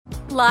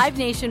Live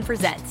Nation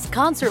presents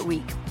Concert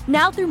Week.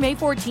 Now through May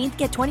 14th,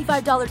 get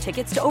 $25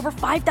 tickets to over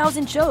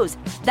 5,000 shows.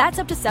 That's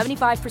up to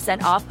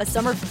 75% off a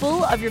summer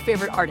full of your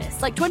favorite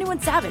artists like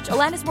 21 Savage,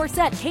 Alanis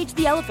Morissette, Cage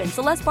the Elephant,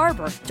 Celeste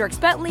Barber, Dierks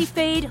Bentley,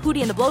 Fade,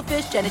 Hootie and the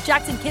Blowfish, Janet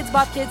Jackson, Kidz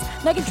Bop Kids,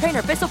 Meghan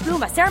Trainor, Peso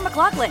Pluma, Sarah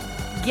McLachlan.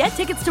 Get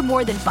tickets to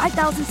more than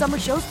 5,000 summer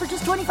shows for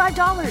just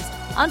 $25.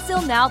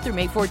 Until now through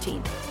May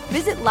 14th.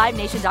 Visit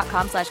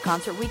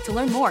LiveNation.com/Concert Week to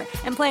learn more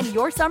and plan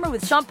your summer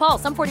with Sean Paul,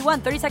 Sum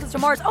 41, 30 Seconds to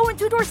Mars, and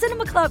Two Door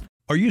Cinema Club.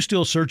 Are you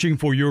still searching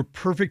for your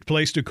perfect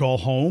place to call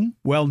home?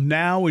 Well,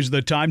 now is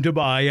the time to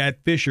buy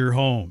at Fisher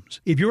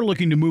Homes. If you're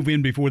looking to move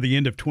in before the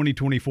end of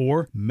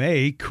 2024,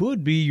 May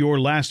could be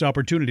your last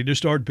opportunity to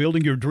start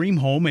building your dream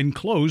home and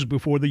close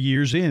before the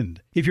year's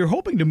end. If you're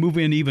hoping to move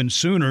in even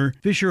sooner,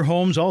 Fisher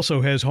Homes also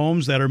has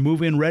homes that are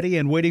move-in ready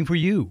and waiting for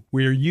you,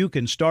 where you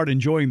can start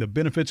enjoying the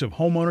benefits of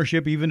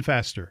homeownership even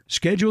faster.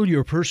 Schedule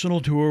your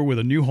personal tour with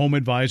a new home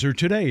advisor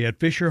today at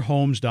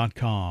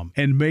FisherHomes.com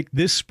and make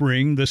this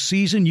spring the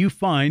season you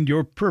find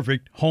your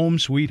perfect home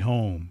sweet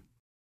home.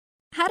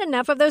 Had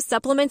enough of those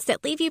supplements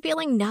that leave you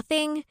feeling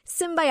nothing?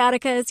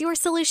 Symbiotica is your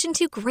solution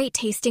to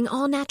great-tasting,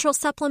 all-natural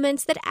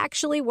supplements that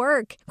actually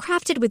work.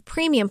 Crafted with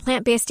premium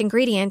plant-based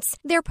ingredients,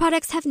 their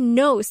products have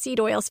no seed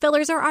oils,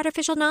 fillers, or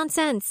artificial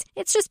nonsense.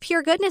 It's just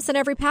pure goodness in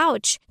every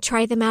pouch.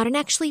 Try them out and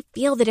actually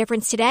feel the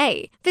difference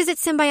today. Visit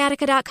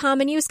Symbiotica.com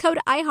and use code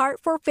IHEART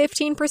for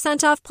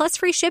 15% off plus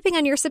free shipping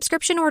on your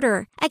subscription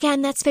order.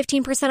 Again, that's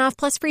 15% off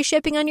plus free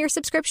shipping on your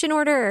subscription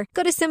order.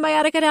 Go to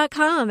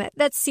Symbiotica.com.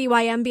 That's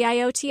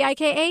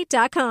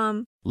CYMBIOTIKA.com.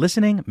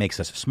 Listening makes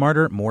us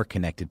smarter, more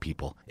connected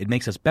people. It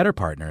makes us better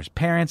partners,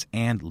 parents,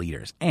 and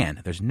leaders. And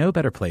there's no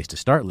better place to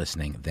start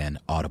listening than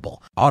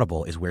Audible.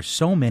 Audible is where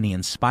so many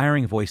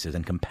inspiring voices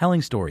and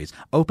compelling stories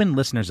open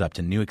listeners up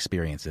to new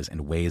experiences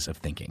and ways of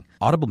thinking.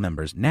 Audible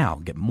members now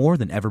get more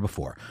than ever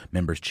before.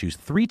 Members choose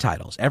 3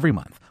 titles every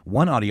month,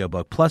 1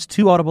 audiobook plus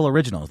 2 Audible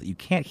originals that you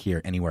can't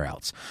hear anywhere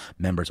else.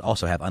 Members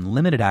also have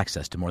unlimited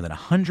access to more than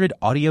 100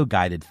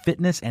 audio-guided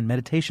fitness and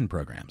meditation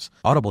programs.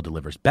 Audible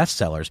delivers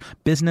bestsellers,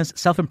 business,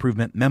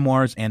 self-improvement,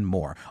 memoirs, and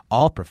more,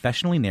 all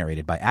professionally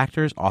narrated by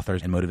actors,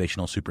 authors, and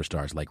motivational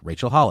superstars like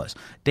Rachel Hollis,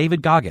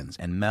 David Goggins,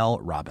 and Mel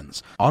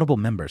Robbins. Audible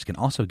members can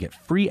also get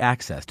free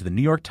access to the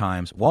New York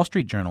Times, Wall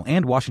Street Journal,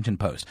 and Washington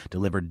Post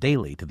delivered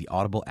daily to the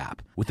Audible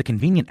app. With the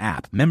convenient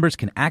app, members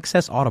can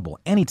access Audible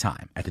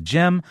anytime, at the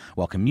gym,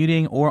 while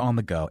commuting, or on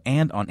the go,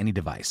 and on any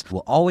device.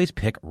 We'll always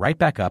pick right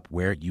back up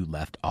where you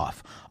left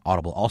off.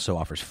 Audible also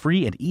offers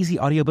free and easy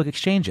audiobook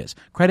exchanges,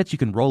 credits you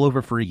can roll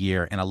over for a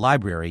year, and a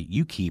library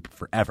you keep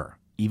forever,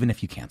 even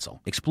if you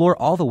cancel. Explore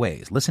all the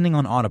ways listening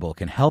on Audible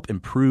can help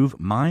improve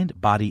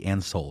mind, body,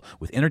 and soul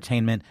with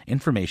entertainment,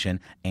 information,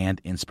 and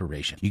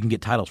inspiration. You can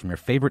get titles from your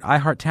favorite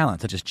iHeart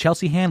talent such as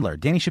Chelsea Handler,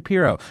 Danny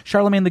Shapiro,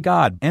 Charlemagne the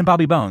God, and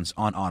Bobby Bones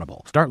on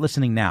Audible. Start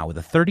listening now with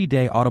a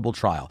 30-day Audible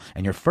trial,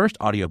 and your first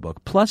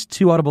audiobook plus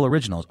 2 Audible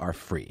originals are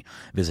free.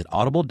 Visit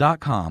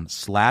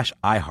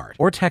audible.com/iHeart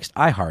or text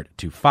iHeart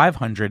to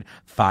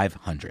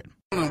 500-500.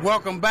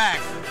 Welcome back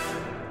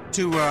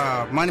to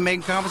Money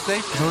Making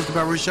Conversations, hosted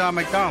by Rushion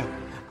McDonald.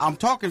 I'm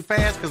talking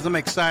fast because I'm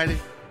excited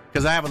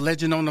because I have a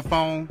legend on the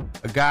phone,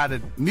 a guy that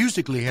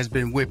musically has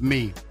been with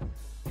me,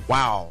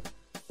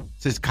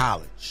 since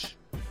college.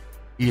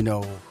 You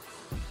know,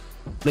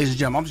 ladies and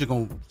gentlemen, I'm just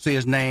going to say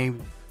his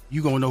name.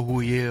 You're going to know who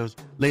he is.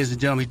 Ladies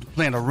and gentlemen, he's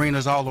playing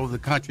arenas all over the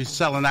country,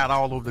 selling out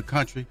all over the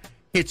country.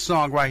 Hit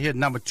song right here,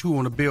 number 2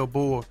 on the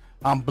Billboard.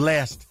 I'm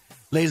blessed.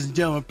 Ladies and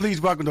gentlemen,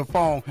 please welcome to the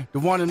phone the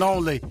one and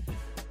only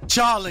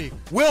Charlie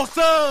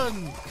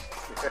Wilson.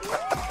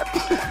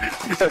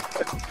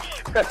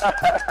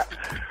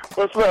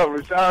 What's up,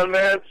 Rashawn,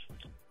 man?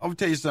 I'm going to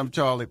tell you something,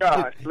 Charlie.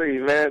 God,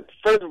 please, man.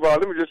 First of all,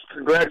 let me just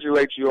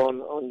congratulate you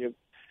on your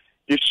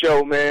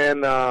show,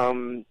 man.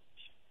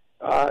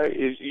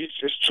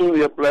 It's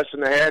truly a blessing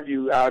to have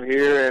you out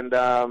here, and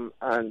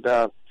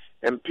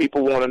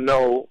people want to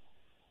know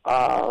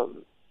how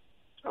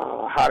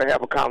to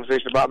have a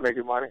conversation about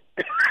making money.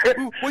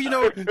 well, you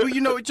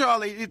know,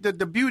 Charlie,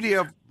 the beauty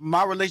of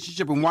my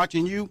relationship and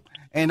watching you,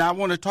 and I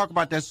want to talk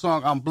about that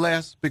song, I'm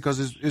Blessed, because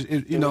it's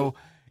you know,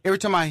 every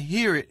time I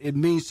hear it, it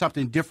means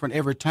something different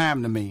every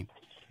time to me.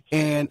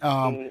 And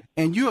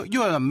and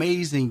you're an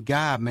amazing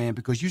guy, man,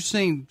 because you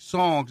sing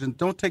songs, and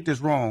don't take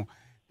this wrong,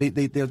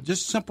 they're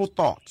just simple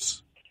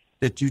thoughts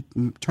that you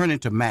turn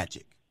into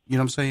magic. You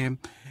know what I'm saying?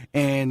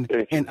 And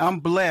I'm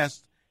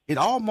Blessed. It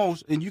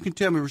almost, and you can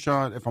tell me,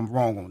 Rashawn, if I'm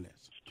wrong on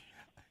this.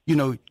 You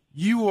know,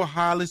 you were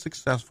highly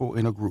successful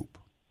in a group,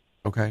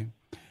 okay?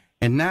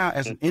 And now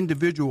as an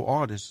individual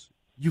artist,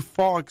 you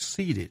far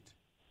exceeded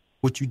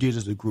what you did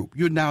as a group.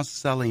 You're now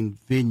selling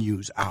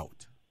venues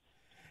out.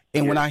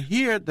 And when I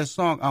hear the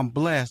song I'm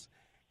Blessed,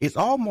 it's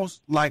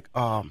almost like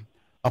a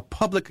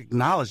public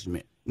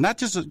acknowledgement. Not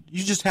just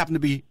you just happen to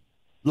be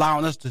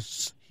allowing us to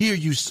hear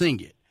you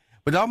sing it,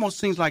 but it almost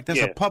seems like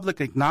that's a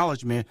public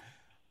acknowledgement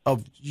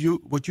of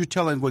you, what you're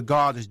telling, what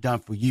God has done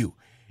for you.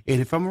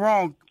 And if I'm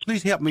wrong,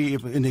 please help me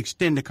and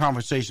extend the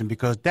conversation,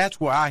 because that's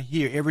what I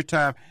hear every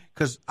time,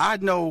 because I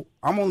know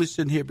I'm only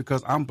sitting here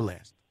because I'm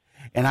blessed.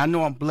 And I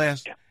know I'm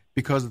blessed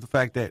because of the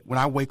fact that when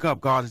I wake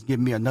up, God has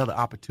given me another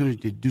opportunity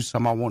to do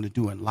something I want to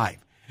do in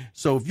life.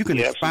 So if you can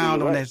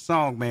expound on that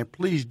song, man,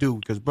 please do.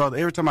 Because, brother,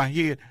 every time I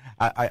hear it,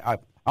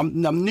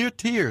 I'm near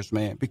tears,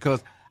 man,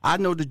 because I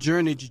know the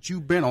journey that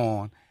you've been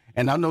on,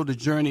 and I know the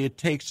journey it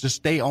takes to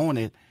stay on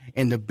it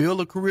and to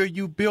build a career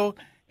you built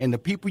and the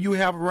people you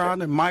have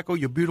around, and Michael,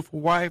 your beautiful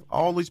wife,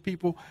 all these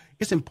people.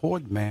 It's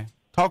important, man.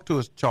 Talk to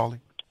us, Charlie.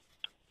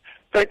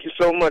 Thank you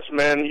so much,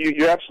 man.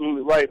 You're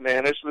absolutely right,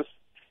 man.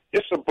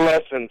 It's a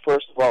blessing,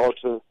 first of all,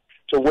 to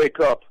wake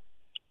up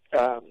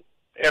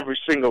every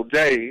single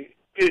day.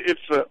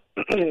 It's a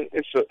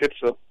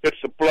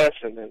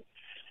blessing, and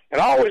I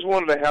always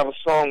wanted to have a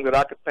song that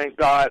I could thank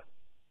God,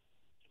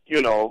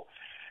 you know,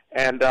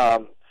 and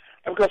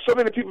because so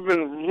many people have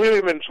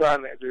been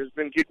trying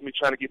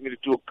to get me to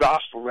do a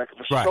gospel record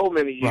for so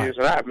many years,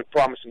 and I have been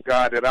promising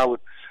God that I would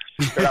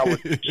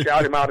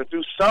shout him out to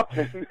do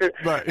something.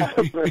 Right. I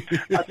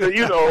said,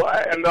 you know,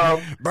 and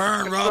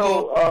burn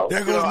rubble.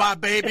 There goes my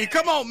baby.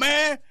 Come on,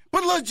 man.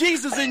 Put a little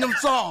Jesus in them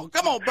songs.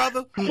 Come on,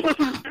 brother.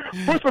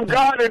 Put some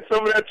God in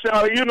some of that,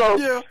 Charlie. You know.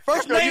 Yeah.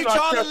 First name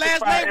Charlie,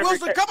 last name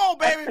Wilson. Come on,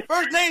 baby.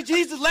 First name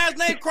Jesus, last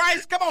name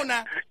Christ. Come on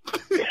now.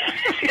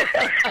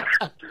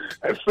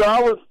 And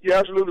so you're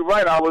absolutely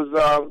right. I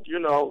was, you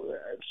know,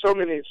 so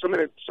many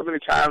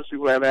times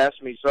people have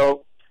asked me.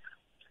 So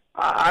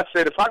I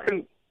said, if I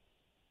can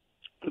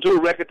do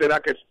a record that I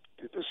could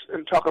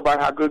and talk about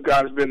how good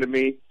God has been to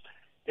me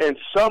in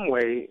some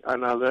way or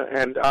another,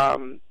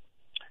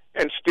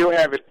 and still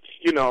have it,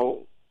 you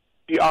know,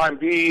 be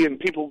R&B, and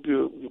people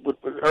with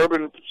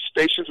urban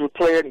stations would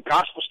play it and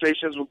gospel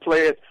stations would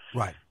play it.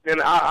 Right. Then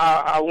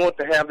I want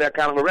to have that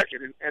kind of a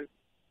record, and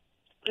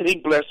he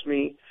blessed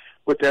me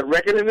with that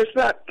record, and it's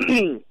not.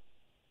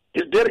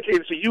 It's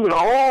dedicated to you and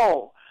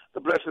all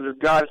the blessings that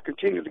God has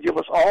continued to give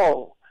us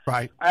all.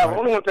 Right. I have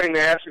only one thing to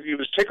ask of you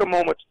is take a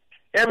moment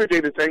every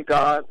day to thank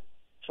God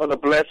for the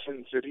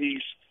blessings that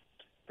He's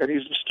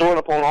bestowing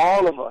upon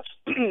all of us.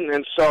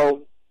 And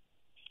so,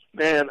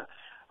 man,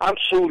 I'm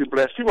truly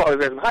blessed. People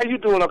always ask me, "How you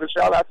doing, Uncle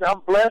Charlie?" I say, "I'm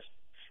blessed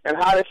and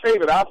highly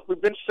favored."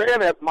 We've been saying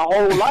that my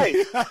whole life.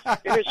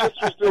 And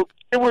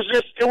it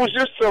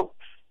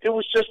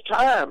was just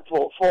time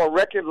for a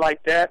record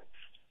like that.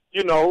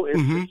 You know,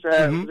 it's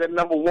at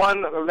number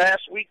one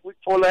last week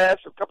before last,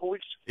 a couple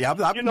weeks. Yeah,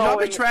 I've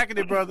been tracking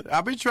it, brother.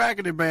 I've been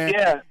tracking it, man.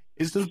 Yeah.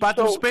 It's just about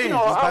to spin. You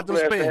know, I'm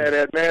glad to have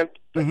that, man.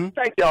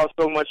 Thank y'all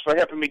so much for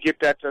helping me get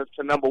that to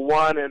number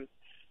one, and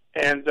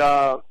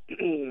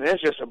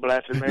it's just a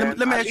blessing, man.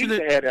 Let me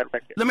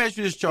ask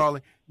you this,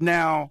 Charlie.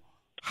 Now,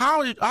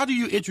 how do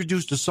you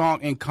introduce the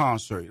song in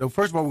concert?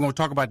 First of all, we're going to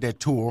talk about that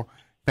tour,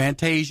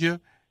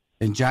 Fantasia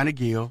and Johnny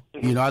Gill.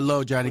 You know, I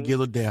love Johnny Gill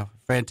to death.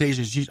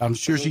 Fantasia, I'm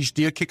sure she's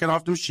still kicking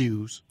off them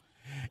shoes,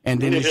 and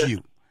then it's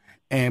you.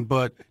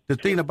 But the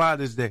thing about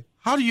it is that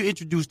how do you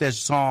introduce that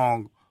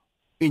song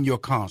in your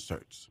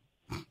concerts?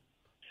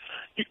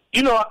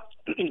 You know,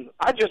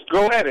 I just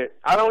go at it.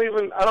 I don't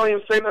even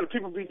say nothing.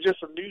 People be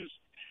just amused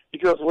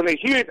because when they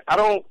hear it, I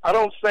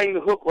don't sing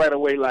the hook right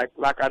away like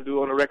I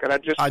do on the record.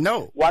 I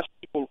know. Watch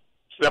people.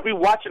 So I'll be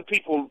watching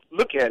people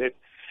look at it,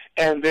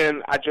 and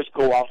then I just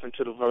go off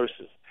into the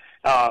verses.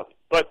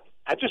 But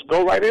I just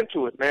go right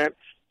into it, man.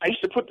 I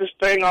used to put this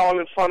thing all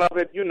in front of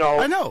it, you know.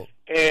 I know.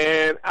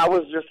 And I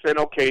was just saying,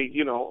 okay,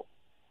 you know,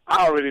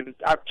 I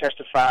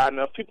testify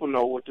enough. People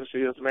know what this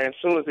is, man. As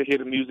soon as they hear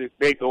the music,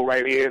 they go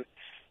right in.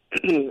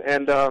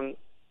 And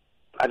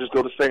I just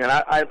go to sing. And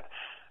I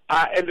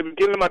at the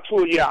beginning of my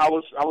tour, I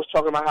was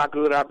talking about how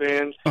good I've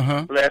been.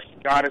 Blessed.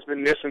 God has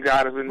been this, and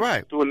God has been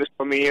doing this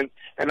for me. And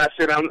I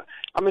said, I'm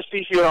in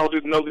Steve Field. I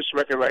didn't know this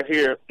record right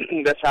here.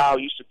 That's how I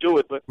used to do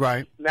it. But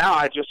now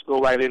I just go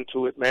right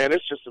into it, man.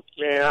 It's just,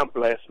 I'm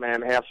blessed,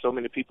 man, to have so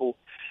many people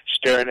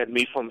staring at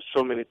me from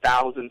so many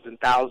thousands and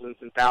thousands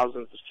and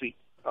thousands of feet.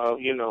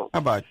 You know. How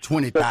about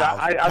 20,000?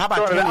 How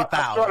about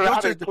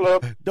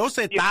 20,000? Don't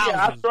say thousands.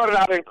 I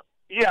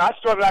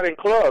started out in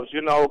clubs,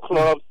 you know,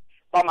 clubs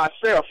by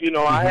myself. You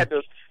know, I had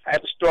to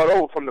start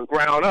over from the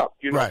ground up.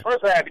 You know,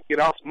 first I had to get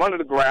off from under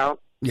the ground.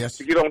 Yes.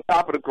 To get on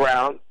top of the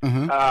ground.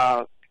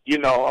 You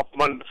know, up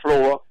from under the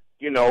floor.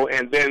 You know,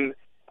 and then.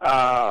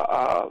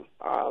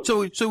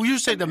 So you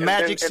say the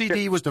Magic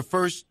CD was the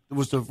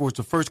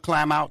first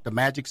climb out, the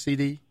Magic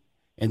CD,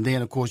 and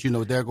then of course, you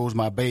know, There Goes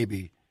My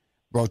Baby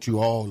brought you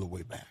all the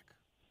way back,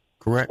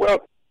 correct? Well,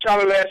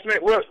 Charlie Last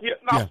Night. Well,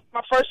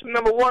 my first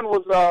number one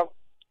was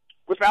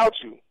Without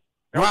You.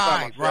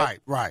 Right.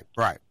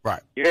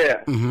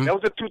 Yeah, that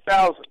was in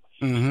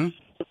 2000.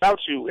 Without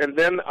You, and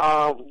then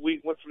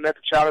we went from that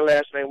to Charlie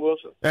Last Name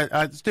Wilson.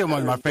 Still one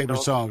of my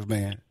favorite songs,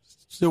 man.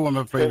 Still one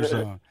of my favorite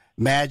songs.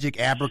 Magic,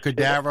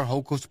 Abracadabra,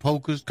 Hocus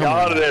Pocus. Come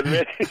on, that,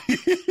 man.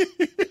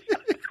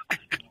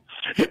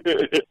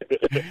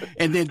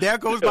 And then There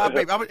Goes My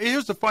Baby.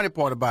 Here's the funny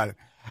part about it.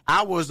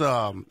 I was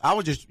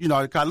just, you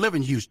know, I live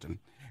in Houston,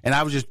 and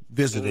I was just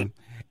visiting,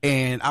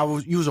 and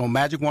you was on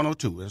Magic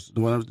 102. That's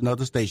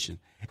another station,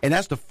 and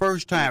that's the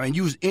first time. And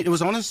it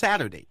was on a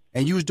Saturday,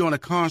 and you was doing a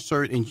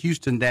concert in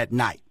Houston that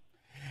night,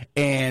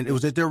 and it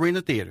was at the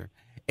Arena Theater.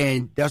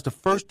 And that's the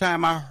first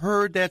time I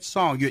heard that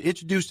song. You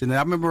introduced it. And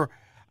I remember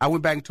I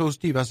went back and told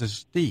Steve, I said,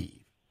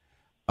 Steve,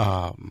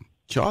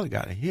 Charlie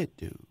got a hit,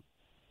 dude.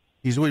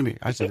 He's with me.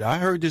 I said, I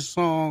heard this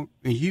song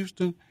in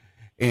Houston,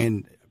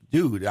 and,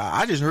 dude,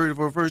 I just heard it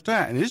for the first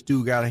time, and this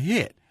dude got a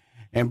hit.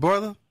 And,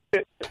 brother,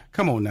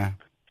 come on now.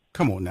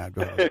 Come on now,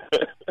 brother.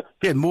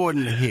 He had more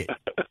than a hit.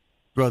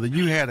 Brother,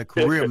 you had a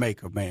career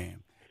maker,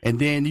 man. And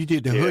then you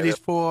did the hoodies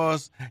for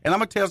us. And I'm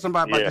going to tell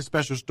somebody about this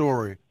special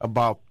story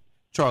about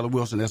Charlie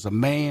Wilson as a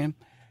man,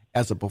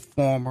 as a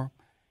performer.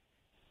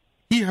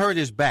 He hurt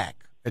his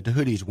back at the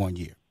hoodies one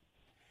year.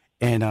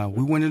 And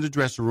we went in the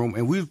dressing room,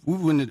 and we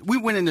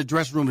went in the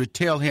dressing room to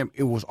tell him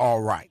it was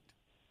all right.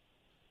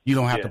 You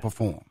don't have to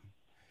perform.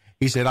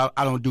 He said,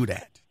 I don't do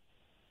that.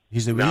 He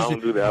said, I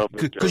don't do that.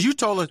 Because you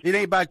told us it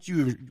ain't about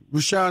you,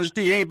 Rushion and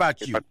Steve. It ain't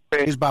about you.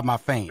 It's about my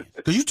fans.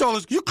 Because you told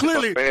us, you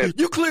cleared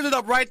it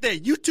up right there.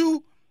 You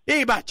two, it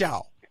ain't about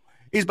y'all.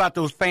 It's about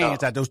those fans,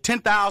 those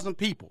 10,000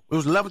 people. It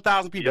was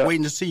 11,000 people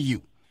waiting to see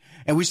you.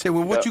 And we said,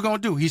 well, what you going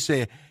to do? He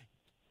said,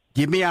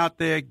 get me out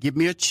there, give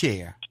me a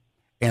chair,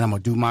 and I'm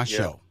going to do my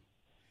show.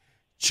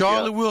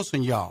 Charlie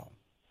Wilson, y'all,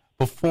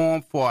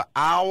 performed for an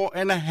hour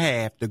and a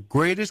half, the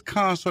greatest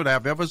concert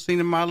I've ever seen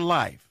in my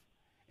life,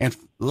 and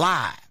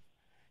live,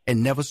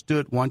 and never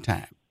stood one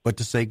time but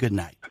to say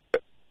goodnight.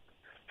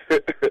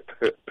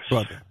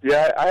 Brother.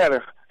 Yeah, I had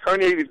a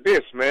herniated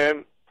disc,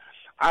 man.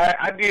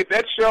 I did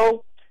that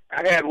show.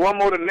 I had one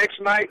more the next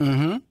night,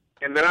 and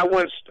then I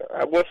went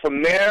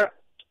from there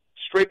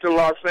straight to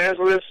Los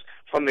Angeles,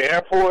 from the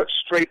airport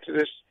straight to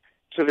this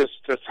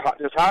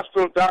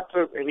hospital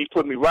doctor, and he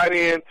put me right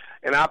in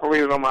and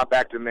operated on my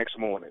back the next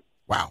morning.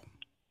 Wow.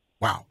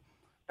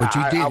 But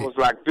you did I was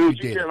like,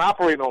 dude, you can't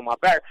operate on my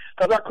back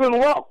because I couldn't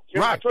walk.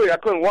 I told you I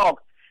couldn't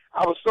walk.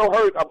 I was so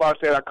hurt about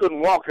that. I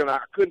couldn't walk, and I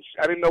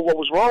didn't know what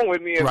was wrong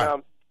with me, and I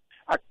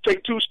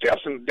take 2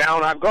 steps and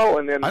down I go,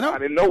 and then I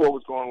didn't know what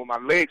was going on with my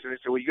legs, and they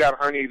said, well, you got a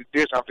herniated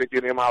disc. I have to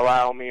get an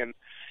MRI on me and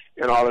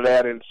all of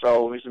that, and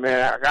so he said,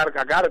 man, I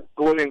gotta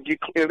go in and get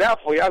cleaned out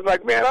for you. I was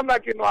like, man, I'm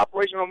not getting no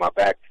operation on my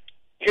back.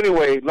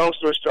 Anyway, long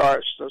story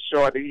short,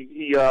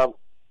 he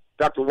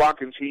Dr.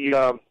 Watkins, he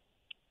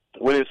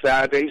went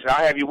inside there. He said,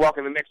 I'll have you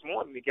walking the next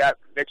morning. He got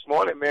the next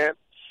morning, man.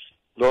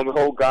 Lo and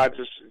behold, God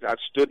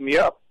stood me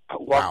up. I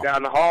walked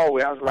down the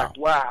hallway. I was like,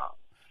 wow.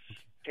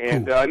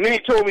 And, and then he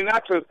told me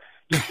not to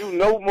do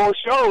no more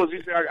shows.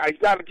 He said, I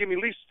got to give me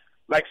at least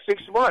like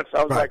 6 months.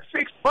 I was like,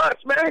 6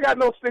 months? Man, I got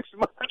no 6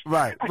 months.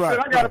 I said,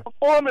 I got to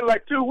perform in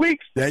like 2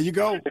 weeks. There you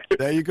go.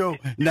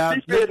 Now,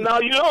 he said, no,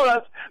 you know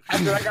that. I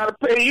said, I got to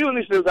pay you. And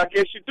he says, I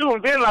guess you do.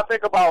 And then I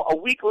think about a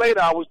week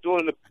later, I was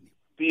doing it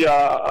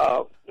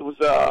was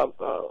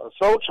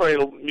Soul Train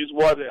Music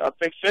Awards. I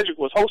think Cedric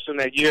was hosting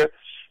that year.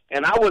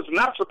 And I was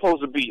not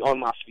supposed to be on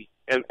my feet.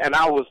 And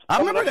I was. I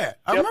remember that.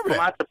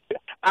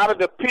 Out of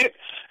the pit.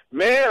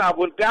 Man, I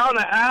went down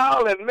the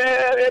aisle, and,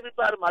 man,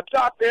 everybody, my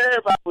doctor,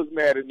 everybody was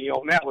mad at me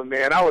on that one,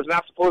 man. I was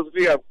not supposed to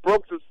be. I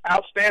broke this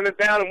outstanding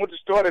down and went to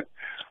start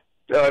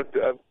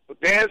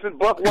dancing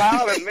buck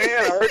wild, and, man,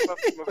 I hurt my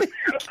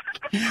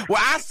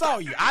Well, I saw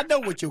you. I know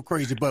what your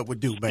crazy butt would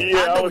do, man.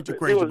 Yeah, I know what your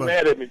crazy butt would do.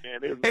 Mad at me,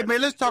 man. Hey, man,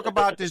 let's talk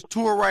about this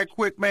tour right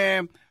quick,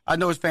 man. I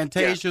know it's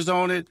Fantasia's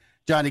on it.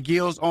 Johnny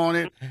Gill's on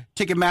it.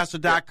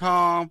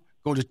 Ticketmaster.com.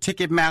 Go to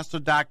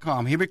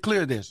Ticketmaster.com. Hear me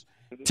clear this.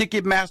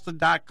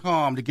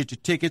 Ticketmaster.com to get your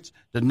tickets.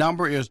 The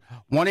number is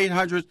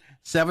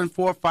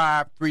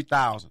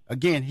 1-800-745-3000.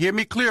 Again, hear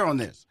me clear on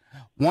this.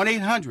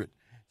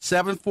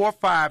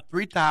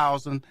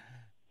 1-800-745-3000.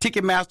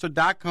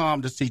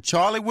 Ticketmaster.com to see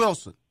Charlie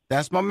Wilson.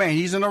 That's my man.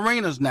 He's in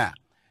arenas now.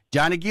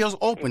 Johnny Gill's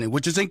opening,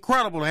 which is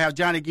incredible to have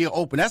Johnny Gill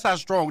open. That's how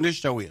strong this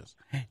show is.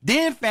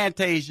 Then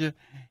Fantasia,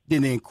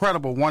 then the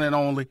incredible one and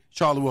only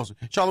Charlie Wilson.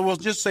 Charlie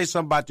Wilson, just say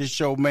something about this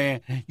show, man.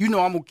 You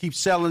know I'm going to keep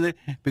selling it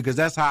because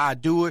that's how I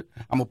do it.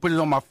 I'm going to put it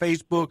on my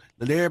Facebook.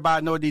 Let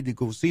everybody know they need to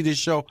go see this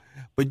show.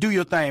 But do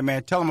your thing,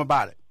 man. Tell them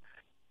about it.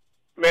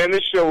 Man,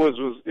 this show is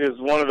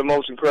one of the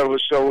most incredible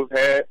shows we've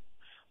had.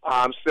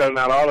 I'm selling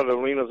out all of the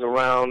arenas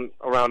around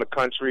the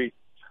country.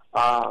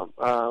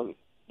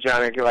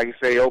 Johnny, like you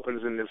say,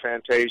 opens in the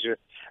Fantasia.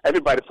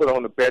 Everybody put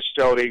on the best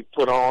show they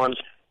put on.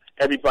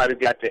 Everybody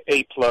got the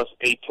A+,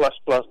 A++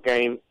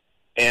 game.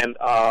 And,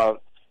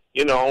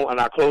 and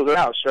I close it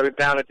out, shut it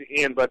down at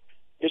the end. But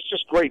it's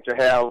just great to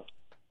have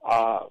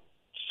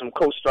some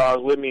co-stars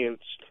with me, and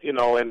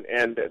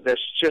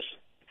that's just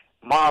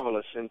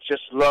marvelous, and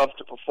just love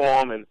to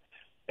perform and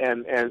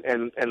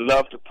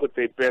love to put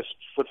their best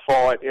foot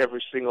forward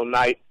every single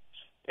night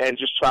and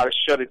just try to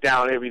shut it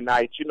down every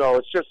night.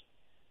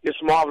 It's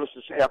marvelous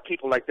to have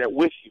people like that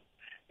with you.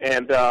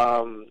 And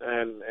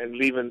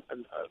leaving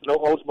no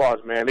holds bars,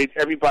 man.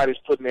 Everybody's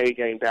putting their A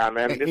game down,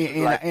 man.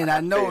 And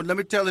I know. Let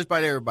me tell this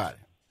about everybody.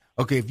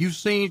 Okay, if you've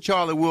seen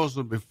Charlie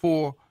Wilson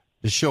before,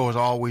 the show is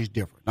always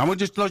different. I'm gonna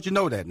just let you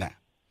know that now.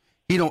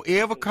 He don't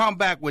ever come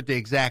back with the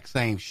exact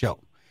same show.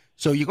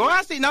 So you go,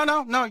 I see.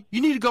 No.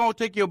 You need to go and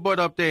take your butt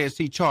up there and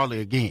see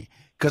Charlie again,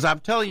 because I'm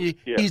telling you,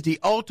 he's the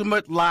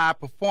ultimate live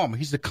performer.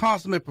 He's the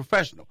consummate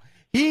professional.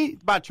 He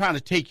ain't about trying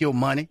to take your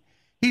money.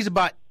 He's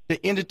about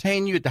to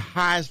entertain you at the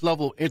highest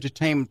level of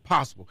entertainment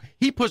possible.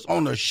 He puts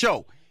on a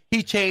show.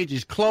 He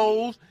changes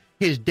clothes.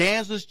 His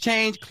dancers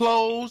change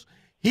clothes.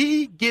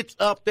 He gets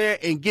up there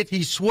and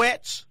he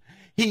sweats.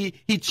 He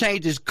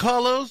changes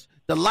colors.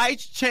 The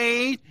lights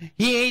change.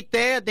 He ain't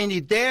there, then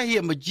he's there. He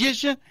a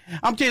magician.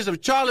 I'm telling you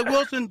something. Charlie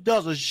Wilson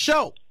does a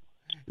show.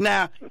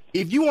 Now,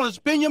 if you want to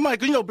spend your money,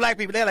 because you know black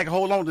people, they like to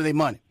hold on to their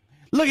money.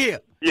 Look here.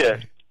 Yeah.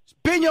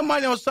 Spend your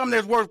money on something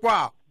that's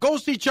worthwhile. Go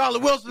see Charlie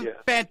Wilson,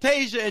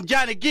 Fantasia, and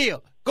Johnny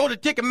Gill. Go to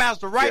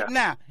Ticketmaster right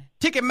now.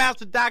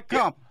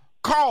 Ticketmaster.com.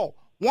 Call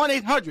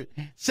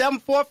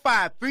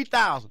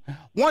 1-800-745-3000.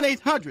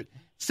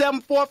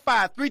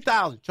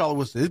 1-800-745-3000. Charlie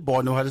Wilson, this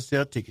boy know how to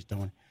sell tickets,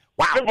 don't he?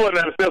 Wow. This boy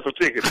know how to sell some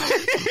tickets.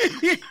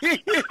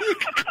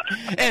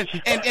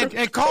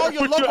 and call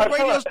your local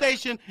radio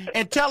station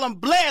and tell them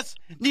Bless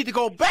need to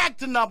go back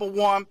to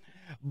 #1.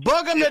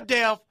 Bug them to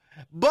death.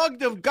 Bug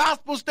them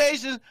gospel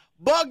stations.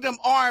 Bug them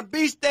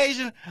R&B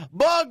stations.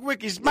 Bug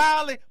Ricky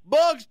Smiley.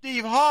 Bug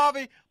Steve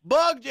Harvey.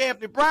 Bug J.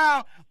 Anthony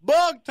Brown.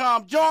 Bug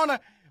Tom Joyner.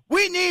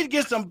 We need to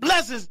get some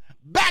blessings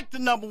back to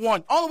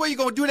 #1. Only way you're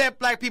going to do that,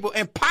 black people,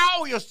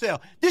 empower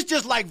yourself. This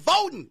just like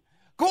voting.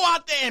 Go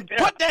out there and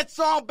put that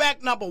song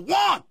back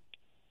 #1.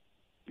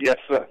 Yes,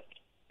 sir.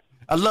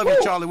 I love you,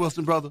 Charlie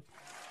Wilson, brother.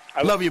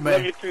 I love you, man.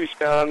 Love you too,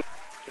 Sean.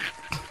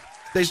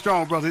 Stay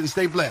strong, brother, and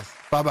stay blessed.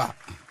 Bye-bye.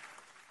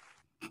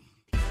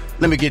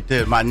 Let me get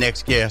to my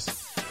next guest.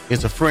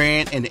 It's a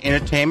friend in the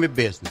entertainment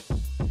business.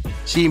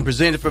 She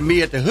presented for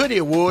me at the Hoodie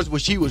Awards when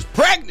she was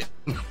pregnant.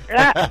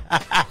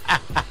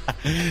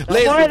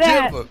 Ladies and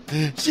gentlemen,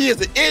 she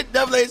is an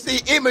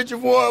NAACP Image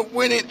Award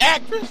winning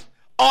actress,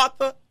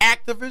 author,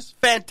 activist,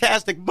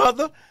 fantastic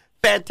mother,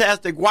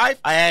 fantastic wife.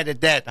 I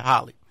added that to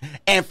Holly.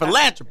 And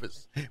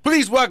philanthropist.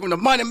 Please welcome to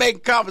Money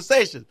Making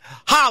Conversations,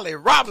 Holly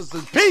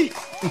Robinson Peete.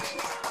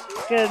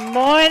 Good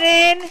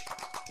morning,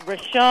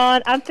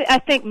 Rashawn. I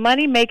think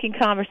Money Making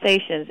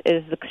Conversations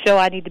is the show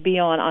I need to be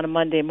on a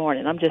Monday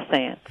morning. I'm just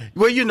saying.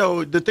 Well, you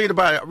know, the thing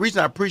about it, the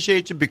reason I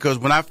appreciate you, because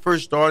when I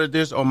first started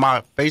this on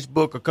my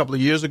Facebook a couple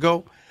of years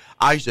ago,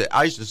 I used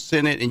to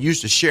send it and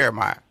used to share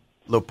my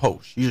little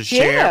posts. You used to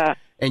share,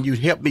 and you'd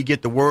help me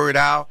get the word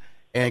out.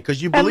 And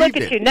because you believe it.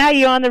 Look at you. Now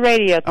you're on the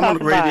radio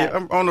talking about it.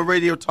 I'm on the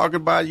radio talking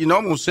about it. You know,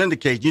 I'm going to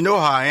syndicate. You know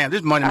how I am.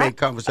 This is Money Making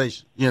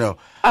Conversation. You know.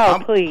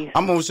 Please.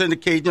 I'm going to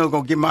syndicate. You know,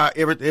 going to get my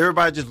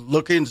everybody just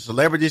looking.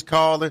 Celebrities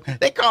calling.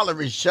 They calling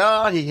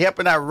Rashawn. He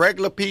helping out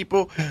regular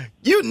people.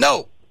 You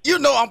know,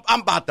 I'm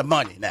about the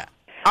money now.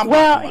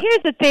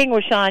 Here's the thing,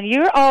 Rashawn.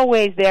 You're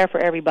always there for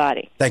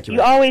everybody. Thank you.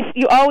 You always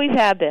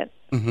have been.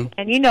 Mm-hmm.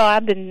 And you know,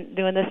 I've been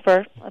doing this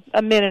for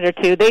a minute or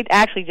two. They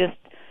actually just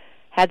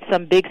had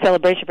some big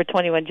celebration for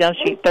 21 Jump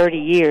Street, 30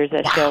 years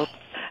that show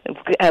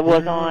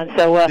was on.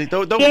 So, I'm going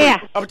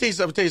to tell you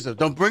something.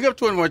 Don't bring up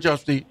 21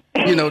 Jump Street.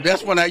 You know,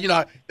 that's when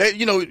wasn't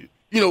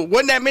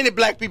that many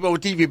black people on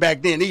TV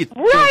back then either.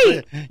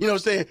 Right. You know what I'm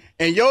saying?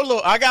 And your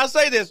little, I got to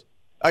say this,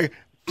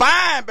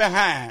 Fine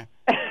Behind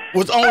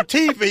was on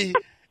TV,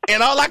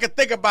 and all I could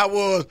think about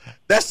was,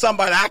 that's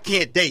somebody I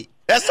can't date.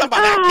 That's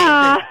somebody I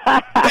can't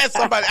date. That's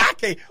somebody I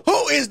can't.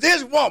 Who is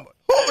this woman?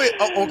 Who is,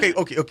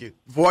 okay.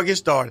 Before I get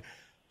started,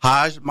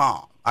 how's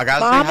Mom? I got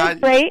to say hi. Mom is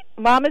great.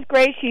 Mom is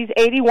great. She's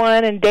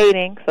 81 and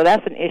dating, so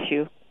that's an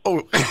issue.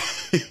 Oh.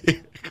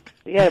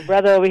 We had a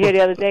brother over here the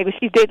other day, but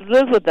she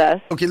lives with us.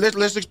 Okay,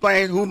 let's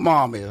explain who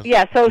Mom is.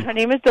 Yeah, so her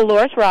name is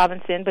Dolores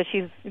Robinson, but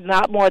she's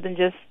not more than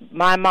just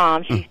my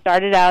mom. She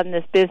started out in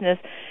this business.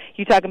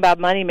 You talking about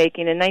money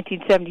making in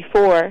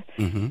 1974.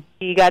 Mm-hmm.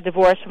 He got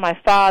divorced from my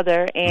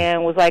father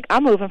and was like,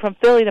 I'm moving from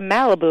Philly to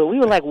Malibu. We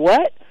were like,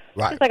 what?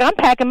 Right. She's like, I'm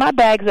packing my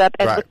bags up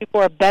and looking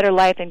for a better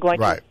life and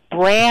going to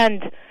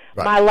brand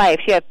my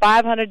life. She had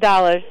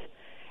 $500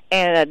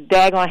 and a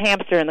daggone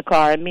hamster in the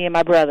car, and me and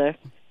my brother.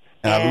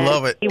 And I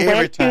love it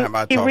every time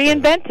I talk to her. He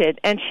reinvented,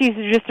 and she's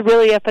just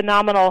really a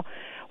phenomenal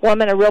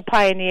woman, a real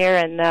pioneer,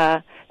 and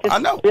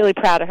just really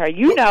proud of her.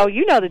 You know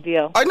the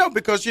deal. I know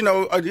because, a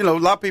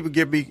lot of people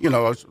give me,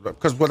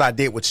 because what I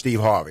did with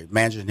Steve Harvey,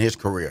 managing his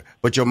career.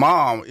 But your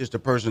mom is the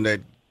person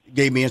that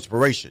gave me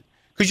inspiration.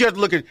 Because you have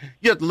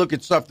to look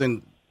at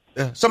something.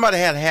 Somebody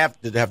have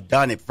to have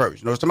done it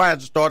first. Somebody had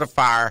to start a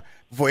fire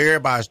before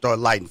everybody started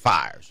lighting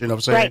fires. You know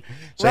what I'm saying? Right.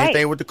 Same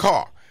thing with the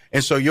car.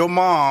 And so your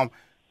mom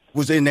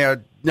was in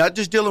there, not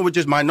just dealing with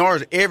just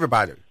minorities,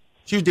 everybody.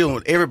 She was dealing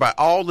with everybody,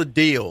 all the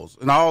deals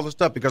and all the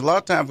stuff. Because a lot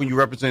of times when you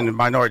represent a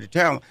minority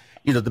talent,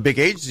 the big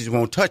agencies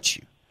won't touch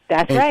you.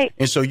 That's right.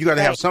 And so you got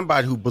to have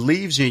somebody who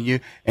believes in you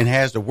and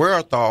has the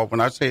wherewithal. When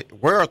I say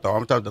wherewithal,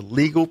 I'm talking the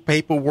legal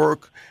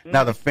paperwork,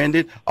 not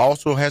offended,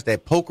 also has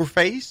that poker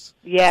face.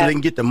 Yeah. So they can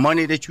get the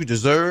money that you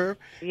deserve.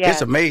 Yeah.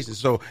 It's amazing.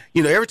 So,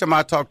 every time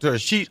I talk to her,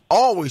 she's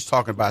always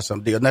talking about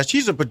some deal. Now,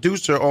 she's a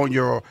producer on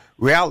your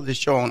reality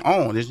show on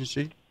OWN, isn't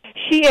she?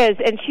 She is,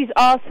 and she's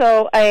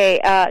also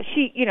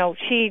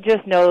she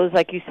just knows,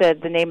 like you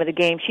said, the name of the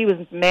game. She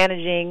was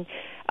managing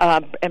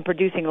and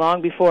producing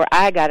long before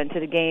I got into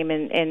the game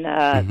in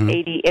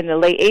the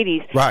late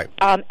 80s. Right.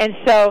 And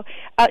so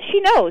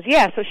she knows,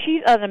 so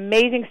she's an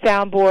amazing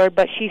soundboard,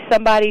 but she's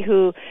somebody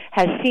who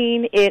has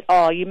seen it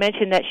all. You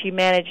mentioned that she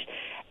managed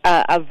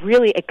a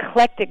really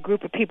eclectic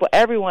group of people,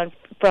 everyone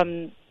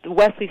from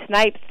Wesley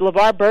Snipes.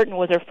 LeVar Burton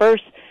was her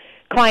first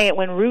client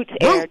when Roots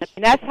aired.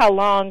 And that's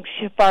how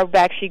far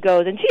back she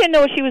goes. And she didn't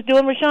know what she was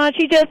doing, Rushion.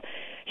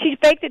 She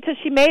faked it till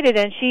she made it,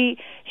 and she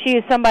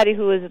is somebody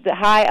who is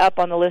high up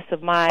on the list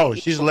of my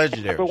she's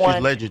legendary.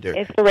 She's legendary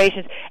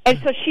inspirations. And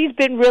so she's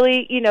been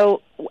really,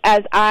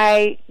 as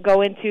I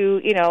go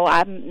into,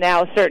 I'm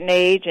now a certain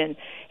age, and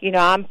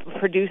I'm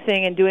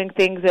producing and doing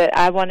things that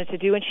I wanted to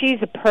do, and she's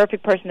a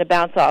perfect person to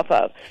bounce off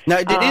of.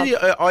 Now,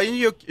 are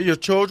any of your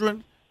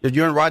children, did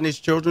you and Rodney's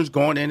children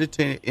going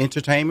into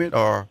entertainment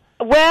or?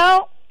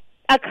 Well,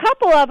 a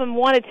couple of them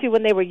wanted to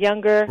when they were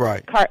younger,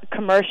 right.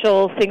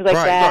 Commercials, things like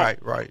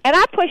that. Right. And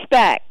I pushed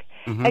back.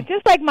 And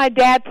just like my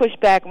dad pushed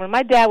back when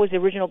my dad was the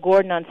original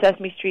Gordon on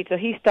Sesame Street, so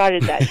he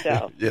started that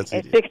show in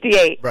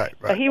 '68. Right.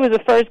 So he was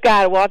the first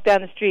guy to walk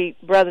down the street,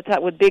 brother,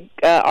 with big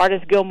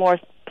artist Gilmore's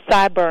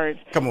sideburns.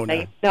 Come on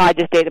now. No, I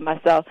just dated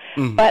myself.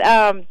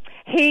 But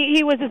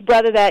he was his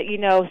brother that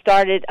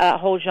started a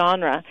whole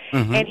genre,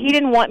 and he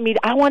didn't want me.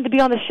 I wanted to be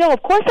on the show.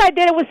 Of course, I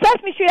did. It was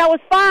Sesame Street. I was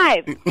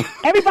 5.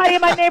 Everybody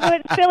in my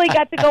neighborhood in Philly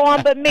got to go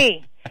on, but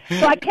me.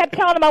 So I kept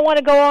telling him I want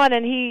to go on,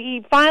 and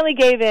he finally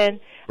gave in.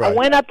 Right. I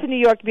went up to New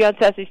York to be on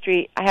Sesame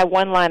Street. I had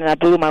one line, and I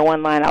blew my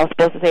one line. I was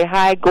supposed to say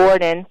hi,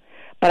 Gordon,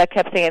 but I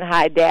kept saying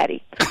hi,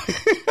 Daddy.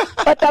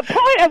 But the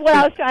point of what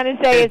I was trying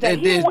to say is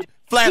that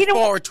flash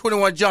forward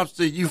 21 Jump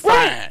Street, you fine.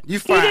 Right. You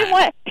fine.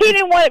 He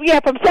didn't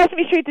want from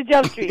Sesame Street to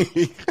Jump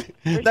Street.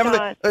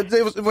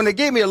 When they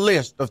gave me a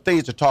list of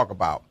things to talk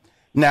about,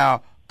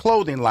 now,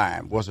 clothing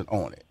line wasn't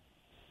on it.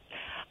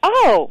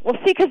 Oh, well,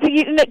 see,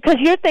 because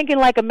you're thinking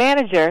like a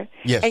manager.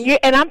 Yes.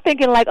 And I'm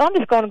thinking like, I'm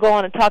just going to go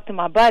on and talk to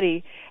my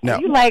buddy. No.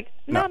 And you're like,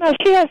 no,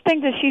 she has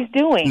things that she's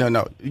doing.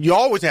 No. You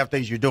always have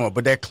things you're doing,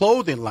 but that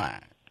clothing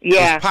line is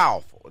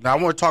powerful. Now,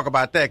 I want to talk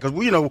about that because,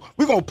 we're going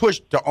to push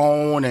to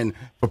own and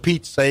for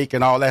Pete's sake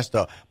and all that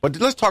stuff. But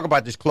let's talk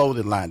about this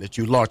clothing line that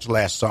you launched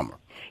last summer.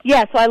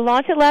 Yeah, so I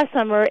launched it last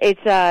summer. It's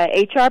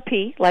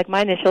HRP, like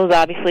my initials,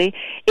 obviously.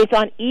 It's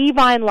on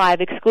eVine Live,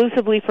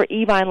 exclusively for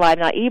eVine Live.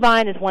 Now,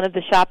 eVine is one of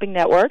the shopping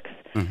networks,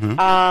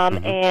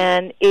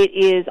 and it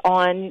is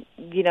on,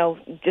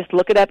 just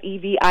look it up,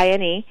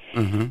 EVINE.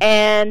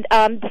 And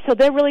so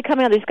they're really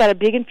coming out. They've got a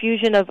big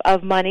infusion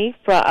of money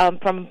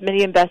from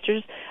many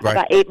investors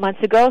about 8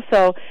 months ago.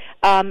 So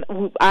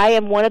I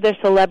am one of their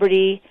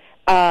celebrity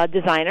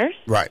designers.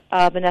 Right.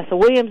 Vanessa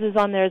Williams is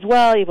on there as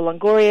well. Eva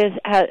Longoria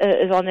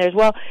is on there as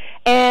well.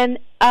 And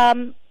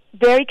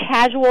very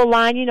casual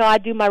line. I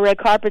do my red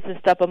carpets and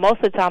stuff, but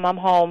most of the time I'm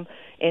home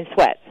in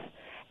sweats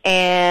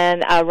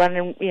and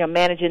running,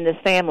 managing this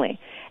family.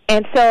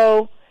 And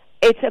so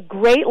it's a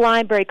great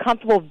line, very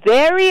comfortable,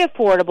 very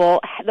affordable.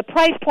 The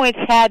price points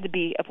had to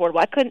be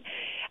affordable. I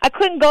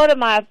couldn't go to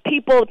my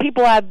the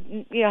people I've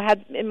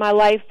had in my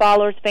life,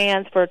 followers,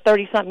 fans for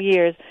 30-something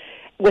years,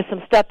 with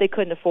some stuff they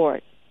couldn't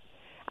afford.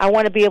 I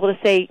want to be able to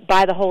say,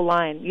 buy the whole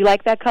line. You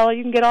like that color?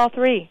 You can get all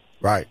 3.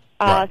 Right.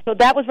 So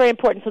that was very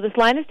important. So this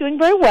line is doing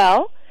very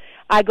well.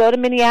 I go to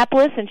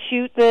Minneapolis and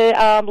shoot the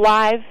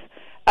live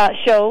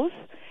shows.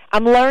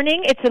 I'm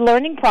learning. It's a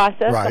learning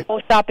process. Right. The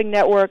whole shopping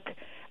network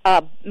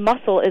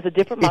muscle is a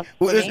different muscle.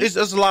 Well, it's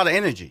a lot of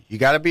energy. You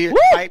got to be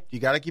hyped. You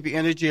got to keep your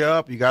energy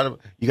up. You got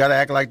to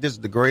act like this is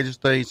the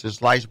greatest thing since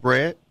sliced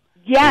bread.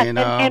 Yes,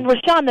 and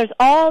Rushion, there's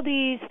all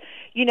these,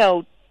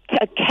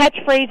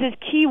 catchphrases,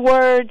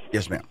 keywords.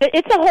 Yes, ma'am.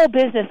 It's a whole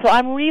business, so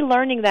I'm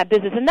relearning that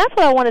business. And that's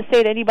what I want to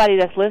say to anybody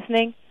that's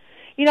listening.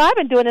 I've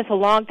been doing this a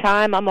long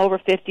time. I'm over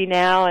 50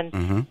 now, and,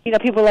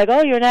 people are like,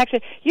 oh, you're an actor.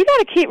 You got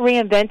to keep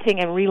reinventing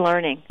and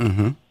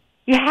relearning.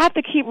 You have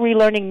to keep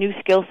relearning new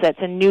skill sets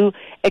and new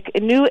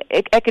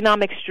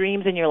economic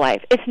streams in your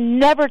life. It's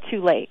never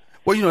too late.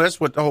 Well, that's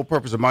what the whole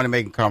purpose of Money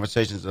Making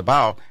Conversations is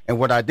about. And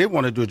what I did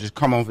want to do is just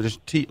come on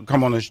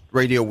this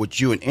radio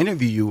with you and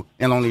interview you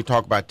and only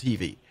talk about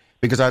TV.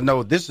 Because I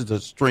know this is a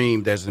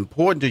stream that's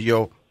important to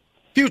your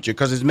future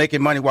because it's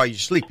making money while you're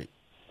sleeping.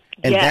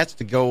 And that's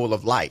the goal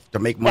of life, to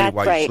make money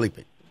while you're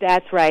sleeping.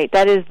 That's right.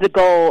 That is the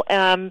goal.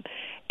 And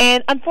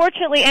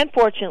unfortunately and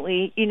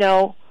fortunately,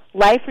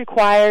 life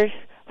requires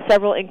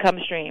several income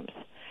streams.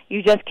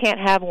 You just can't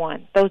have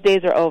one. Those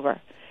days are over.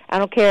 I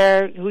don't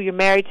care who you're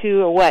married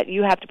to or what.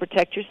 You have to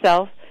protect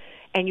yourself,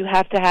 and you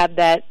have to have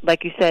that,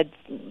 like you said,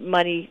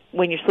 money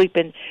when you're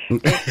sleeping. You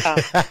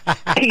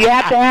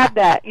have to have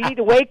that. You need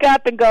to wake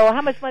up and go,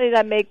 how much money did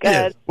I make?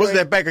 Yes. What's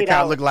that bank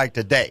account look like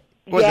today?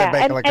 What's that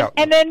bank account?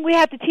 And then we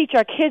have to teach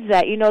our kids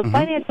that.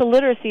 Financial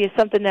literacy is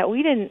something that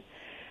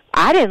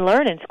I didn't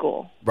learn in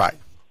school. Right.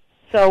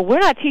 So we're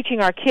not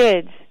teaching our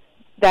kids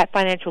that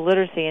financial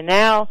literacy. And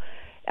now,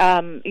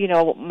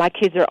 my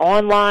kids are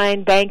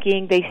online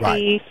banking. They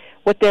see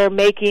what they're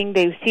making.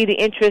 They see the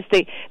interest.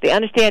 They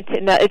understand.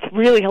 It's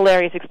really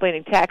hilarious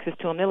explaining taxes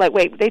to them. They're like,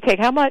 wait, they take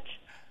how much?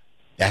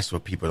 That's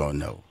what people don't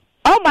know.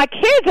 Oh, my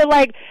kids are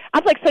like, I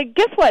was like, so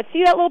guess what?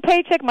 See that little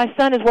paycheck? My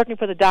son is working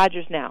for the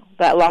Dodgers now,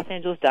 the Los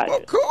Angeles Dodgers.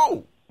 Oh,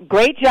 cool.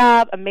 Great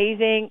job,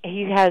 amazing.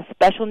 He has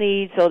special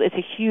needs, so it's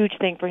a huge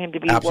thing for him to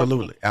be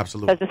Absolutely.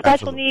 Because the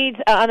special needs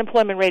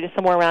unemployment rate is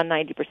somewhere around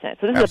 90%.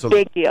 So this is a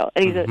big deal.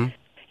 And he's a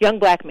young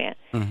black man.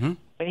 Mm-hmm.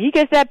 When he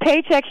gets that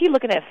paycheck, he's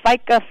looking at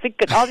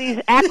FICA, all these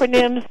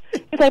acronyms.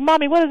 He's like,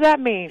 Mommy, what does that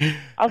mean?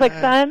 I was like,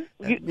 son,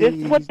 this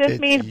is what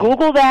this means.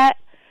 Google that.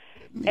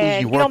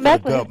 And you don't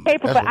mess with his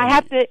paper. But I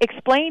have to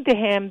explain to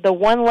him the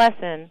one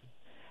lesson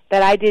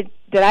that I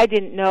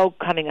didn't know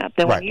coming up.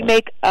 That when you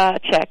make a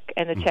check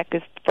and the check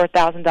is for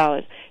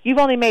 $1,000, you've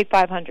only made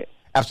 $500.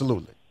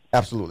 Absolutely.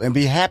 And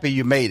be happy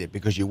you made it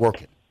because you're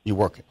working.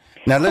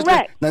 Now,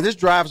 now this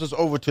drives us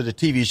over to the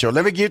TV show.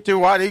 Let me get to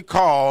what they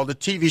call the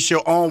TV show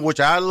on which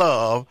I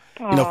love.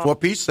 Aww. For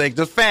Pete's sake,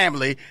 the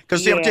family.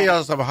 Because I'm gonna tell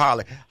you something,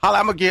 Holly. Holly,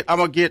 I'm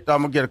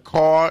gonna get a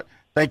card.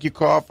 Thank you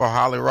card for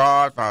Holly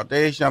Rod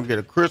Foundation. I'm gonna get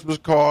a Christmas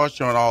card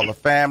showing all the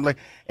family.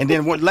 And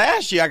then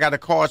last year I got a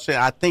card saying,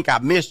 "I think I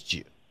missed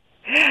you."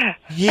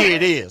 Here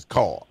it is,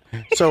 card.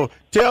 So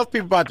tell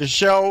people about the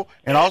show,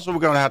 and also we're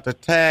going to have to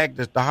tag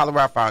the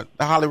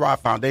Holly Rod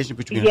Foundation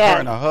between her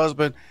and her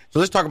husband. So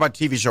let's talk about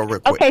the TV show real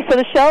quick. Okay, so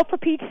the show, For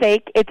Pete's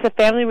Sake, it's a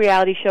family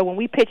reality show. When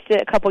we pitched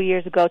it a couple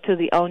years ago to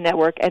the OWN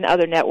network and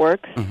other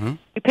networks,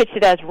 we pitched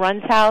it as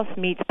Run's House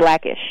meets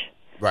Blackish.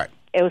 Right.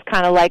 It was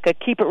kind of like a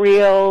keep it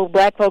real,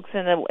 black folks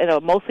in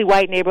a mostly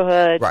white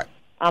neighborhood. Right.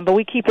 But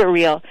we keep it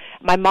real.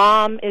 My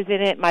mom is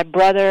in it. My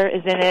brother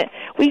is in it.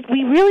 We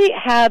really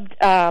have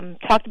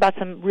talked about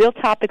some real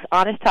topics,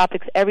 honest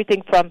topics,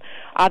 everything from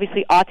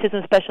obviously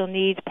autism, special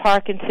needs,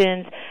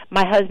 Parkinson's,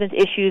 my husband's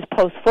issues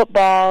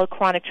post-football,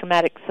 chronic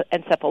traumatic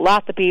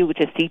encephalopathy, which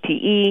is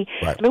CTE.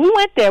 Right. I mean, we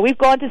went there. We've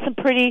gone to some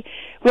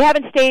we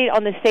haven't stayed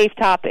on the safe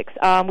topics.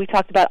 We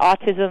talked about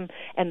autism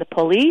and the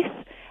police.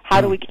 How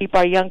do we keep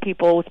our young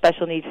people with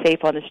special needs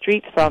safe on the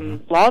streets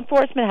from law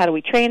enforcement? How do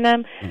we train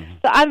them?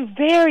 So I'm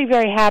very,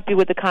 very happy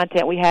with the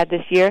content we had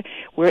this year.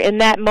 We're in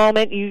that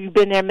moment. You've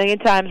been there a million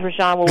times,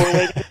 Rashawn, where we're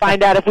waiting to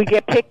find out if we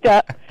get picked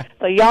up.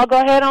 So y'all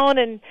go ahead on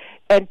and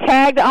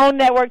tag the OWN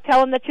network. Tell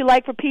them that you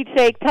like For Pete's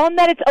Sake. Tell them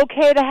that it's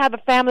okay to have a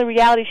family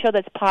reality show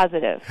that's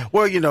positive.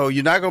 Well, you're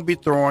not going to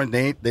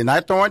be they're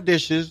not throwing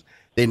dishes.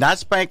 They're not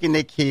spanking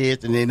their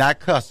kids, and they're not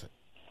cussing.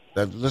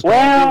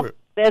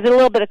 There's a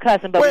little bit of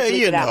cussing, but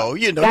you know.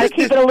 Gotta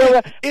keep it a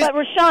little. But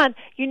Rashawn,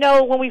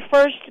 when we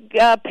first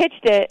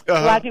pitched it,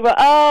 a lot of people,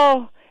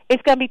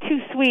 it's gonna be too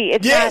sweet.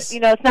 It's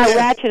not, it's not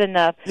ratchet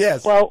enough.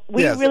 Yes. Well,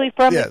 we really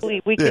firmly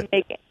believe we can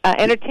make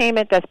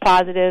entertainment that's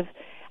positive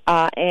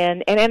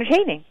and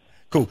entertaining.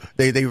 Cool.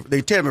 They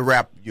tell me to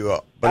wrap you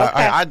up, but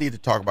okay. I need to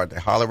talk about the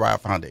Holly Rod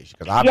Foundation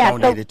because I've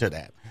donated to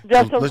that.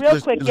 So real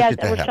quick,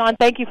 Rashawn,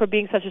 thank you for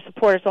being such a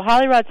supporter. So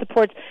Holly Rod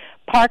supports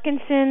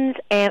Parkinson's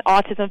and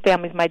autism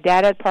families. My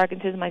dad had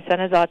Parkinson's, my son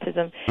has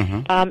autism,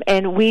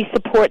 and we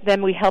support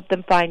them. We help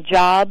them find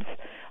jobs,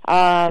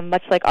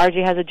 much like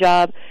RJ has a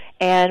job.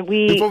 And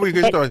before we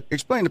get started,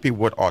 explain to people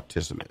what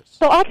autism is.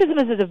 So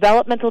autism is a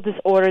developmental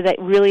disorder that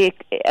really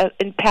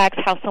impacts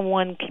how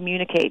someone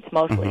communicates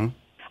mostly.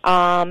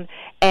 And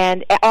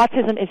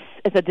autism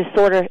is a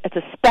disorder. It's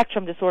a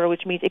spectrum disorder,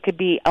 which means it could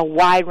be a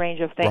wide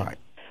range of things. Right.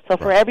 So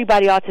for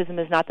everybody,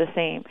 autism is not the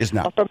same. It's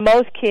not. But for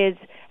most kids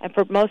and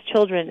for most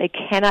children, they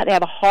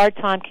have a hard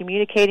time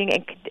communicating,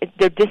 and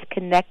they're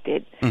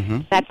disconnected.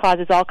 That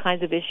causes all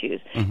kinds of issues.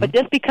 But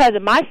just because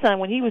my son,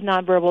 when he was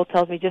nonverbal,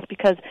 tells me just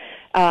because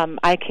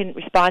I can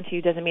respond to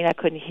you doesn't mean I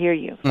couldn't hear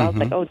you. So I was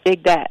like,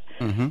 dig that.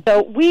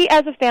 So we,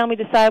 as a family,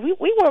 decided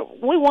we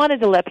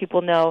wanted to let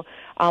people know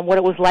what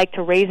it was like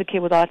to raise a kid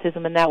with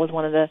autism, and that was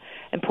one of the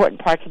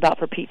important parts about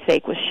For Pete's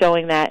Sake, was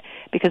showing that.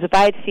 Because if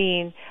I had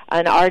seen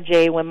an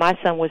RJ when my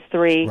son was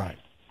 3,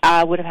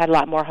 I would have had a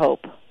lot more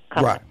hope.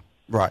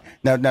 Right.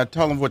 Now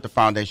tell them what the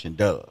foundation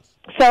does.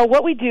 So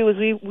what we do is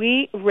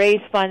we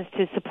raise funds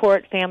to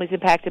support families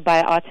impacted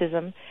by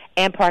autism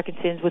and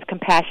Parkinson's with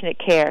compassionate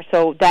care.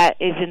 So that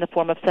is in the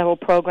form of several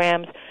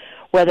programs,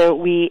 whether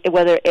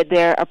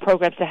there are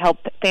programs to help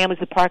families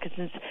with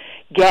Parkinson's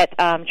get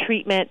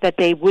treatment that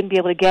they wouldn't be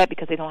able to get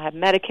because they don't have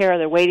Medicare or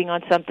they're waiting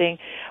on something.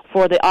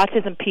 For the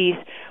autism piece,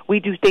 we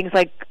do things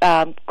like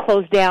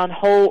close down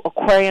whole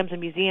aquariums and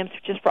museums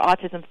just for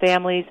autism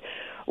families.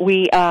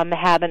 We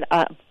have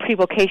a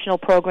pre-vocational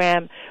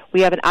program.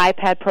 We have an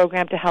iPad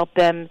program to help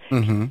them.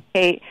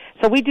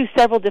 So we do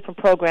several different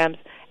programs,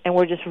 and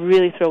we're just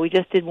really thrilled. We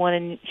just did one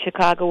in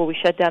Chicago where we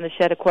shut down the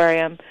Shed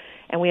Aquarium,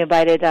 and we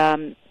invited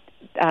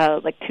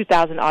like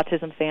 2,000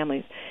 autism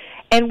families.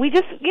 And we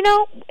just,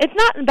 it's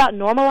not about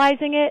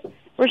normalizing it,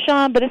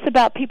 Rashawn, but it's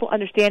about people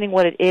understanding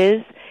what it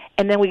is,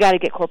 and then we got to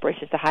get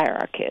corporations to hire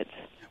our kids.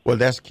 Well,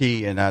 that's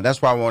key, and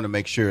that's why I want to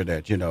make sure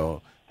that,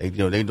 they're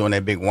doing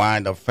that big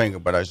wind-up finger,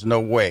 but there's no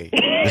way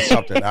it's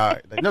something.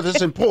 No, this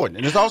is important.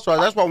 And it's also,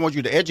 that's why I want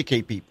you to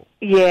educate people.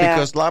 Yeah.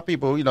 Because a lot of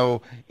people,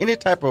 any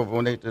type of,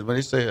 when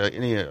they say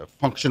any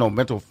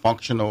mental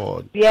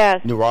functional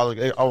Yes. neurology,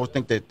 they always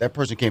think that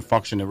person can't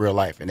function in real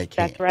life, and they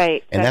can't. That's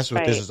right. And that's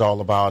what this is all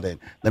about. And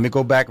let me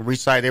go back and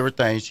recite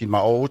everything. She's my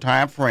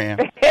old-time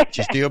friend.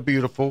 She's still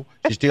beautiful.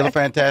 She's still a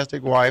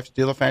fantastic wife,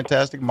 still a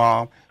fantastic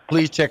mom.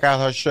 Please check out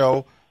her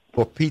show,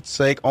 For Pete's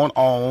Sake, on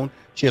OWN.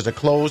 She has a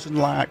clothing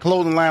line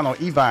on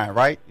Evine,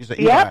 right? You said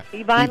Evine. Yep,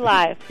 Evine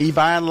Live.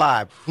 Evine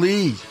Live.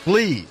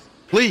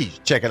 Please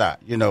check it out.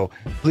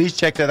 Please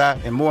check that out.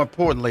 And more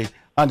importantly,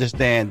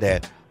 understand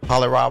that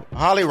Holly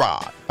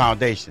Rod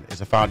Foundation is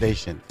a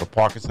foundation for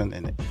Parkinson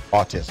and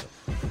autism.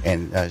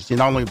 And she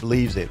not only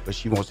believes it, but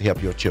she wants to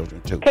help your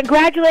children, too.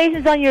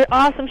 Congratulations on your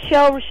awesome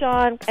show,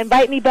 Rushion.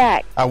 Invite me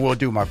back. I will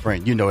do, my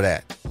friend. You know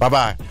that.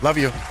 Bye-bye. Love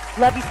you.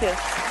 Love you, too.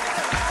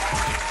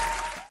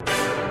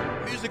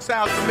 Music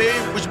sounds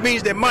familiar, which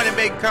means that Money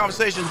Making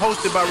Conversation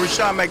hosted by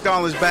Rushion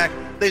McDonald is back.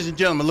 Ladies and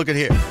gentlemen, look at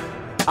here.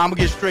 I'm going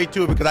to get straight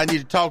to it because I need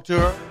to talk to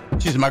her.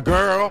 She's my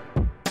girl,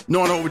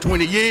 known her over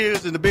 20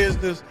 years in the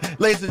business.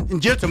 Ladies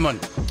and gentlemen,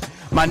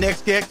 my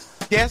next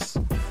guest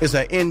is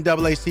an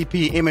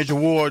NAACP Image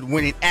Award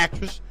winning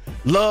actress,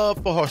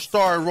 loved for her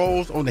starring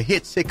roles on the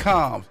hit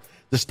sitcoms,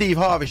 The Steve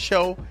Harvey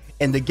Show,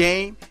 and The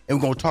Game. And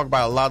we're going to talk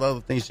about a lot of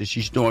other things that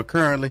she's doing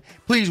currently.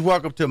 Please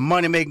welcome to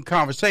Money Making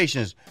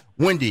Conversations,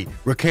 Wendy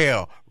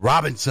Raquel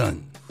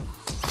Robinson.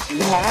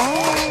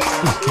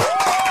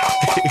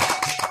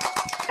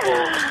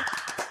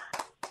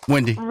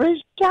 Wendy.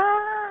 Rushion.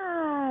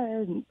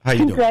 How you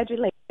doing?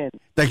 Congratulations.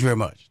 Thank you very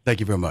much. Thank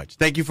you very much.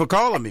 Thank you for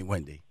calling me,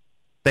 Wendy.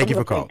 Thank you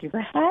for calling. Thank you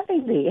for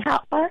having me.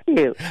 How are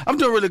you? I'm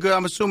doing really good.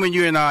 I'm assuming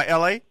you're in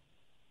L.A.?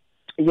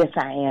 Yes,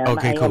 I am.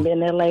 Okay, cool. I am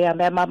in L.A. I'm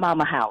at my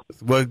mama's house.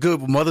 Well,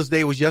 good. Mother's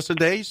Day was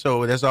yesterday,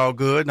 so that's all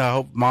good. And I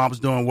hope Mom's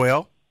doing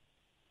well.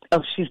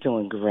 Oh, she's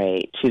doing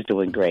great. She's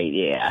doing great,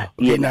 yeah.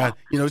 Okay,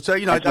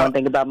 That's one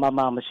thing about my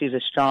mama. She's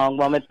a strong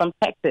woman from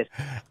Texas.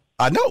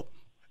 I know.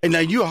 And now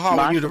you're a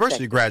Howard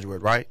University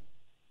graduate, right?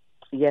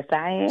 Yes,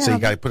 I am. So you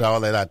got to put all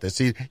that out there.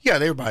 See,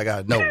 everybody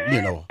got to know,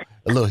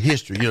 a little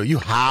history. You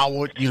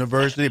Howard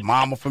University,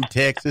 mama from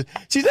Texas.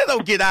 See, they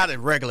don't get out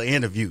in regular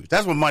interviews.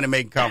 That's what Money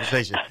Making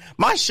Conversation.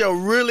 My show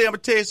really, I'm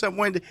going to tell you something,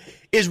 Wendy,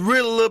 it's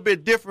really a little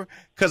bit different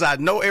because I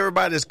know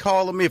everybody that's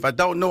calling me. If I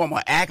don't know them, I'm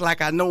going to act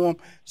like I know them.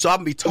 So I'm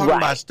going to be talking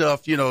about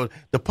stuff,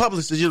 the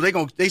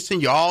publicists, they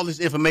send you all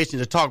this information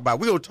to talk about.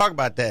 We're going to talk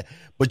about that.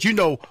 But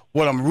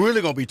what I'm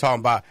really going to be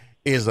talking about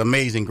is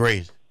Amazing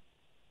Grace.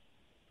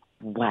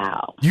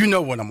 Wow. You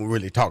know what I'm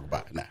really talking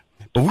about now.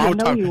 But we're going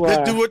to talk.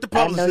 Let's do what the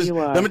publicist.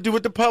 Let me do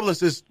what the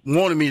publicist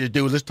wanted me to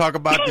do. Let's talk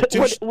about the two.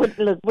 What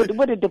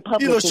did the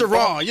publicist?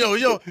 Sharon.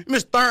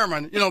 Miss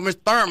Thurman. Miss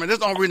Thurman. That's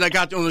the only reason I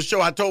got you on the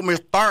show. I told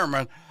Miss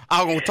Thurman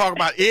I was going to talk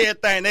about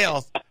everything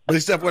else, but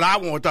except what I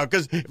want to talk.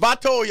 Because if I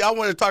told you I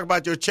wanted to talk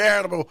about your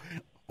charitable,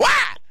 why?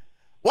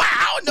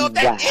 I don't know if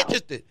that's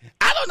interested.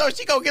 I don't know if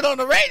she's going to get on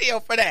the radio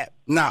for that.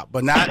 Nah,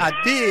 but now I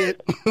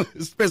did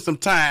spend some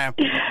time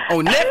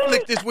on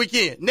Netflix this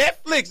weekend.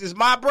 Netflix is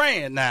my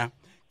brand now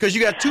because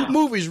you got two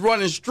movies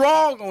running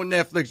strong on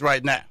Netflix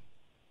right now.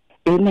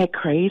 Isn't that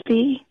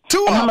crazy?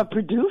 And I'm a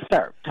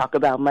producer. Talk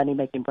about Money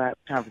Making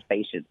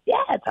Conversations.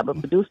 Yes, I'm a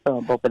producer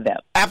on both of them.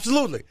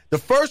 Absolutely. The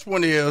first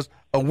one is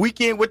A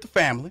Weekend with the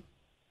Family.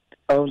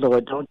 Oh,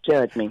 Lord, don't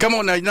judge me. Come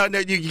on now.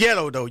 You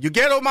ghetto, though. You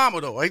ghetto mama,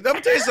 though. Let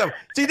me tell you something.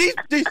 See,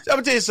 I'm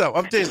going to tell you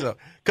something.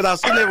 Because I was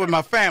sitting there with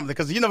my family.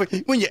 Because,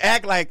 when you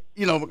act like,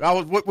 I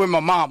was with my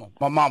mama.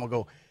 My mama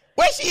go,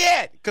 where she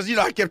at? Because,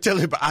 I kept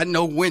telling her, but I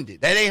know Wendy.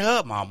 That ain't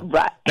her, mama.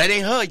 Right. That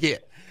ain't her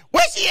yet.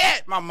 Where she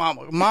at? My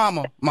mama.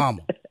 Mama.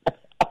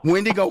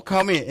 Wendy go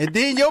come in. And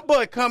then your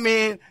butt come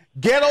in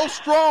ghetto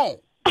strong.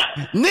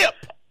 Nip.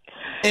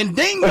 And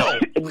dingo.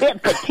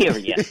 That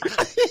bacteria.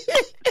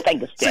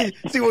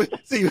 See,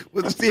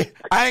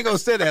 I ain't going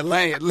to say that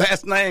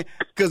last name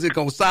because it's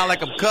going to sound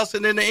like I'm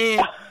cussing in the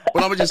end.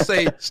 But I'm going to just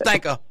say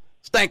Stanker.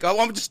 I'm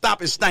going to just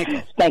stop at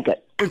Stanker. Stanker.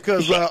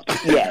 Because,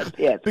 yes,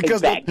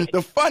 because exactly.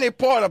 the funny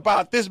part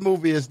about this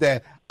movie is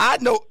that I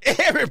know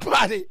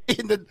everybody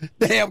in the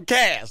damn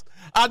cast.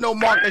 I know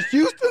Marcus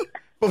Houston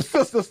from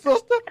Sister.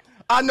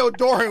 I know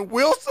Dorian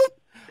Wilson.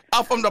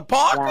 From the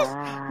Parkers,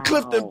 wow.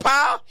 Clifton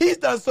Powell. He's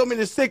done so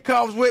many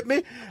sitcoms with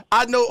me.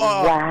 I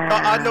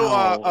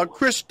know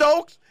Chris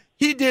Stokes.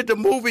 He did the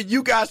movie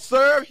You Got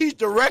Served. He's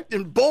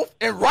directing both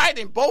and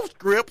writing both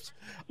scripts.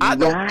 I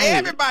know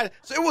everybody.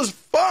 So it was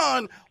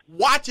fun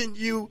watching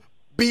you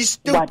be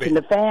stupid. Watching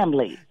the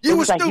family. You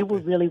were stupid. You were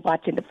really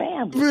watching the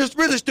family. It was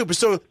really stupid.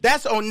 So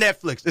that's on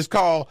Netflix. It's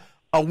called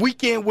A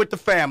Weekend with the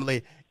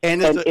Family.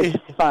 And it's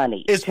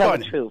funny. It's Tell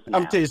funny. The truth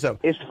I'm telling you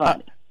something. It's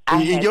funny. I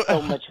had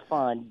so much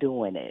fun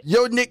doing it.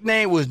 Your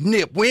nickname was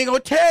Nip. We ain't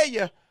going to tell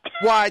you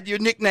why your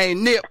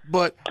nickname Nip,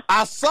 but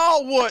I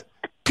saw what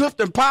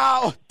Clifton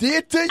Powell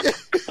did to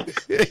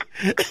you.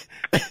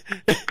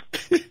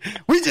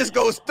 We just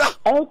go stop.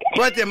 Okay.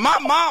 But then my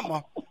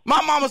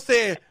mama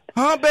said,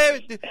 huh,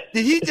 baby,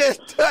 did he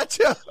just touch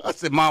her? I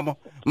said, Mama,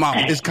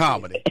 it's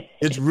comedy.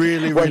 It's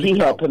really, well, really he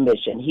cold. had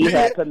permission. He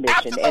had permission.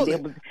 Absolutely. And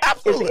it was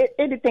Absolutely.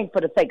 anything for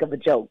the sake of a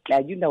joke. Now,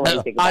 you know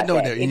anything about I know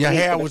that. And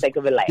Anything for the sake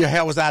of a laugh. your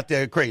hair was out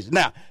there crazy.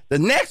 Now, the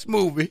next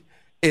movie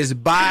is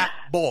Bye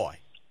Boy.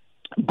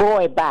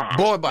 Boy, bye.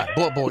 Boy Bye.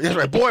 Boy. That's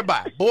right. Boy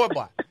Bye. Boy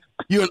Bye.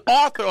 You're an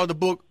author of the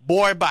book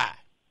Boy Bye.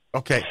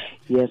 Okay.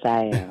 Yes,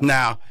 I am.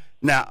 Now,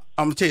 I'm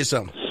gonna tell you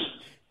something.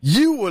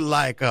 You were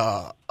like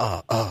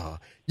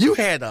you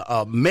had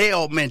a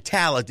male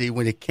mentality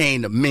when it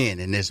came to men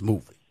in this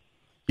movie.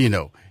 You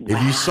know,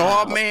 if you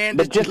saw a man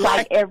But that just you like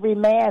liked, every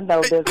man,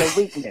 though, there's a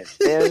weakness.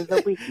 There's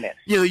a weakness.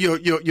 you know,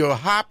 you're a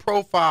high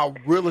profile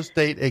real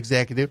estate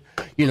executive.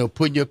 You know,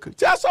 putting your.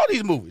 I saw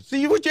these movies.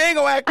 See, what you ain't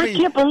gonna act I me.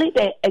 can't believe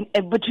that.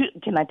 But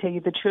can I tell you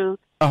the truth?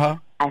 Uh-huh.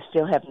 I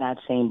still have not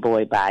seen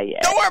Boy Bye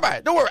yet. Don't worry about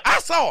it. Don't worry. I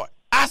saw it.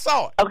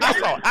 Okay.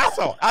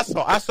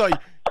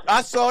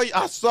 I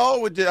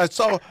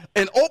saw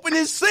an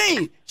opening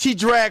scene. She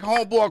dragged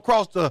homeboy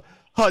across her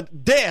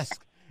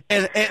desk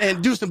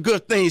and do some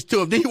good things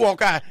to him. Then he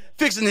walk out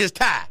fixing his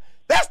tie.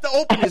 That's the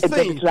opening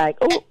scene. It's like,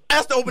 oh,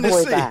 that's the opening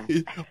Boy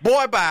scene.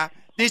 Boy Bye.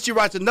 Then she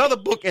writes another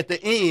book at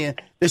the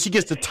end that she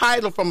gets the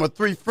title from her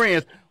three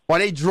friends while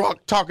they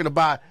drunk talking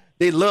about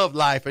their love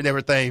life and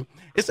everything.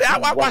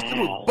 I watched the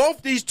movie.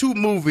 Both these two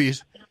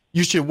movies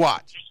you should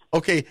watch.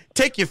 Okay,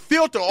 take your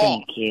filter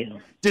off. Thank you.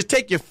 Just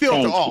take your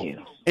filter Thank off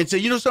you. and say,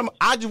 you know something?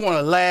 I just want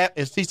to laugh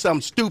and see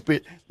something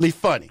stupidly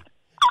funny.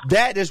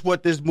 That is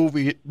what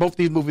both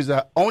these movies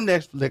are on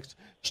Netflix.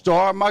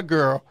 Star my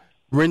girl,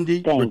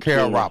 Wendy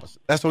Raquel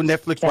Robinson. That's on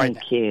Netflix right now.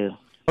 Thank you.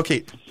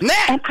 Okay, now.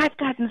 And I've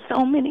gotten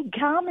so many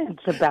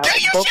comments about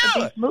both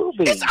of these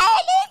movies. It's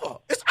all over.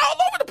 It's all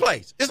over the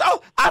place. It's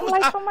all. I'm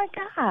like, oh my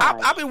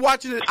God. I've been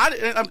watching it.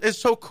 It's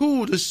so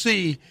cool to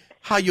see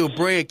how your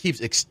brand keeps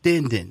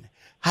extending.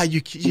 How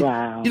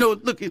wow. You know,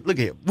 look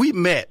here. We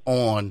met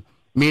on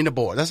Me and the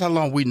Boys. That's how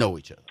long we know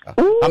each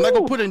other. Ooh. I'm not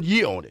gonna put a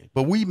year on it,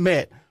 but we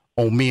met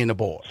on Me and the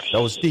Boys.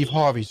 That was Steve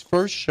Harvey's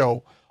first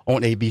show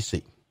on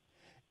ABC,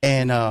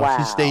 and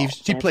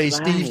she played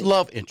Steve's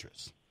love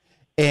interest.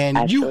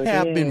 And you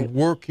have been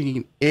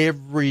working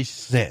ever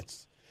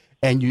since,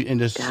 and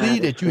to see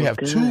that you have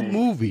two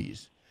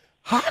movies,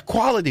 high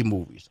quality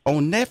movies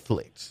on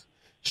Netflix,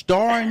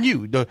 starring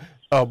you. The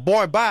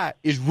Boy Bye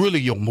is really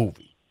your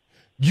movie.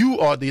 You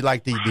are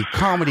the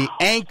comedy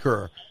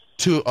anchor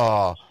to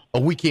A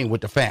Weekend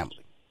with the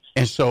Family.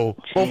 And so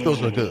both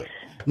those are good.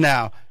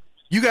 Now,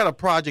 you got a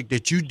project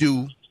that you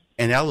do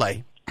in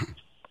L.A.,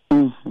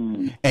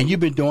 and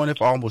you've been doing it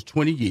for almost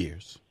 20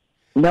 years.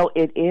 No,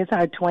 it is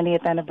our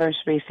 20th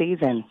anniversary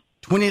season.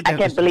 I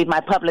can't believe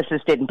my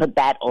publicist didn't put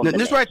that on the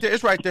list.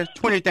 It's right there.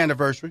 20th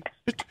anniversary.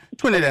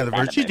 20th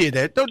anniversary. She did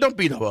that. Don't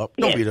beat her up.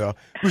 Don't beat her up.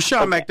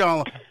 Rushion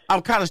McDonald,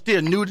 I'm kind of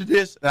still new to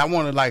this, and I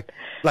want to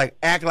like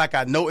act like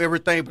I know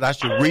everything, but I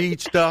should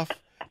read stuff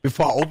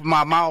before I open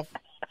my mouth.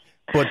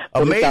 But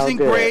Amazing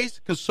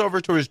Grace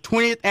Conservatory's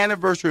 20th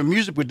anniversary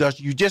music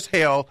production you just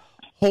held,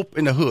 Hope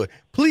in the Hood.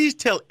 Please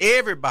tell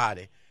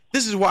everybody.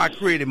 This is why I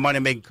created Money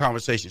Making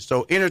Conversations,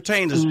 so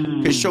entertainers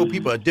can show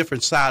people a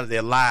different side of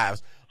their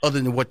lives other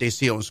than what they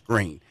see on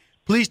screen.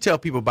 Please tell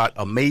people about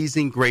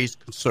Amazing Grace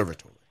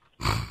Conservatory.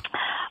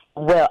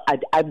 Well,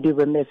 I'd be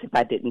remiss if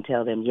I didn't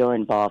tell them your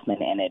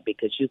involvement in it,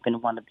 because you've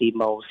been one of the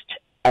most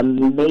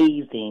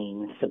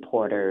amazing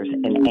supporters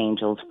and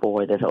angels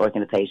for this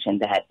organization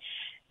that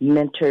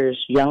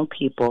mentors young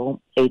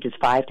people ages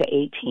 5 to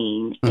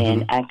 18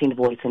 in acting,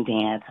 voice, and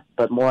dance.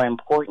 But more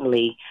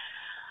importantly,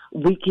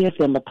 we give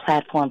them a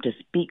platform to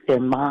speak their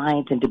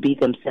minds and to be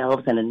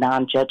themselves in a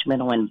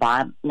non-judgmental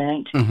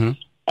environment.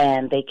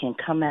 And they can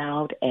come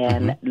out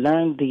and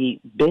learn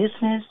the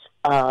business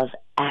of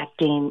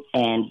acting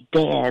and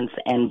dance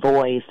and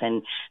voice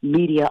and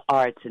media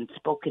arts and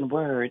spoken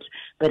words.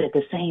 But at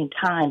the same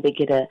time, they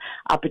get an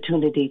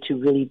opportunity to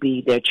really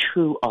be their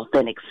true,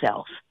 authentic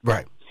self.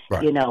 Right.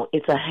 You know,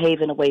 it's a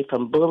haven away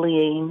from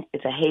bullying.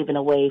 It's a haven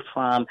away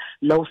from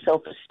low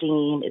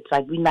self-esteem. It's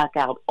like we knock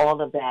out all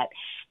of that,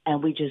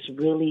 and we just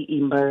really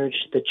emerge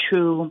the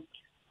true,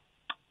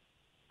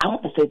 I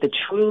want to say the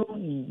true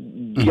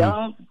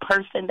young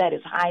person that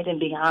is hiding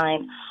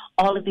behind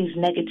all of these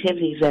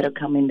negativities that are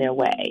coming their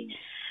way.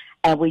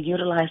 And we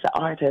utilize the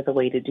arts as a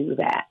way to do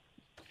that.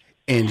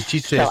 And she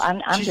says, so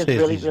I'm just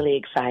really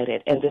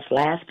excited. And this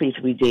last piece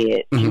we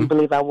did, can you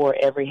believe I wore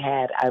every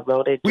hat? I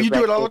wrote it, well, you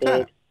do it all the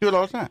time. Do it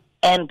all the time.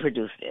 And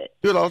produced it.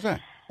 Do it all the time.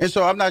 And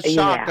so I'm not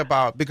shocked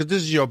about, because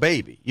this is your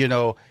baby, you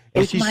know.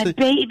 And it's my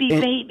baby.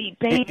 And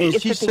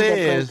it's she the thing that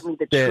says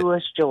brings me the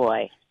truest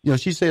joy. You know,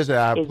 she says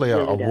that I play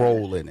a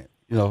role in it.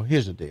 You know,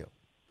 here's the deal,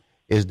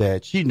 is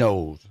that she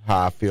knows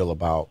how I feel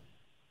about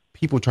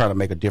people trying to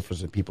make a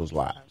difference in people's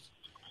lives.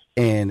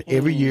 And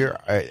every year,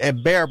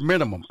 at bare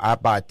minimum, I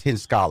buy 10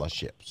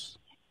 scholarships.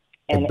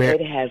 And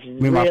it has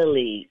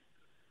really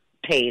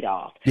paid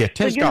off. Yeah,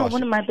 10 scholarships.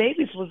 One of my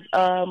babies was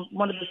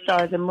one of the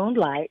stars in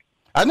Moonlight.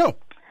 I know.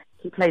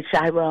 He played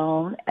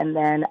Chiron. And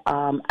then,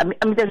 I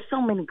mean, there's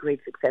so many great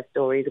success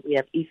stories. We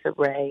have Issa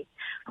Rae,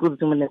 who's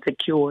doing The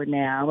Secure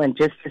now. And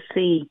just to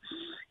see,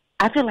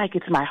 I feel like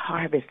it's my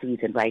harvest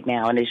season right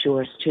now, and it's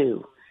yours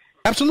too.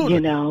 Absolutely. You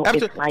know,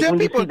 it's like when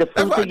people, you see the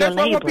fruits of your that's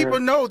why I labor. want people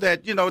to know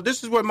that,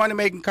 this is what Money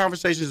Making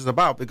Conversations is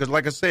about. Because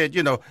like I said,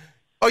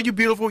 are you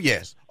beautiful?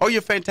 Yes. Are you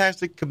a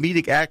fantastic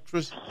comedic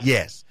actress?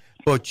 Yes.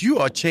 But you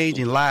are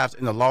changing lives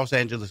in the Los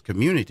Angeles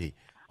community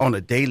on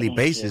a daily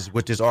basis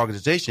with this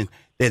organization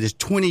that is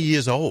 20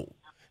 years old.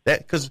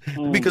 Because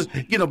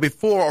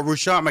before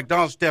Rushion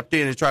McDonald stepped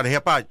in and tried to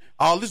help out,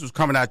 all this was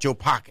coming out your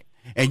pocket.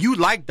 And you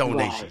like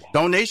donations. Right.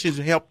 Donations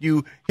help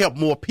you help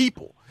more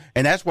people.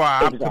 And that's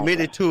why I'm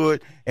committed to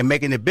it and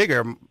making it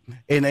bigger.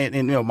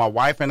 And my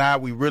wife and I,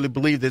 we really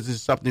believe this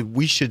is something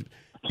we should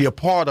be a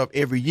part of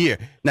every year.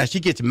 Now, she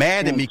gets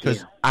mad at me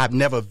because I've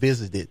never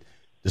visited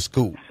the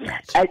school.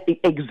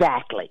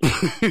 Exactly.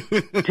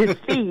 To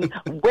see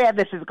where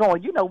this is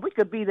going. We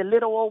could be the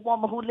little old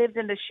woman who lives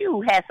in the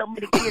shoe, has so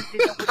many kids.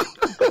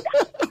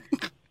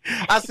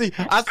 I see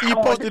you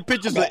posting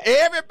pictures of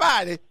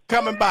everybody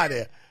coming by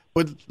there.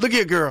 But look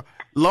here, girl. As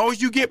long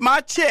as you get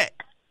my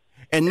check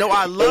and know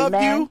I love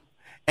you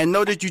and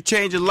know that you're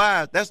changing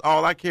lives, that's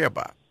all I care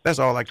about. That's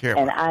all I care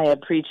about. And I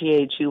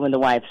appreciate you and the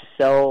wife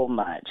so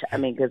much. I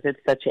mean, because it's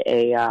such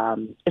a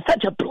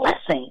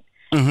blessing.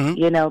 Mm-hmm.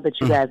 That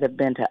you guys have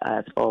been to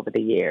us over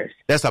the years.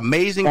 That's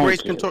Amazing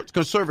Grace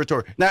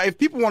Conservatory. Now, if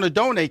people want to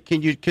donate,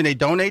 can they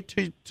donate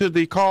to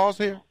the cause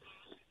here?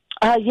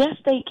 Yes,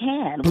 they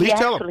can. Please we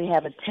tell actually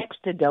have a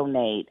text to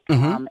donate,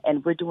 Mm-hmm.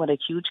 and we're doing a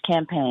huge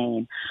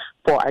campaign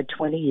for our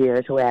 20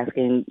 years. We're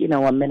asking,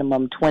 a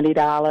minimum $20,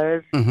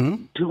 Mm-hmm.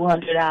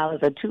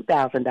 $200, or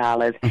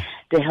 $2,000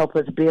 to help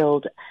us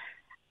build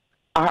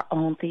our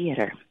own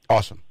theater.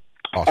 Awesome.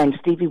 And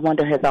Stevie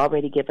Wonder has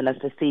already given us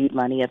the seed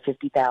money of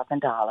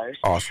 $50,000.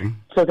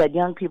 Awesome. So that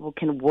young people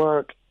can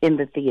work in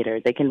the theater.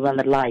 They can run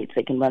the lights.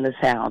 They can run the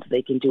sounds.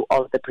 They can do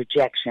all of the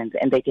projections.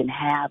 And they can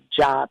have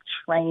job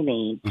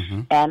training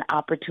Mm-hmm. and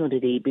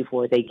opportunity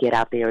before they get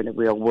out there in the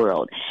real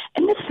world.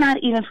 And it's not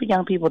even for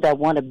young people that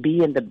want to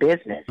be in the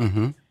business.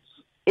 Mm-hmm.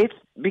 It's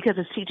because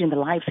it's teaching the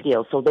life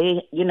skills. So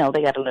they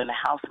got to learn the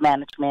house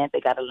management. They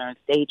got to learn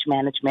stage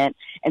management.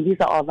 And these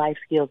are all life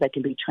skills that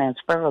can be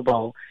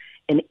transferable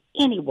in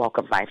any walk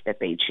of life that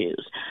they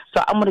choose.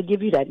 So I'm going to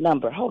give you that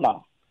number. Hold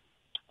on.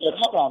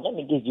 Let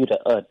me give you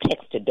the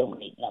text to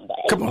donate number.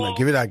 Come on,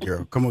 give it out,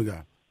 girl. Come on,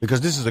 girl.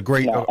 Because this is a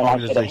great organization. I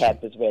should have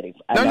had this ready.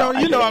 I'm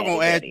going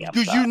to ask,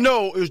 because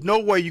there's no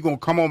way you're going to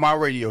come on my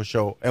radio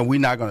show and we're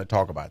not going to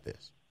talk about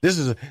this. This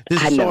is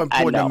so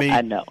important to me. I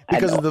know.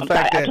 Because of the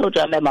fact that I told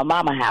you I'm at my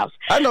mama's house.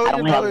 I know. I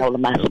don't have all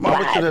of my supplies.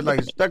 Mama should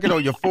have stuck it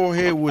on your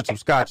forehead with some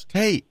Scotch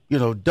tape.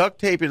 Duct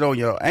tape it on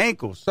your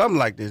ankles, something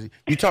like this.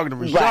 You talking to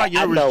Rashawn? Right,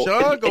 I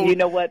know. And you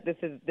know what? This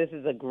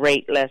is a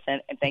great lesson,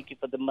 and thank you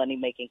for the money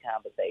making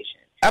conversation.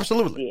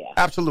 Absolutely. Yeah.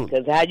 Absolutely.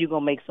 Because how you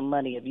gonna make some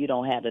money if you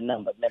don't have the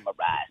number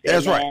memorized?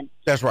 That's Amen? right.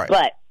 That's right.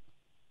 But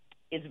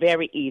it's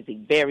very easy,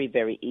 very,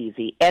 very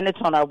easy, and it's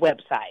on our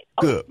website.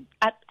 Good.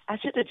 I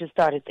should have just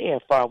started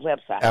there for our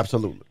website.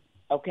 Absolutely.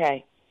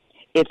 Okay.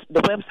 The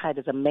website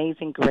is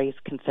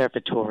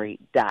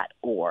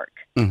AmazingGraceConservatory.org.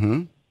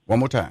 Mm-hmm. One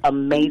more time.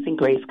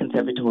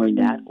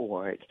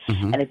 AmazingGraceConservatory.org.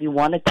 Mm-hmm. And if you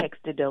want to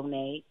text to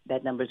donate,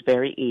 that number is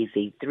very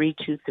easy,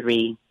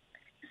 323-649-8649.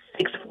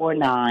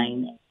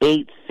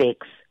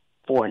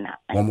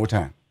 One more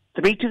time.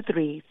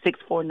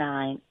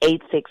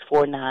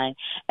 323-649-8649,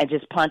 and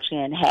just punch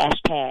in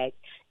hashtag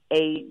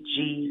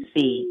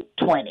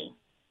AGC20.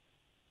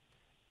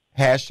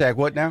 Hashtag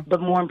what now?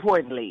 But more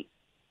importantly,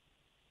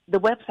 the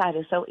website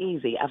is so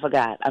easy. I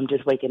forgot. I'm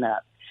just waking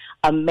up.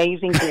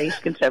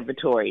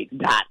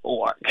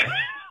 AmazingGraceConservatory.org.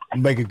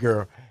 Make it,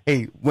 girl.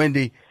 Hey,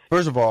 Wendy,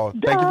 first of all,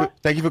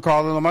 thank you for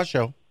calling on my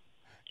show.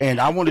 And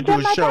I want to do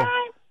a show.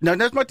 No,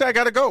 that's my time. I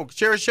got to go.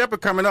 Sherry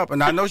Shepherd coming up,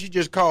 and I know she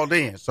just called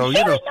in. So,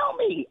 Sherry know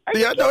me.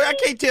 I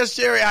can't tell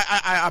Sherry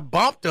I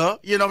bumped her.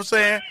 You know what I'm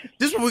saying?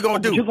 This is what we're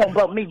going to do. You're going to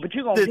bump me, but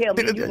you're going to tell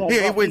me.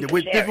 Hey, Wendy,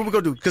 this is what we're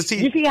going to do. Because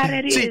you see how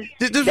that is?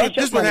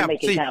 This what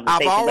happens. See,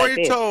 I've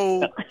already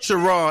told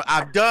Sharon,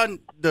 I've done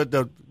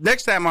the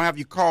next time I have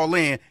you call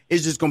in,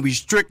 it's just going to be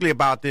strictly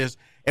about this,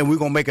 and we're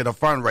going to make it a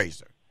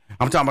fundraiser.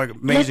 I'm talking about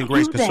Amazing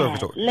Grace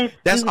Conservatory.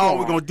 That's all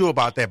we're going to do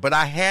about that. But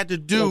I had to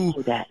do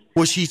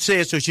what she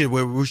said. So she said,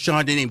 well,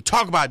 Rushion didn't even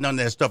talk about none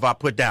of that stuff I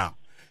put down.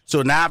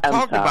 So now I've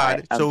talked about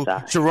it. So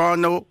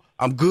Sharon know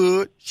I'm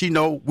good. She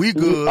know we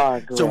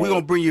good. So we're going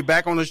to bring you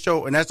back on the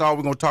show, and that's all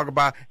we're going to talk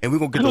about. And we're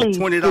going to get those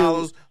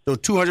 $20, those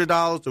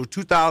 $200, those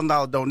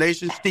 $2,000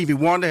 donations. Stevie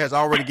Wonder has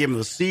already given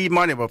us seed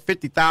money of a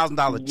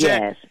 $50,000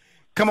 check. Yes.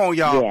 Come on,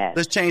 y'all. Yes.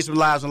 Let's change some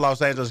lives in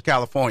Los Angeles,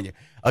 California.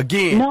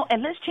 Again. No,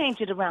 and let's change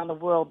it around the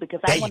world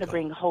because I want to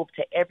bring hope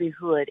to every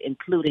hood,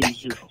 including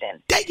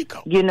Houston. There you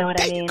go. You know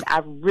what I mean?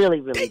 I really,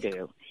 really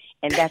do.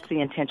 And that's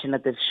the intention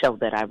of this show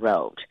that I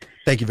wrote.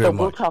 Thank you very much.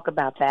 So we'll talk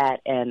about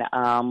that, and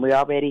we're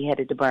already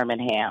headed to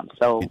Birmingham,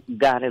 so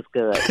God is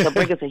good. So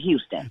bring us to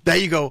Houston. There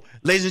you go.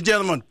 Ladies and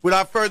gentlemen,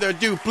 without further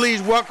ado,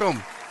 please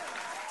welcome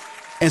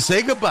and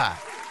say goodbye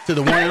to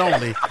the one and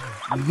only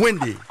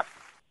Wendy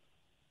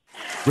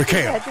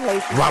Raquel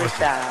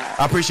Robinson.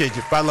 I appreciate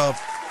you. Bye,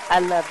 love. I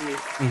love you.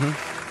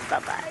 Mm-hmm.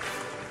 Bye-bye.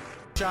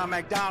 Rushion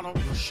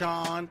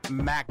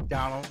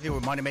McDonald here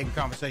with Money Making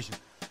Conversation.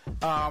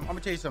 I'm going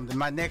to tell you something.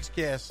 My next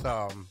guest,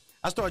 I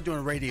started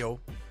doing radio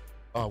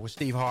with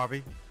Steve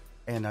Harvey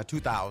in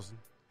 2000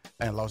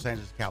 in Los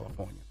Angeles,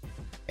 California.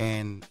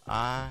 And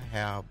I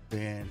have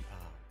been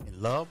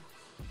in love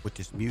with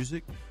this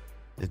music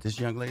that this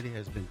young lady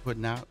has been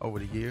putting out over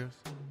the years.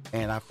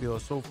 And I feel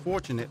so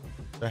fortunate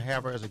to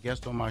have her as a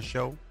guest on my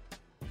show.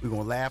 We're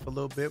going to laugh a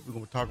little bit. We're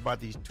going to talk about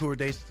these tour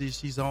dates that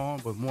she's on.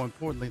 But more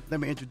importantly, let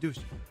me introduce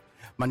you.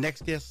 My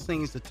next guest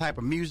sings the type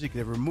of music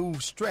that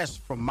removes stress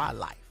from my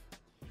life.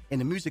 In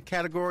the music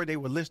category, they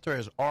would list her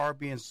as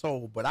R&B and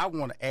soul. But I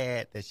want to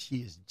add that she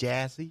is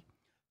jazzy,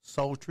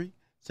 sultry,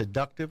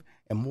 seductive,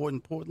 and more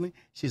importantly,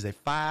 she's a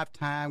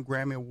 5-time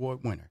Grammy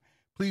Award winner.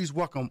 Please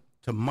welcome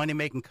to Money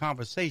Making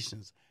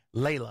Conversations,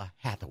 Lalah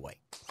Hathaway.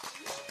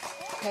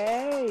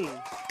 Hey.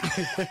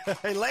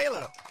 Hey,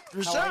 Lalah.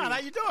 Rashawn, how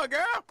you doing,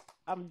 girl?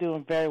 I'm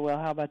doing very well.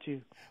 How about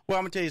you? Well,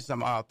 I'm going to tell you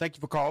something. Thank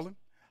you for calling.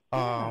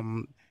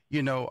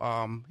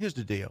 Here's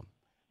the deal.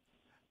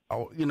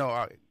 I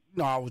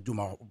always do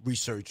my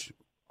research.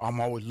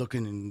 I'm always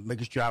looking and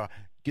making sure I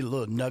get a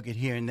little nugget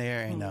here and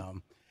there.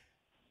 And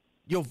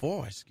your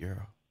voice,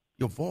 girl,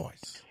 your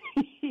voice.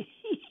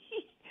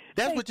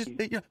 That's what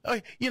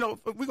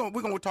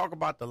we're gonna talk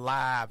about the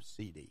live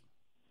CD,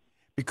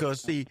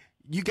 because see,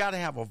 you got to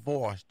have a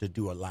voice to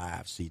do a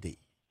live CD,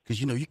 because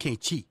you can't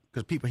cheat,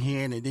 because people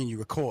hearing it and then you're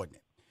recording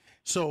it.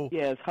 So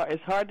yeah,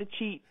 it's hard to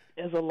cheat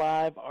as a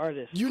live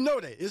artist. You know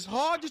that it's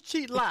hard to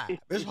cheat live.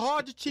 It's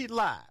hard to cheat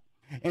live.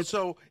 And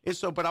so,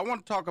 but I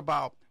want to talk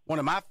about one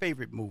of my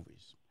favorite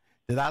movies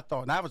that I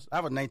thought, and I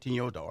have a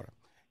 19-year-old daughter,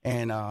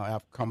 and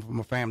I've come from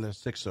a family of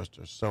 6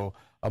 sisters. So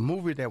a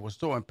movie that was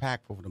so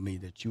impactful to me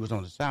that she was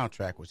on the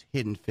soundtrack was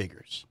Hidden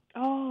Figures.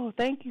 Oh,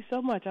 thank you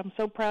so much. I'm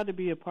so proud to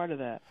be a part of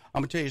that.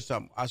 I'm going to tell you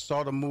something. I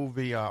saw the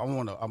movie. I'm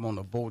on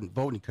the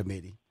voting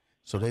committee,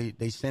 so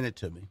they sent it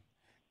to me,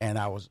 and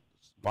I was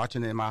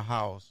watching it in my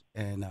house,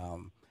 and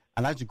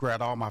I just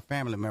grabbed all my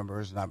family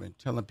members, and I've been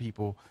telling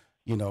people,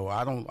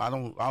 I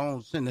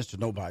don't send this to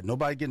nobody.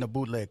 Nobody getting a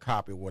bootleg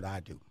copy of what I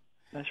do.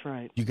 That's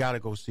right. You got to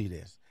go see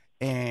this.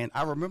 And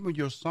I remember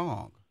your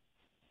song,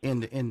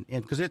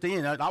 because at the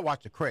end I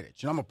watch the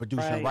credits. I'm a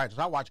producer and writer,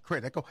 so I watch the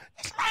credits. I go,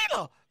 it's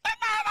Lalah.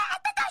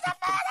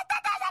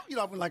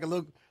 I'm like a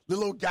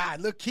little guy,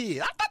 little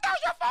kid. I thought that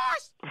was your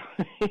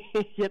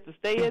voice. You have to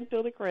stay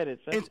until the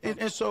credits.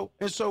 And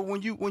so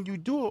when you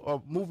do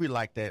a movie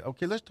like that,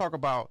 okay, let's talk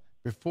about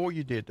before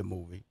you did the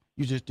movie.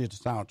 You just did the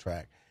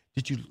soundtrack.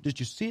 Did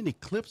you see any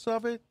clips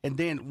of it? And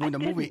then when the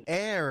movie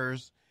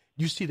airs,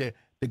 you see the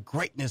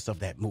greatness of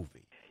that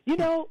movie.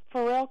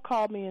 Pharrell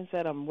called me and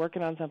said, I'm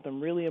working on something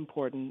really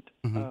important.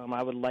 Mm-hmm.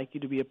 I would like you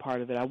to be a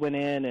part of it. I went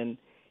in, and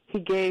he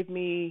gave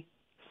me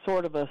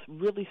sort of a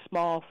really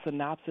small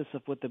synopsis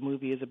of what the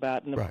movie is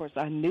about. And, of course,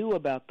 I knew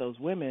about those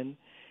women,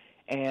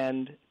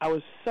 and I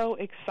was so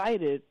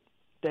excited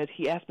that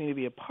he asked me to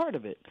be a part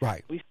of it.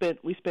 Right. We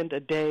spent a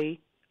day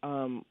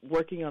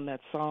working on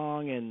that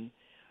song, and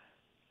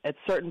at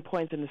certain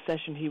points in the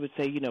session, he would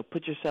say,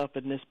 put yourself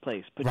in this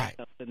place, put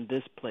yourself in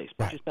this place,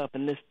 put yourself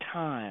in this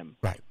time.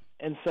 Right.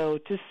 And so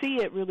to see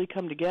it really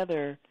come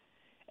together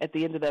at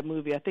the end of that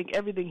movie, I think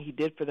everything he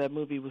did for that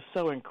movie was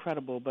so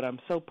incredible, but I'm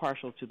so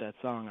partial to that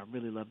song. I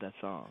really love that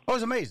song. Oh,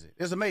 it's amazing.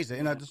 It's amazing.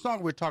 And the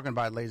song we're talking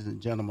about, ladies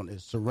and gentlemen,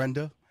 is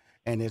Surrender,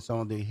 and it's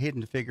on the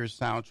Hidden Figures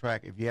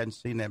soundtrack. If you hadn't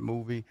seen that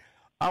movie,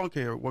 I don't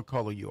care what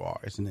color you are.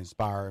 It's an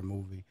inspiring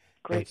movie.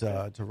 Great. It's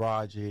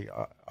Taraji,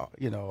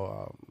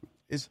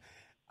 it's...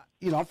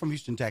 I'm from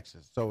Houston,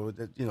 Texas, so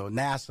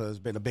NASA has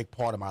been a big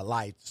part of my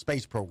life, the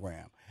space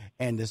program.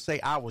 And to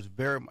say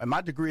and my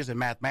degree is in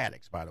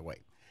mathematics, by the way,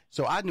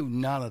 so I knew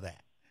none of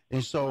that.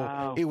 And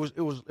so it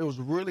was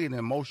really an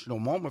emotional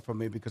moment for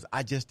me, because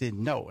I just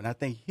didn't know. And I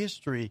think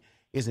history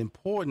is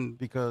important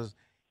because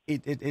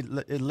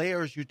it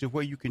layers you to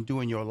where you can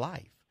do in your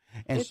life.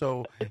 And it's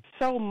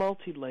so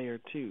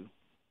multi-layered too.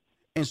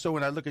 And so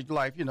when I look at your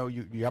life,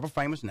 you have a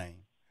famous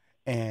name,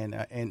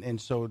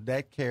 and so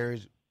that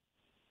carries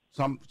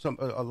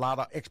a lot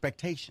of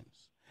expectations.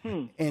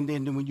 And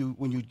then when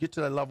you get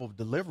to that level of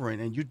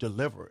delivering, and you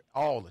deliver it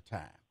all the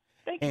time.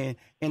 Thank you.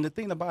 And the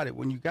thing about it,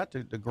 when you got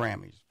the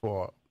Grammys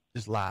for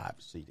this live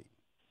CD,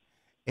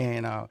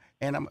 and I'm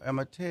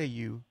gonna tell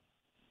you,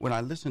 when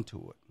I listen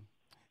to it,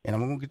 and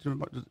I'm gonna get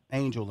to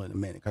Angel in a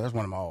minute, because that's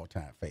one of my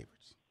all-time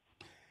favorites.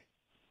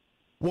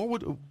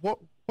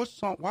 What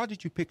song? Why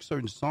did you pick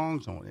certain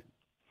songs on it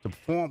to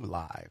perform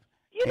live?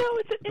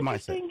 It's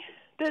interesting.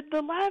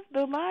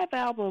 The live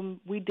album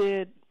we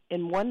did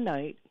in one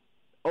night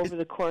over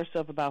the course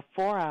of about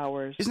 4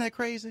 hours. Isn't that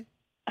crazy?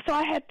 So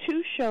I had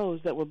 2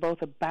 shows that were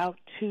both about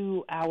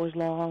 2 hours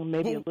long,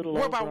 maybe a little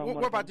over.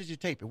 Where about did you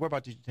tape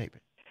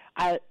it?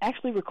 I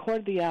actually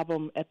recorded the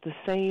album at the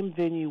same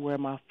venue where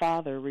my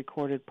father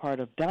recorded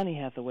part of Donny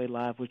Hathaway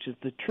Live, which is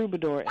the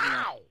Troubadour in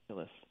Los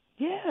Angeles.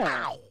 Yeah.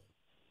 Wow.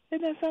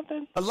 Isn't that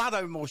something? A lot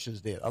of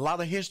emotions there. A lot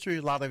of history,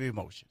 a lot of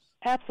emotions.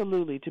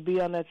 Absolutely. To be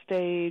on that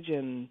stage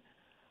and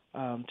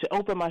to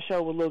open my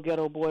show with Little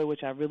Ghetto Boy,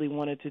 which I really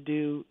wanted to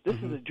do. This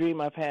is a dream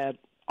I've had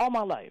all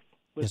my life.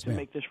 was Yes, to ma'am.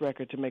 make this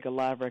record, to make a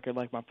live record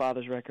like my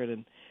father's record.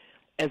 And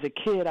as a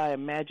kid, I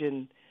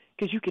imagined,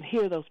 because you can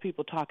hear those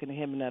people talking to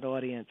him in that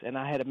audience, and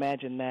I had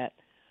imagined that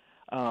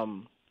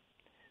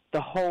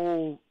the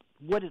whole,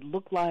 what it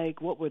looked like,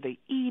 what were they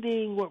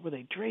eating, what were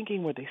they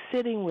drinking, were they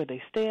sitting, were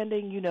they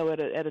standing? You know, at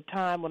a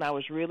time when I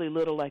was really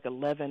little, like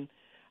 11,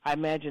 I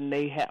imagine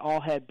they all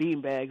had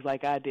beanbags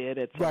like I did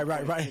at some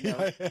point, Right. you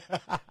know?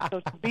 So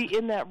to be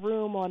in that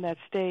room on that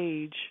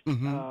stage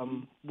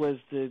was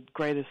the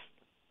greatest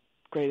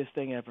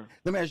thing ever.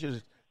 Let me ask you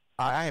this.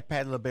 I had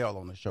Patti LaBelle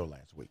on the show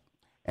last week,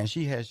 and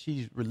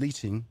she's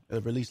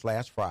released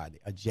last Friday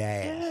a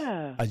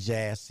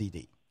jazz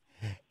CD,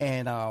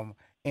 and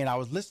I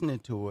was listening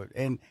to it,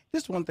 and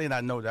this one thing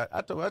I know that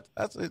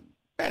I said,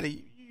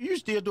 Patti, you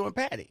still doing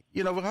Patti,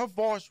 you know, with her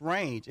voice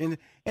range, and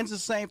it's the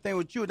same thing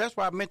with you. That's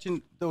why I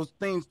mentioned those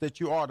things that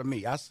you are to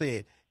me. I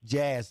said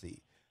jazzy,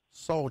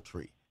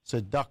 sultry,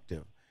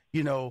 seductive,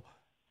 you know,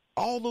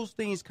 all those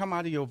things come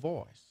out of your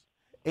voice,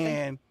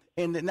 and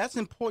that's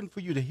important for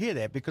you to hear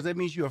that, because that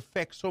means you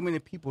affect so many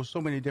people so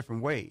many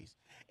different ways.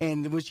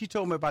 And when she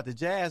told me about the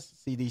jazz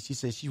CD, she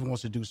said she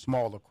wants to do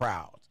smaller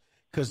crowds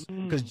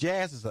because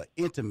jazz is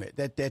intimate.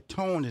 That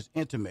tone is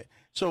intimate.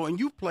 So when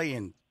you play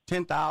in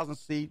 10,000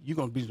 seats, you're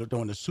going to be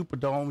doing the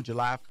Superdome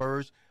July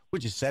 1st,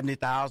 which is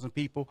 70,000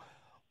 people.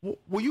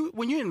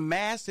 When you're in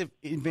massive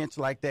events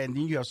like that, and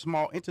then you have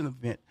small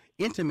intimate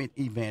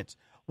events,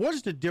 what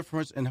is the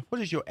difference, and what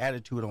is your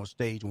attitude on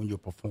stage when you're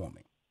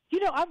performing? You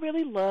know, I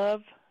really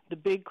love the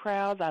big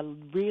crowds. I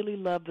really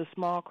love the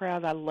small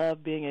crowds. I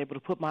love being able to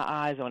put my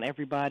eyes on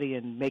everybody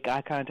and make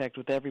eye contact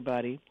with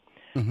everybody.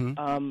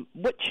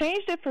 What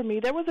changed it for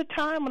me, there was a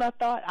time when I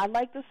thought I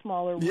like the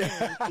smaller rooms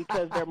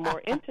because they're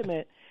more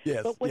intimate.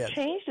 But what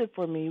changed it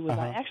for me was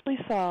I actually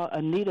saw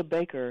Anita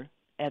Baker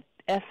at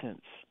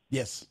Essence.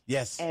 It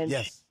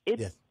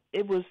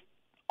was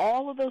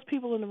all of those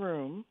people in the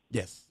room.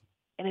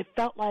 And it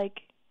felt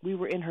like we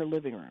were in her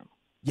living room.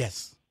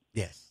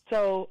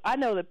 So I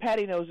know that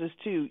Patti knows this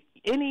too.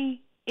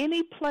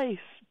 Any place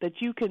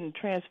that you can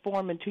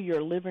transform into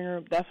your living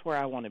room, that's where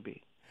I want to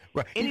be.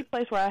 Right. Any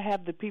place where I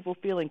have the people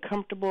feeling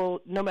comfortable,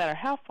 no matter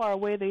how far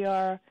away they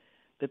are,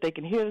 that they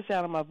can hear the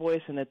sound of my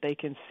voice and that they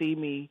can see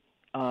me,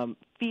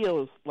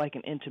 feels like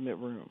an intimate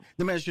room.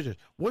 Let me ask you this.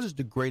 What is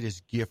the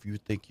greatest gift you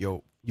think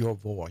your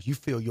voice, you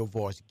feel your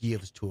voice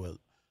gives to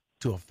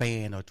a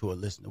fan or to a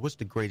listener? What's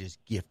the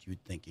greatest gift you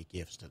think it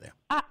gives to them?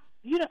 I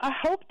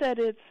hope that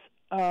it's,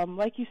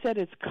 like you said,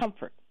 it's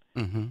comfort.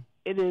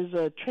 It is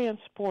a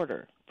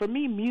transporter. For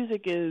me,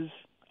 music is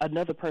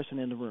another person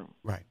in the room.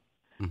 Right.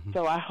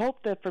 So I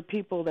hope that for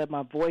people that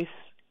my voice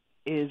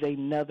is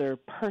another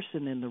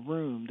person in the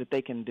room that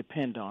they can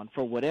depend on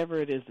for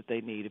whatever it is that they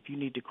need. If you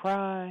need to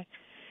cry,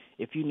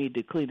 if you need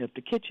to clean up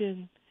the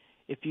kitchen,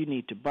 if you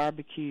need to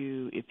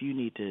barbecue, if you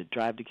need to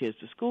drive the kids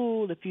to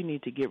school, if you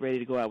need to get ready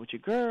to go out with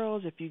your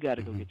girls, if you got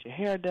to go get your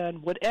hair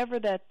done, whatever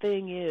that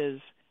thing is,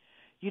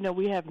 you know,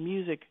 we have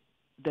music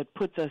that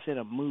puts us in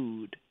a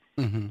mood.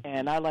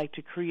 And I like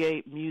to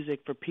create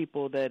music for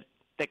people that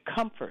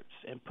comforts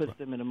and puts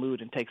them in a mood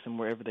and takes them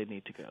wherever they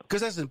need to go. Because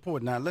that's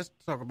important. Now, let's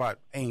talk about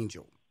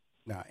Angel.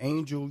 Now,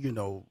 Angel, you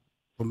know,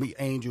 for me,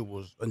 Angel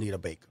was Anita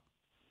Baker.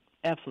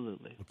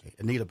 Absolutely. Okay,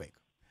 Anita Baker.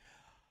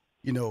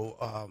 You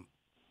know,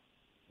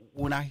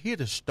 when I hear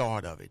the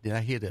start of it, then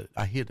I hear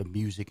the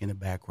music in the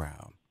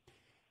background,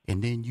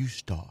 and then you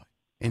start,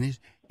 and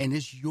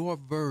it's your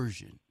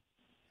version,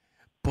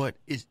 but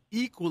it's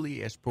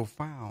equally as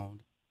profound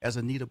as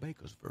Anita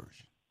Baker's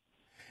version.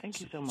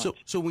 Thank you so much.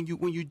 So when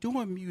you're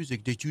doing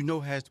music that you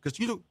know has,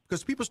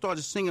 because people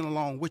started singing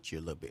along with you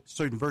a little bit,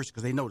 certain verses,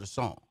 because they know the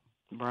song.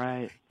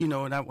 Right. You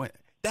know, and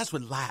that's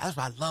what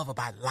I love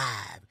about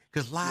live,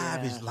 because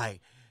live is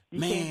like,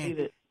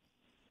 man,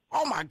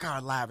 oh my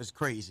God, live is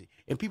crazy.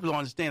 And people don't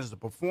understand as a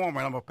performer,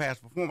 and I'm a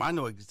past performer, I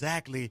know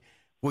exactly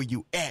where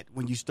you at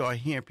when you start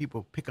hearing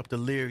people pick up the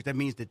lyrics. That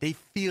means that they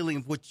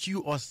feeling what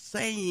you are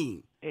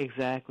saying.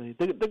 Exactly.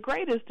 The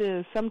greatest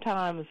is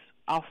sometimes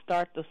I'll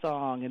start the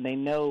song and they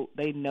know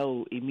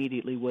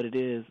immediately what it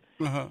is.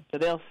 So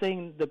they'll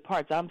sing the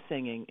parts I'm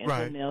singing, and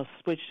then they'll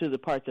switch to the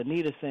parts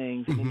Anita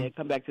sings, and then they'll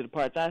come back to the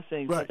parts I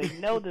sing. So they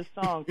know the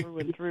song through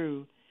and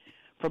through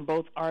from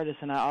both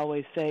artists. And I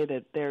always say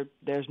that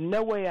there's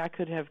no way I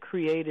could have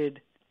created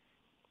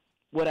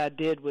what I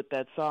did with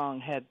that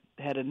song had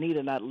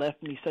Anita not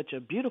left me such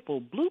a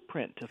beautiful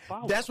blueprint to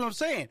follow. That's what I'm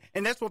saying.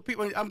 And that's what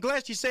people, I'm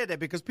glad she said that,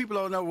 because people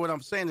don't know what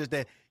I'm saying is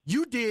that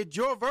you did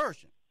your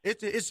version.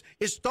 It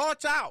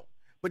starts out,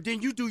 but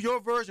then you do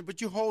your version,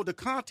 but you hold the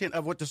content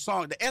of what the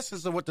song, the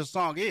essence of what the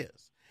song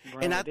is.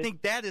 Right. And I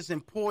think that is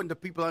important to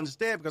people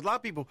understand, because a lot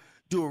of people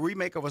do a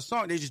remake of a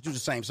song, they just do the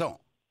same song.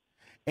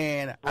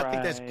 And I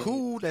think that's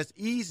cool, that's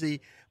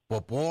easy,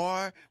 but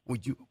boy,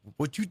 what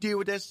you did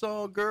with that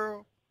song,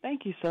 girl.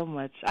 Thank you so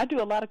much. I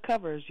do a lot of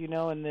covers, you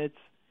know, and it's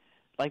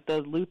like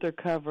the Luther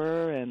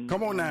cover and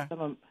Come on now.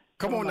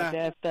 Some of my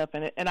dad's stuff,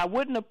 and I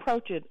wouldn't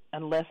approach it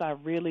unless I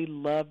really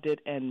loved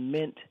it and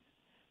meant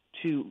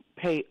to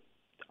pay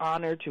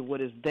honor to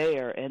what is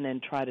there and then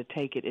try to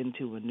take it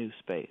into a new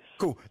space.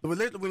 Cool.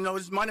 We know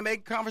this is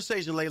money-making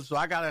conversation,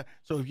 Layla,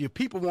 so if your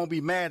people won't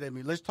be mad at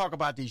me, let's talk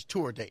about these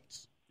tour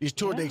dates. These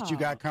tour dates you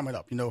got coming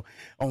up. You know,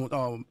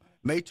 on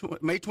May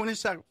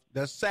 27th,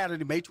 that's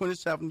Saturday, May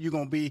 27th, you're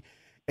going to be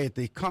at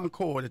the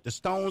Concord at the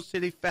Stone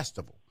City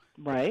Festival.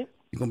 Right.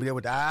 You're going to be there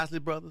with the Isley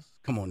Brothers.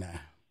 Come on now.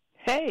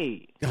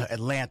 Hey.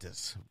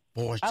 Atlantis.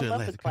 Boys to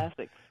love Atlantis. The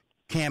classics.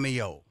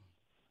 Cameo.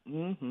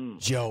 Mm-hmm.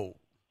 Joe.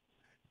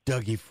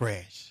 Dougie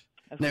Fresh.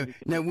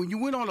 Now, when you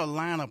went on a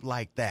lineup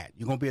like that,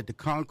 you're going to be at the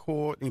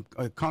Concord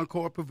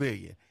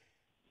Pavilion.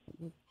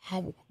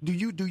 How do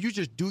you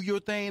just do your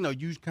thing, or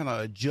you kind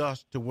of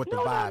adjust to what the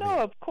vibe is? No,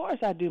 of course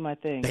I do my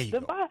thing.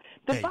 The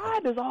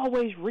vibe is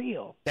always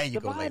real. There you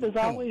go, Layla. The vibe is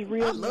always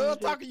real. I love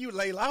talking to you,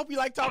 Layla. I hope you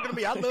like talking to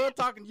me. I love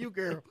talking to you,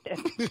 girl.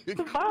 The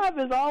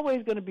vibe is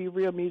always going to be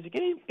real music.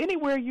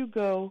 Anywhere you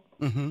go,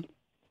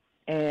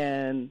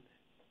 and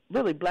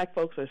really black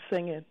folks are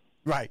singing.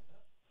 Right.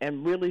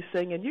 And really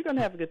singing, you're going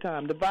to have a good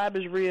time. The vibe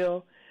is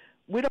real.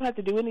 We don't have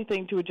to do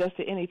anything to adjust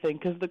to anything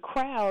because the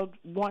crowd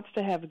wants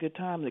to have a good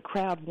time. The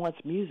crowd wants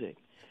music.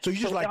 So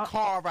you just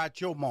carve out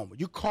your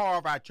moment. You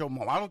carve out your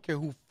moment. I don't care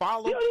who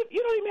follows.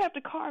 You don't even have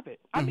to carve it.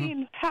 I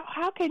mean,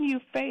 how can you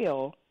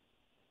fail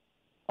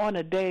on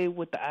a day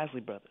with the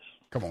Isley Brothers?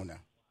 Come on now.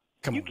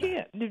 You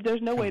can't.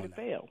 There's no way to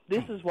fail.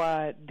 This is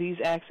why these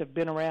acts have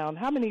been around.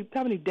 How many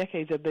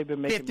decades have they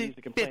been making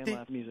music and playing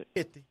live music?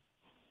 50.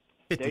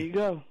 There you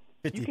go.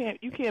 50.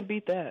 You can't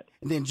beat that.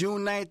 And then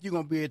June 9th, you're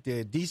going to be at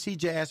the DC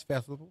Jazz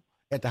Festival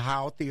at the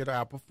Howard Theater.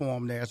 I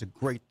perform there. It's a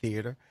great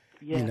theater.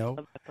 Yeah, you know. I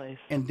love that place.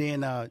 And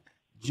then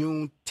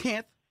June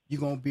 10th, you're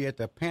going to be at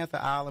the Panther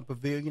Island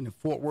Pavilion in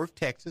Fort Worth,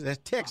 Texas. That's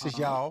Texas,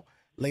 y'all.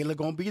 Layla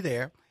going to be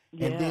there.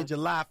 Yeah. And then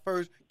July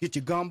 1st, get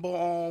your gumbo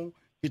on,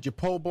 get your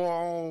po' bar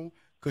on,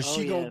 because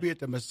she's going to be at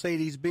the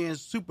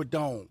Mercedes-Benz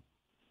Superdome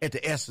at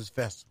the Essence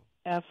Festival.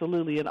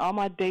 Absolutely. And all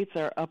my dates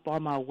are up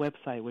on my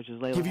website, which is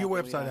Layla. Give your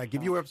website out.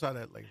 Give your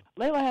website out, Layla.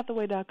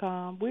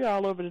 LaylaHathaway.com. We're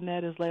all over the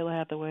net as Layla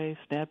Hathaway,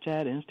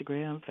 Snapchat,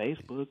 Instagram,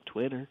 Facebook,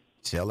 Twitter.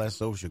 Tell that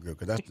social girl,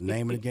 because that's the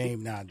name of the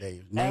game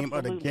nowadays. Name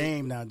of the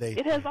game nowadays.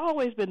 It has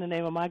always been the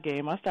name of my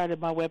game. I started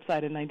my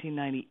website in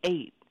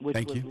 1998,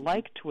 which was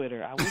like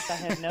Twitter. I wish I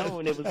had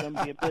known it was going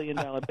to be $1 billion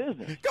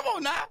business. Come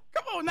on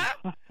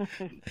now.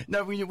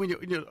 Now, when you,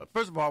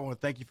 first of all, I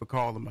want to thank you for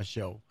calling my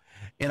show.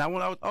 And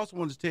I also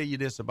want to tell you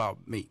this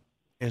about me,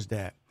 is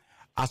that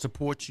I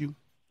support you.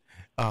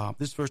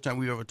 This is the first time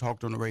we ever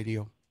talked on the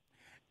radio.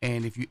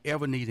 And if you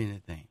ever need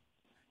anything,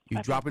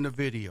 you dropping a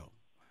video,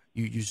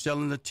 you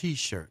selling a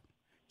T-shirt,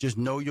 just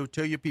know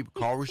tell your people,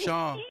 call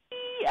Rashawn.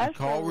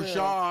 Call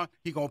Rashawn.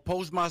 He going to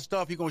post my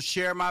stuff. He going to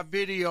share my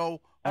video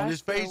on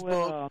his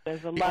Facebook.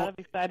 There's a lot of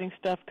exciting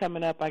stuff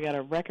coming up. I got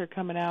a record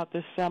coming out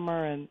this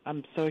summer, and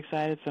I'm so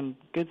excited. Some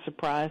good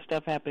surprise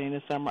stuff happening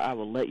this summer. I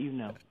will let you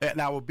know.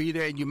 And I will be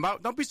there. And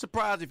don't be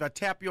surprised if I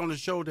tap you on the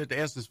shoulder at the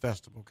Essence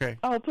Festival, okay?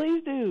 Oh,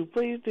 please do.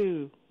 Please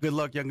do. Good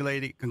luck, young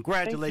lady.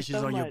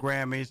 Congratulations on your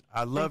Grammys.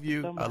 I love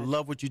you. So I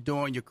love what you're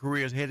doing. Your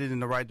career is headed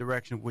in the right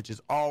direction, which has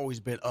always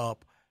been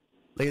up.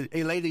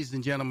 Hey, ladies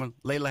and gentlemen,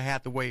 Layla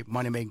Hathaway,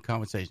 Money Making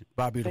Conversation.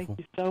 Bye, beautiful. Thank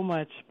you so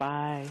much.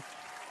 Bye.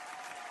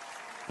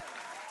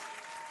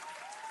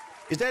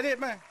 Is that it,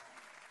 man?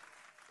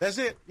 That's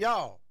it,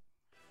 y'all.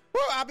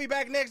 Well, I'll be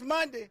back next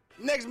Monday.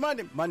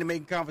 Money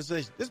Making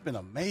Conversation. This has been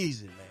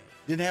amazing, man.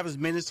 Didn't have as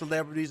many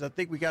celebrities. I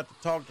think we got to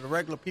talk to the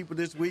regular people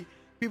this week.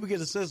 People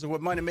get a sense of what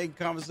Money Making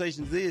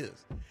Conversations is.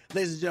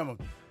 Ladies and gentlemen,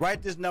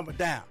 write this number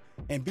down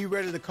and be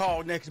ready to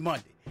call next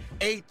Monday.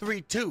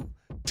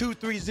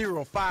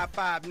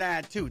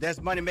 832-230-5592.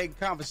 That's Money Making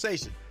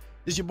Conversation.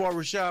 This is your boy,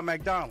 Rushion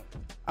McDonald.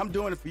 I'm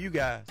doing it for you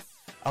guys.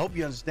 I hope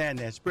you understand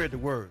that. Spread the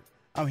word.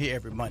 I'm here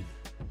every Monday,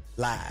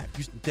 live,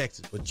 Houston,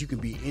 Texas. But you can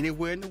be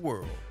anywhere in the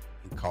world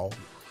and call me.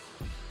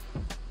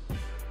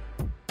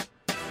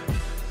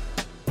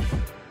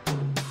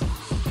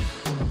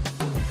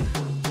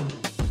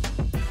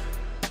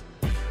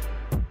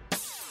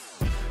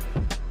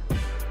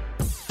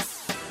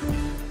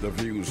 The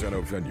views and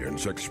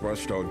opinions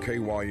expressed on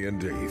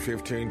KYND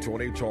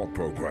 1520 talk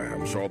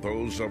programs are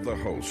those of the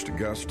host,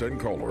 guest, and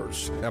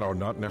callers, and are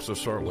not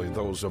necessarily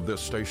those of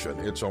this station,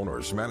 its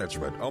owners,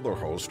 management, other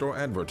hosts, or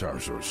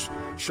advertisers.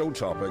 Show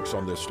topics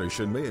on this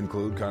station may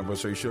include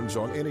conversations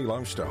on any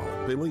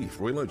lifestyle,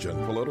 belief, religion,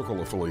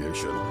 political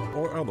affiliation,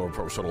 or other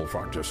personal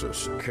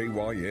practices.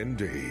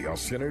 KYND, a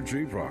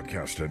Synergy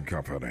Broadcasting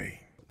Company.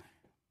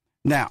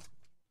 Now,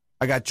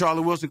 I got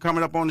Charlie Wilson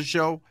coming up on the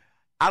show.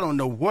 I don't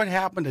know what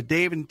happened to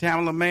David and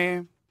Tamela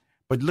Mann,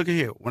 but look at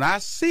here. When I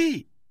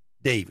see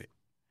David,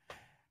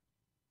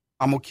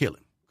 I'm going to kill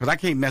him because I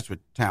can't mess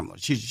with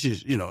Tamela.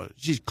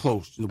 She's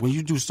close. When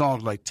you do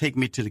songs like Take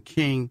Me to the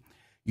King,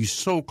 you're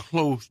so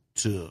close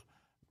to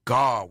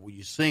God when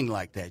you sing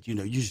like that.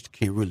 You just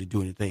can't really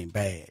do anything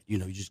bad. You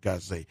just got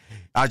to say,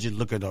 I just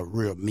look at her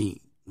real mean,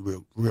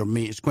 real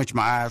mean. Squinch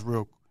my eyes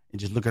real and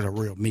just look at her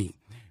real mean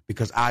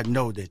because I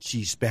know that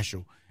she's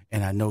special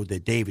and I know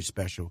that David's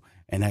special.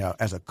 And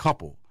as a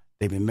couple,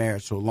 They've been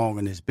married so long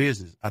in this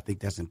business. I think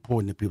that's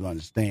important that people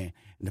understand.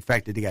 And the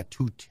fact that they got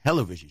 2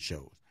 television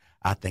shows,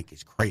 I think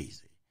is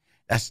crazy.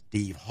 That's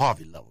Steve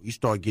Harvey level. You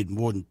start getting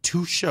more than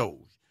 2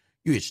 shows,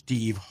 you at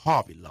Steve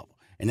Harvey level.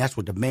 And that's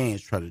what the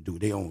Mans try to do.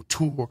 They on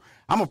tour.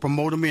 I'm going to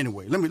promote them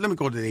anyway. Let me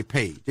go to their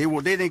page. They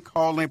didn't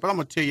call in, but I'm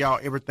going to tell y'all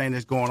everything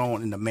that's going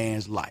on in the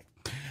man's life.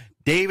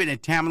 David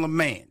and Tamela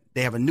Mann,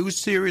 they have a new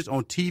series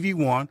on TV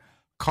One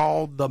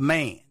called The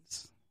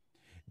Mans.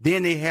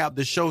 Then they have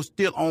the show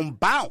still on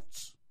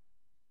Bounce.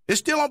 It's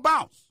still on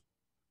Bounce,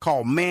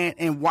 called Man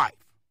and Wife.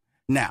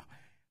 Now,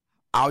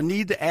 I'll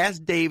need to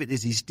ask David,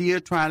 is he still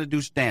trying to do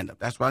stand-up?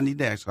 That's what I need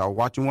to ask. I was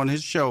watching one of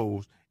his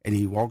shows, and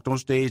he walked on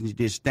stage and he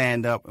did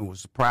stand-up and was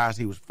surprised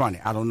he was funny.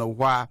 I don't know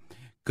why,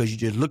 because you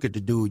just look at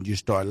the dude and you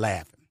start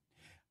laughing.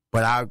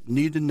 But I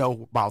need to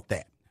know about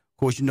that. Of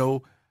course, you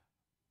know,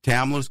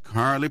 Tamela's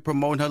currently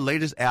promoting her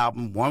latest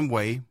album, One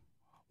Way.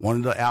 One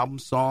of the album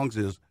songs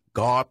is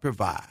God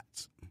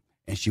Provides,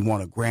 and she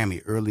won a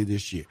Grammy early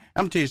this year.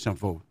 I'm going to tell you something,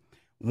 folks.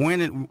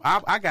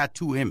 I got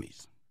 2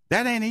 Emmys.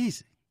 That ain't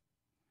easy.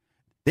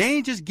 They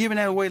ain't just giving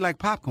that away like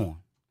popcorn.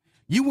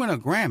 You win a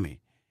Grammy,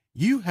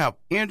 you have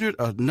entered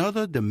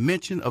another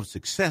dimension of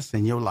success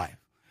in your life.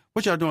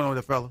 What y'all doing over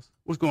there, fellas?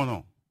 What's going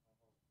on?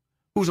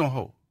 Who's on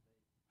hold?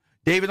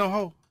 David on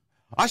hold?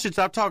 I should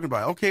stop talking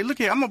about it. Okay, look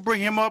here. I'm going to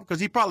bring him up because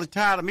he's probably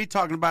tired of me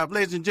talking about it.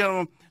 Ladies and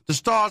gentlemen, the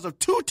stars of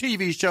 2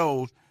 TV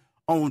shows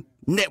on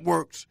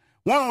networks,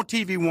 one on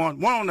TV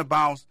One, one on the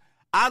Bounce.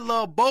 I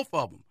love both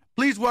of them.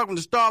 Please welcome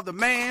the star of The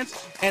Mans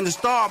and the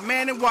star of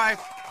Man and Wife,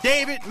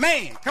 David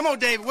Mann. Come on,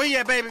 David. Where you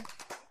at, baby?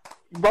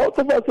 Both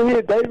of us are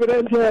here, David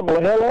and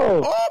Tamela.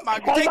 Hello. Oh, my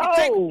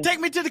God. Take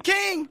me to the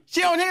king.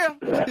 She on here.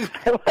 She's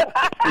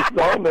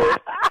on there.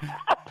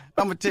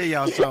 I'm going to tell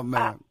y'all something,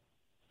 man.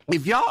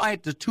 If y'all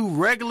ain't the 2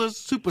 regular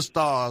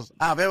superstars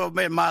I've ever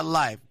met in my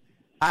life,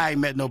 I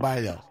ain't met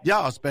nobody else.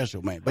 Y'all are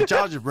special, man. But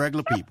y'all just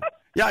regular people.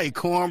 Y'all eat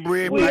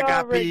cornbread,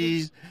 black-eyed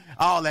peas,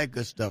 all that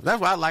good stuff. That's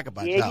what I like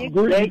about y'all.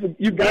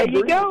 You got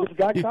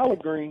collard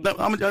greens.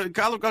 I'm going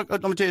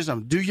to tell you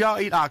something. Do y'all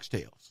eat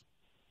oxtails?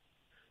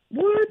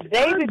 What?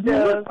 David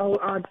does. Oh,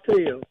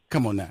 oxtails.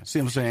 Come on now. See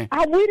what I'm saying?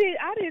 I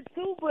did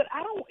too, but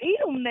I don't eat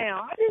them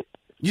now.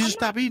 You just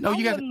stop eating? Oh,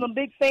 you got. I wasn't a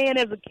big fan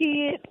as a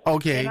kid.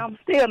 Okay. And I'm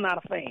still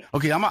not a fan.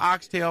 Okay, I'm an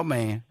oxtail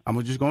man. I'm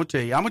just going to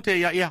tell you. I'm going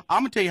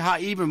to tell you how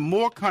even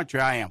more country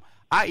I am.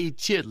 I eat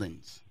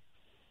chitlins.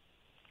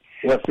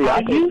 Well, see, I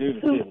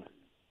used to.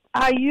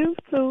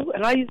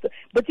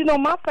 But you know,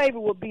 my favorite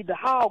would be the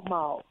hog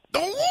maw.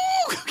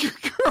 Oh,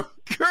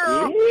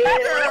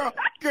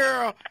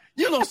 girl,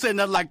 you don't say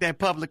nothing like that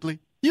publicly.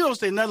 You don't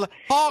say nothing like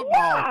hog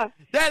maw.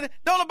 That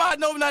don't nobody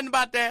know nothing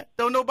about that.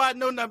 Don't nobody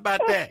know nothing about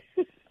that.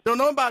 Don't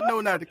nobody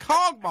know nothing.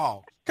 Hog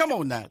maw. Come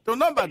on now. Don't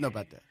nobody know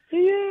about that.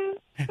 Yeah.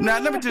 Now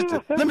let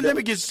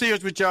me get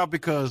serious with y'all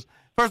because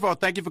first of all,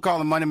 thank you for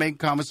calling Money Making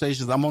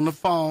Conversations. I'm on the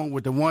phone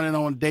with the one and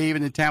only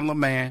David and Tamela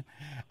Mann.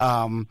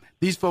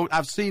 These folks,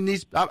 I've seen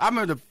these. I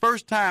remember the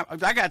first time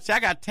I got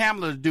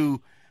Tamela to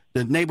do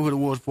the Neighborhood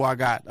Awards before I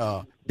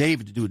got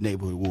David to do the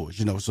Neighborhood Awards.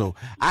 You know, so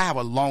I have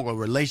a longer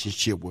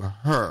relationship with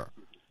her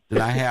than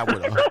I have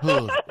with her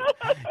husband.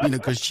 You know,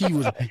 because she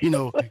was, you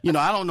know,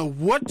 I don't know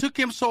what took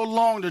him so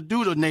long to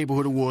do the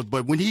Neighborhood Awards,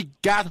 but when he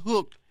got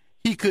hooked,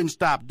 he couldn't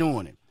stop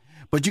doing it.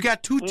 But you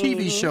got 2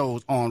 TV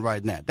shows on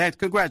right now. That's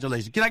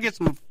congratulations. Can I get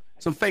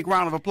some fake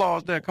round of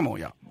applause there? Come on,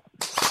 y'all.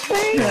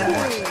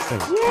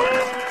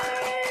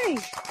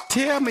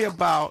 Tell me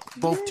about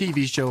both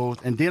TV shows,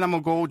 and then I'm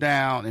going to go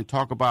down and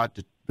talk about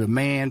the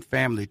Mann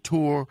Family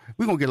Tour.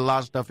 We're going to get a lot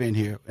of stuff in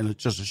here in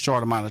just a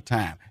short amount of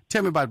time.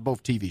 Tell me about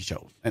both TV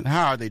shows, and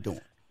how are they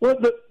doing? Well,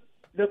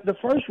 the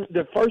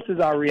first is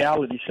our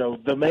reality show,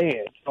 The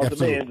Mans. The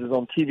Mans is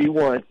on TV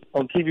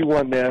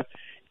One now.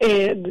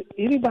 And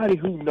anybody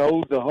who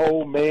knows the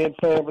whole Mann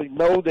family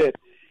know that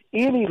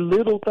any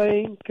little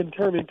thing can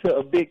turn into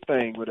a big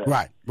thing with us.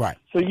 Right.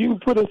 So you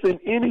put us in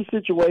any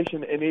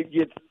situation and it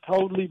gets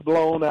totally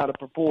blown out of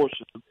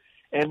proportion.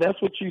 And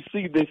that's what you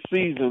see this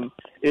season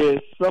is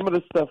some of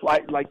the stuff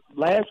like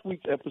last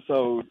week's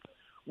episode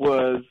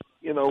was,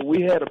 you know,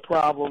 we had a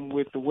problem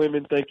with the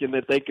women thinking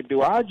that they could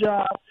do our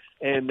job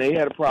and they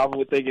had a problem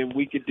with thinking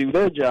we could do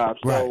their job.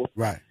 So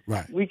right.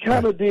 We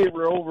kind of did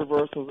role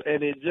reversals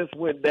and it just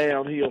went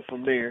downhill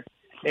from there.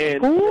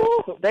 And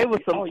they were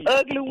some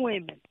ugly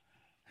women.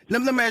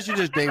 Let me ask you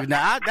this, David.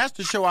 Now, that's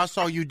the show I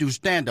saw you do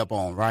stand-up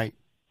on, right?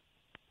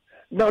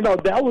 No,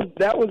 that was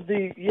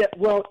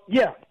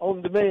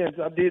on The Mans.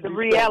 I did the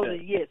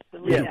reality, yes. The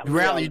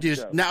reality you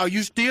did. Now, are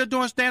you still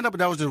doing stand-up, or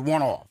that was just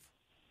one-off?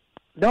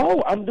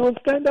 No, I'm doing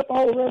stand-up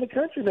all around the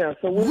country now.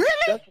 So really?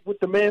 That's with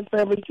the Mann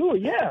Family Tour,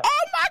 yeah.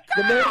 Oh, my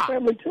God! The Mann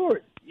Family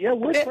Tour. Yeah,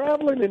 we're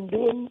traveling and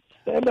doing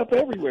stand-up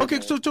everywhere.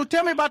 Okay, so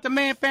tell me about the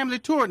Mann Family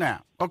Tour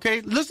now,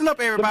 okay? Listen up,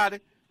 everybody.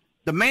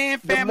 The Mann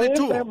Family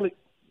Tour.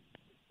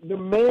 The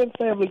Mann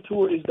Family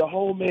Tour is the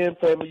whole Mann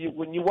family.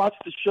 When you watch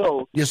the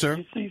show, yes, sir,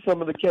 you see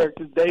some of the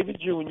characters. David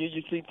Jr.,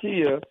 you see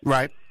Tia.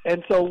 Right.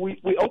 And so we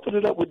open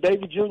it up with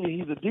David Jr.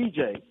 He's a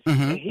DJ,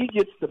 and he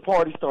gets the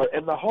party started.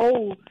 And the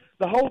whole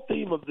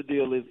theme of the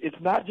deal is it's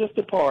not just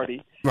a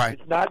party, right?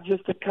 It's not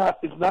just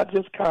it's not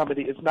just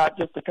comedy, it's not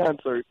just a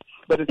concert,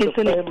 but it's a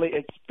family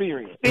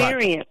experience.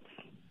 Right.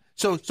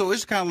 So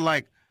it's kind of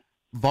like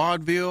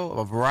vaudeville,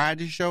 a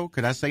variety show.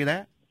 Could I say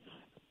that?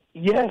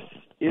 Yes,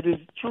 it is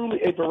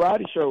truly a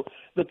variety show.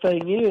 The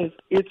thing is,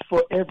 it's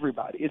for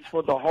everybody. It's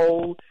for the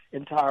whole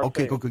entire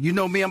Okay, family. cool. You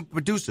know me, I'm a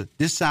producer.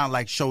 This sounds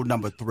like show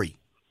number 3.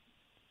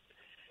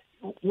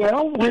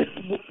 Well,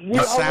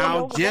 you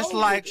sound just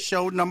like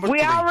show number 3.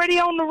 We already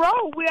on the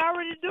road. We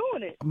already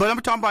doing it. But I'm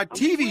talking about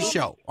TV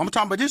show. I'm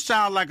talking about this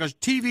sounds like a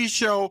TV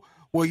show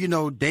where,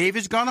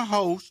 David's going to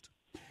host.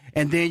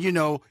 And then, you're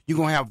going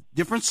to have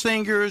different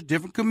singers,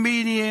 different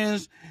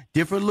comedians,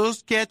 different little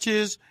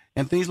sketches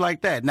and things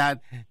like that. Now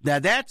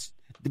that's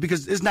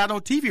because it's not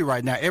on TV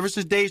right now. Ever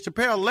since Dave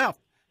Chappelle left,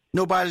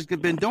 nobody's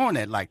been doing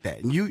that like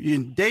that.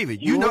 And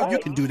David, you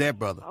can do that,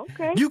 brother.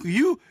 Okay. Dude,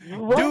 you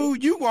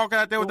walk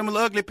out there with them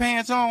little ugly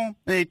pants on, and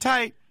they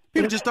tight.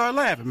 People just start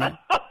laughing, man.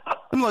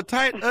 Them little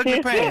tight,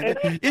 ugly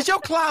pants. Is your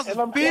closet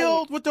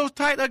filled with those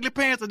tight, ugly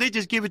pants, or they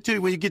just give it to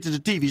you when you get to the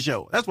TV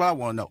show? That's what I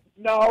want to know.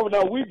 No,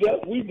 we done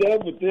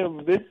with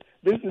them.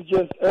 This is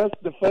just us,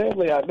 the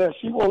family out there.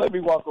 She won't let me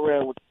walk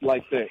around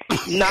like that.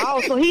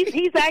 No, so he's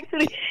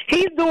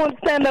doing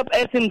stand up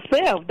as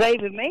himself,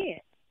 David Mann.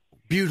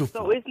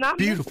 Beautiful. So it's not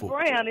beautiful. Mr.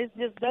 Brown. It's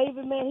just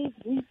David Mann.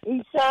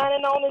 He's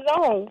shining on his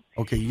own.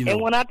 Okay,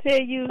 And when I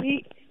tell you,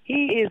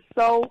 he's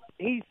fun.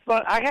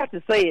 I have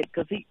to say it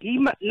because he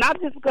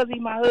not just because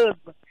he's my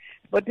husband,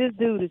 but this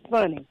dude is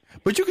funny.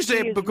 But you can say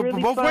it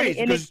really both ways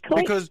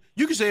because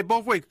you can say it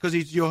both ways because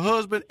he's your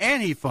husband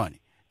and he's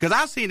funny. Because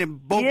I've seen him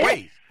both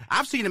ways.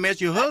 I've seen him as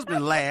your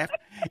husband laugh,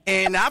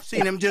 and I've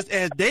seen him just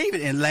as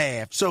David and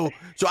laugh. So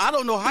I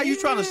don't know how you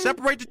trying to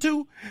separate the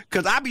two.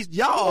 Because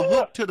y'all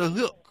hooked to the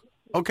hook.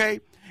 Okay.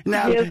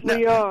 Now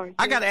we are.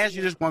 I got to ask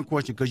you this one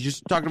question because you're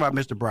talking about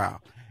Mr. Brown,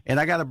 and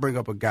I got to bring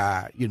up a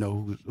guy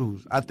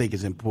who's I think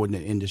is important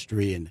in the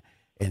industry and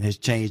has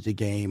changed the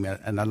game,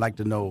 and I'd like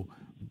to know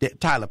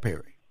Tyler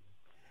Perry.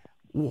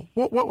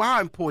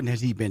 How important has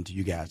he been to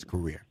you guys'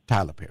 career,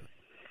 Tyler Perry?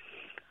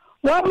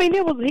 Well, I mean, he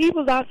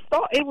was our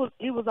start. It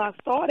was our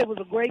start. It was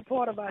a great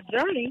part of our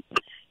journey,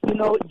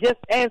 just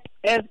as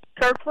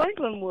Kirk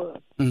Franklin was.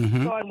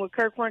 Starting with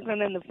Kirk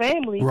Franklin and the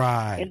Family,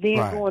 right, and then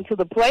right. going to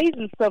the plays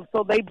and stuff.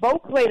 So they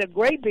both played a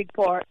great big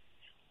part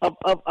of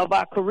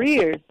our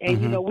careers,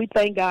 and we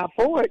thank God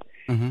for it.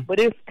 But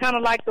it's kind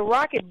of like the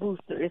rocket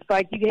booster. It's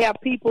like you have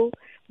people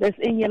that's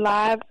in your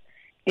lives,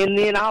 and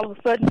then all of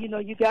a sudden,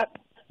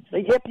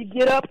 they help you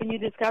get up, and you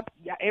just got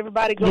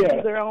everybody go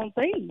do their own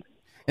thing.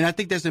 And I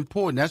think that's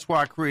important. That's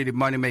why I created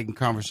Money Making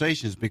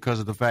Conversations, because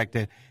of the fact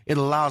that it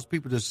allows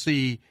people to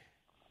see,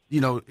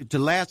 to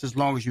last as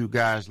long as you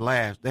guys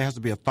last, there has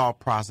to be a thought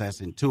process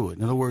into it.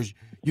 In other words,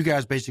 you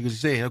guys basically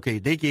said, okay,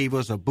 they gave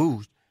us a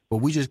boost, but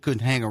we just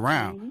couldn't hang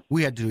around.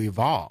 We had to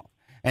evolve.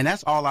 And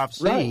that's all I've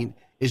seen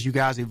is you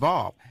guys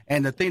evolve.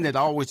 And the thing that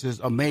always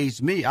has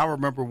amazed me, I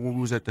remember when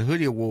we was at the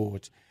Hoodie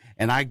Awards,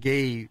 and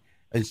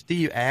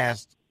Steve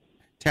asked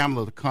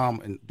Tamla to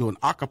come and do an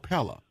a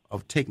cappella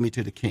of Take Me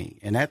to the King,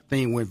 and that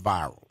thing went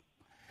viral.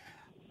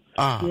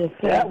 Yes,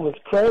 that was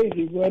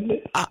crazy, wasn't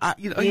it?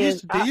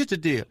 Here's the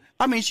deal.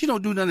 I mean, she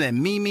don't do none of that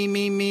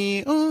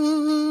me.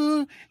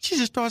 She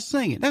just starts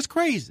singing. That's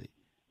crazy.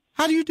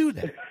 How do you do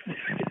that?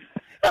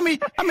 I mean,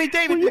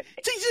 David,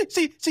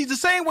 see, the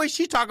same way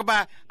she talk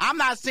about, I'm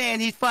not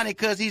saying he's funny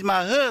because he's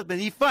my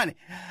husband. He's funny.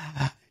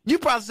 You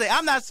probably say,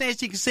 I'm not saying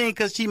she can sing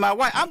because she's my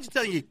wife. I'm just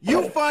telling you,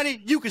 you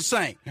funny, you can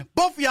sing.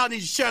 Both of y'all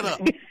need to shut up.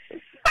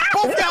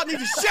 Both of y'all need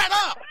to shut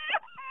up.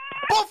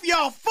 Both of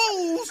y'all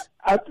fools,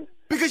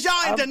 because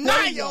y'all in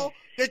denial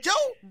that your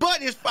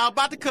butt is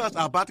about to cuss.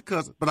 I'm about to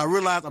cuss, but I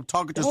realize I'm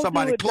talking to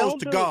somebody close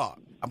to God.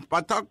 I'm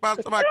about to talk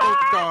about somebody close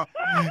to God,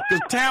 because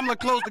Tamla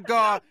close to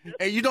God,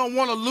 and you don't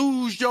want to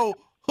lose your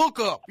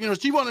hookup.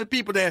 She one of the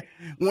people that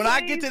when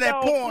I get to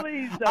that point,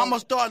 I'm gonna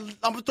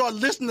start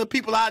listening to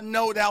people I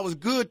know that I was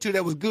good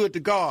to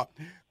God.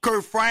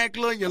 Kirk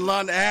Franklin,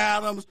 Yolanda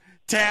Adams,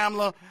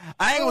 Tamla.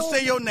 I ain't gonna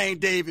say your name,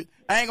 David.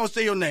 I ain't gonna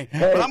say your name,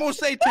 but I'm gonna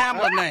say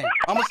Tamla's name.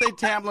 I'm gonna say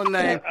Tamla's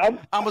name.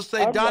 I'm gonna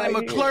say Donnie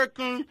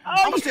McClurkin.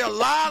 I'm gonna say a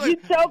lot of. You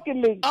choking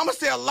me. I'm gonna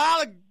say a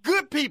lot of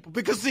good people,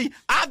 because see,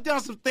 I've done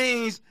some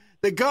things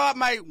that God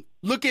might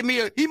look at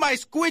me. He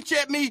might squinch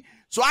at me,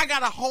 so I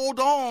gotta hold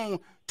on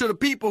to the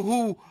people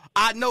who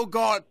I know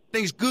God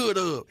thinks good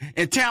of.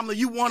 And Tamla,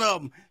 you one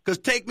of them, because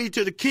Take Me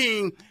to the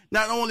King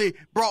not only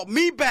brought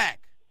me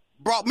back,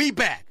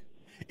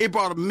 it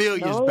brought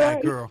millions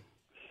back, girl.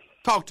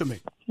 Talk to me.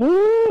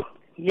 Woo.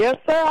 Yes,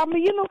 sir. I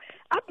mean,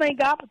 I thank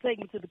God for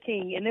Taking Me to the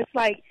King. And it's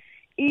like,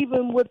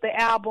 even with the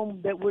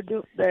album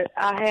that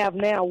I have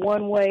now,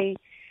 One Way,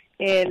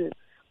 and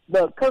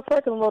Kirk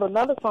Franklin wrote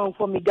another song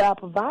for me, God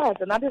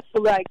Provides, and I just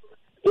feel like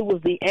it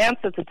was the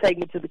answer to Take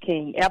Me to the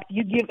King. After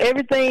you give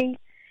everything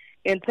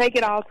and take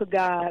it all to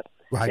God,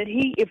 that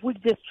if we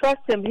just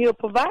trust Him, He'll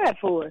provide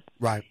for us.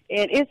 Right.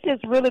 And it's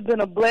just really been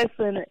a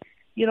blessing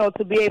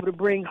to be able to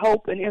bring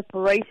hope and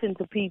inspiration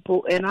to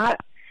people. And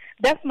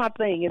that's my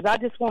thing, is I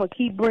just want to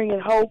keep bringing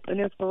hope and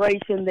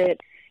inspiration that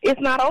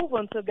it's not over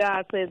until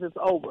God says it's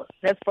over.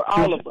 That's for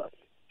all of us.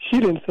 She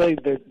didn't say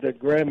the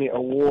Grammy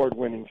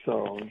award-winning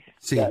song.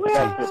 See,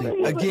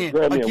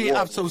 again,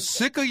 I'm so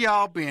sick of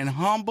y'all being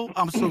humble.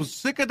 I'm so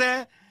sick of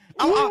that.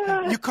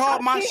 You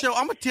called my show.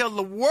 I'm going to tell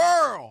the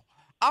world.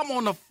 I'm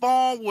on the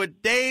phone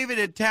with David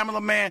and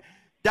Tamala Mann,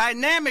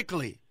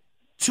 dynamically,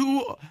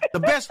 the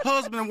best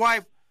husband and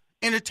wife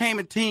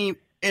entertainment team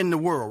in the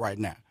world right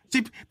now.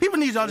 See, people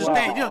need to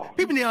understand. Wow.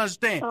 People need to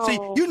understand.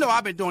 Oh. See,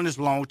 I've been doing this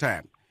a long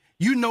time.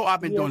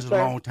 I've been doing this a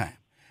long time.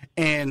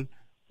 And,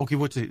 okay,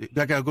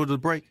 I got to go to the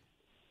break?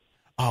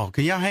 Oh,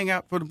 can y'all hang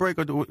out for the break,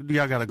 or do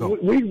y'all got to go?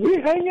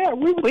 We hang out.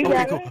 We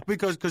okay, cool.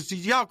 Because see,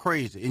 y'all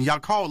crazy, and y'all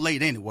called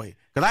late anyway,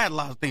 because I had a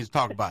lot of things to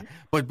talk about.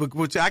 But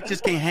I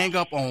just can't hang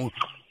up on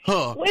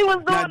her.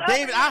 Now,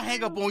 David, I'll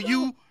hang up on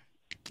you,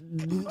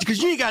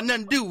 because you ain't got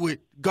nothing to do with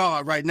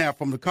God right now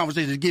from the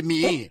conversation to get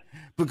me in.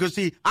 Because,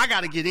 see, I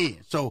got to get in.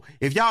 So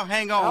if y'all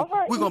hang on,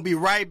 we're going to be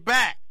right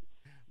back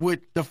with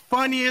the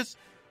funniest,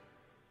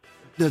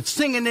 the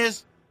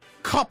singingest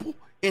couple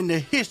in the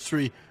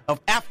history of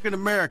African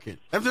American.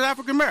 That was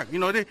African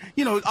American.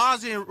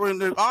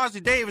 Ozzie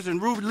Davis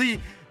and Ruby Lee,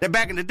 that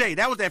back in the day.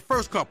 That was that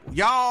first couple.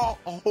 Y'all,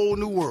 a whole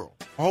new world.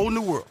 A whole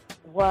new world.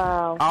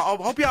 Wow. I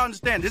hope y'all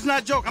understand. This is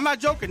not a joke. I'm not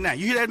joking now.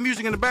 You hear that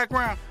music in the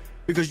background?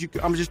 Because I'm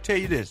going to just tell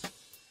you this.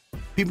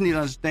 People need to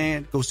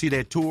understand. Go see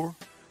that tour.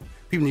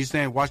 People need to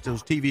understand. Watch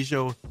those TV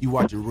shows. You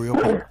watching real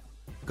people.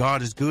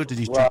 God is good to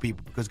these two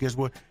people. Because guess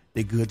what?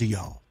 They're good to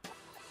y'all.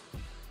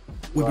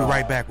 We'll be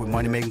right back with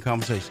Money Making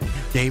Conversation.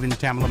 David and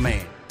Tamala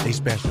Mann. They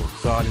special.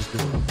 God is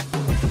good.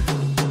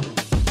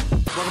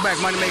 Welcome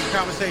back, Money Making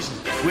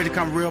Conversations. We're to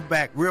come real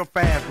back, real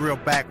fast, real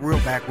back, real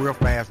back, real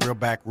fast, real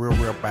back,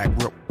 real back,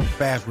 real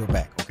fast, real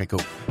back. Okay,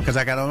 cool. Because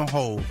I got on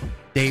hold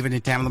David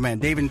and Tamala Mann.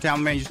 David and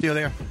Tamala Mann, you still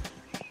there?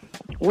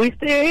 We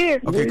still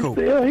here. Okay, cool.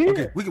 Still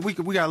here. Okay,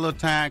 we got a little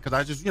time because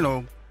I just,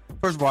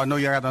 first of all, I know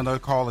y'all got another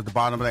call at the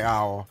bottom of the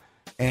hour.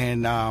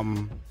 And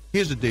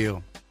here's the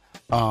deal.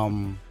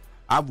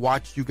 I've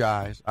watched you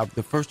guys.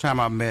 The first time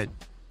I met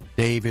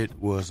David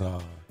was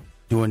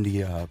doing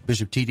the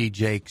Bishop T.D.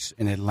 Jakes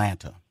in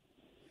Atlanta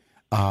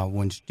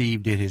when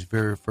Steve did his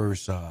very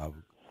first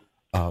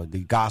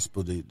the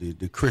gospel,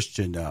 the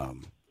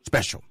Christian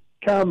special.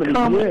 Comedy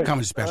special.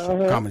 Comedy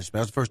special.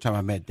 That's the first time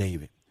I met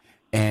David.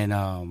 And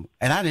I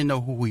didn't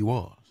know who he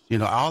was.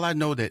 All I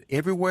know that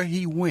everywhere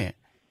he went,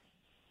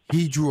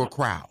 he drew a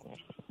crowd.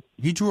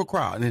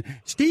 And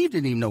Steve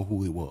didn't even know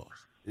who he was,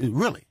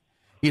 really.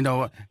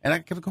 And I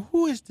kept going,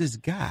 who is this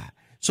guy?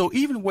 So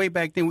even way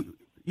back then,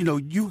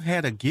 you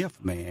had a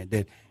gift, man,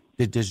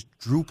 that just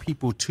drew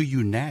people to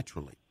you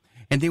naturally.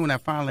 And then when I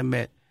finally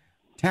met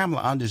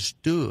Tamala, I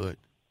understood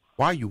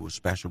why you were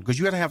special. Because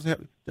you got to have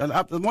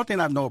the one thing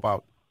I know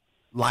about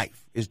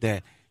life is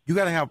that you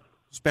got to have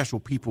special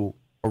people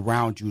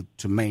around you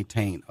to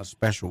maintain a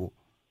special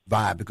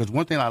vibe. Because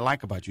one thing I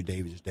like about you,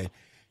 David, is that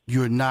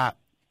you're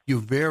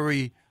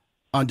very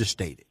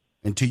understated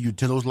until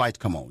those lights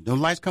come on. Those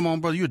lights come on,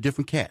 brother, you're a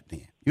different cat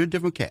then. You're a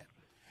different cat.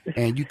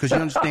 And because you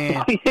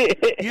understand,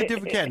 you're a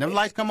different cat. And them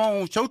lights come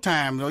on,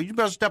 showtime, you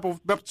better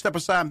step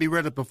aside and be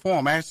ready to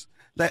perform. Ask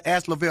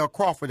Lavelle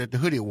Crawford at the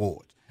Hoodie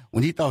Awards.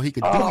 When he thought he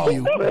could do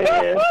you.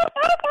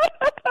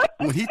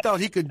 When he thought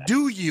he could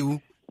do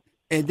you,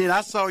 and then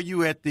I saw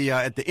you at the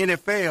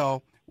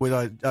NFL with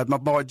my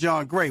boy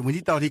John Gray. When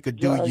he thought he could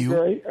do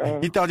you,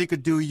 he thought he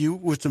could do you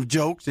with some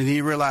jokes, and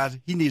he realized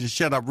he needed to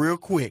shut up real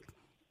quick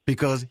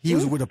because he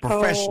was with a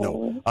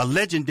professional, a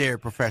legendary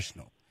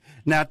professional.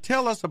 Now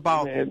tell us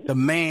about the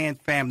Mann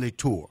Family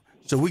Tour,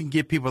 so we can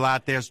get people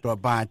out there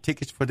start buying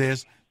tickets for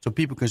this, so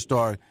people can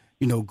start,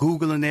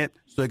 Googling it,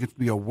 so they can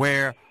be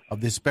aware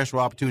of this special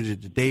opportunity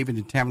to David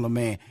and Tamala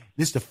Mann.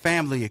 This is the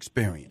family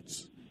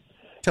experience.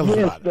 Tell us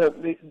about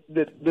it.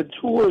 The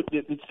tour,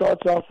 it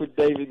starts off with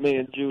David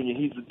Mann Jr.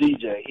 He's a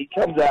DJ. He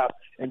comes out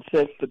and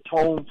sets the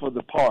tone for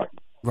the party.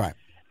 Right.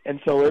 And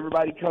so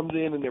everybody comes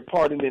in and they're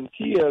partying. And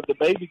Tia, the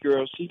baby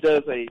girl, she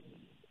does a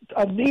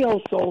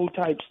neo-soul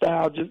type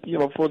style, just,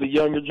 for the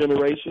younger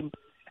generation.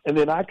 And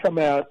then I come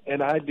out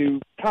and I do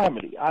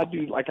comedy. I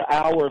do like an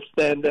hour of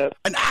stand-up.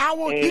 An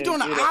hour? You're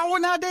doing an hour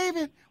now,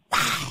 David?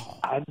 Wow.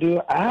 I do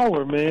an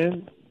hour,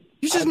 man.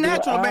 You're just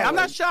natural, man. I'm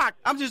not shocked.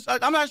 I'm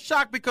not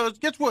shocked because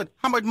guess what?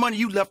 How much money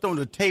you left on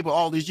the table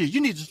all these years?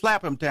 You need to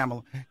slap him,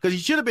 Tamala, because he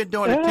should have been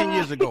doing it 10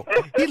 years ago.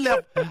 He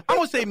left, I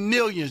won't say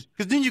millions,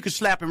 because then you could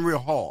slap him real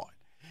hard.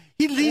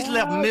 He's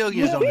left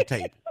millions on the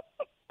table.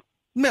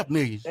 Left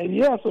millions.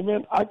 And so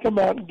man, I come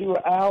out and do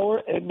an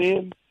hour, and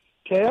then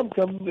Cam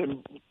comes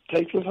and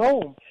takes us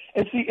home.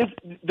 And see, it's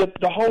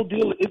the whole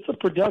deal. It's a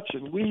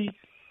production. We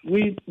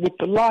with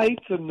the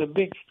lights and the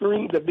big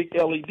screen, the big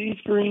LED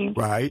screen,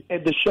 right?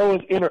 And the show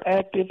is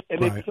interactive,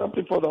 and it's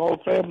something for the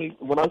whole family.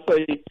 When I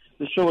say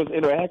the show is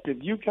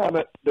interactive, you kind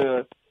of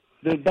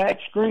the back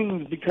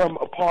screens become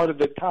a part of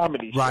the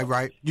comedy show.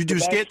 Right. You do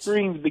skits? Back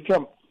screens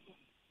become.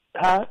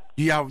 Do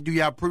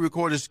you have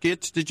pre-recorded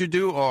skits that you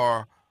do,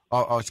 or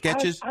or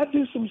sketches? I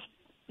do some.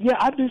 Yeah,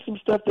 I do some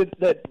stuff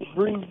that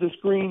brings the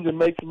screens and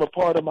makes them a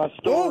part of my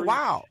story. Oh,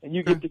 wow. And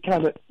you get to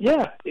kind of,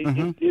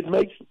 it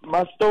makes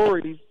my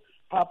stories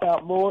pop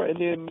out more.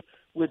 And then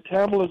with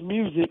Tamala's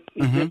music,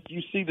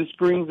 you see the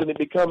screens and it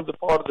becomes a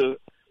part of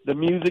the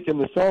music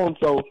and the song.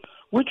 So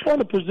we're trying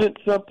to present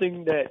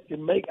something that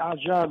can make our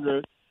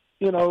genre,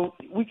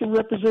 we can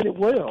represent it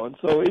well. And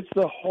so it's for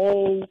the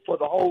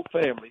whole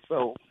family.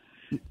 So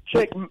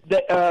check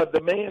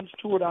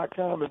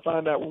themanstour.com and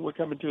find out when we're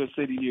coming to a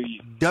city near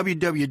you.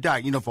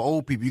 www. For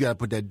old people, you got to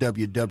put that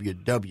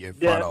www in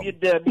front of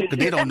them. Because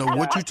they don't know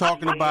what you're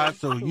talking about.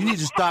 So you need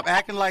to stop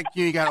acting like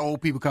you ain't got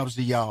old people come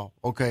see y'all,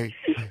 okay?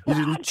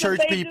 You church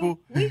people.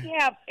 We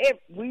have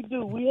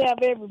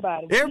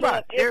everybody.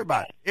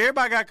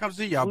 Everybody got to come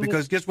see y'all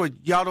because guess what?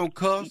 Y'all don't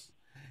cuss.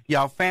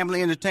 Y'all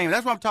family entertainment.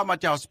 That's what I'm talking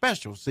about. Y'all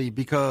special, see,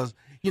 because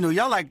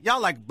y'all like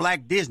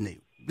Black Disneyland.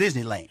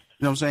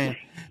 You know what I'm saying?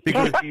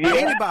 Because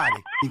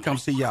anybody can come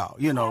see y'all,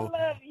 I love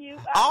you.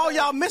 All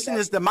y'all missing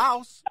is the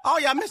mouse.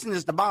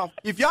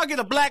 If y'all get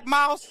a black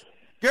mouse,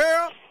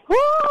 girl,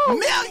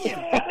 million.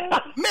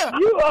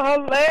 You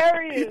are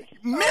hilarious.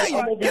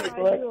 Million.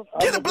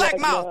 Get a black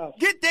mouse.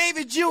 Get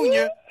David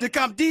Jr. to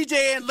come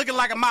DJ in looking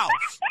like a mouse.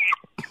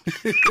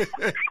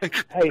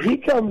 Hey, he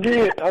comes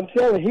in. I'm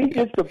telling you, he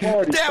gets the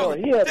party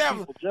started. He has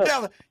people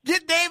jump.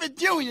 Get David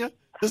Jr.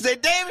 to say,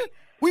 David,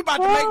 we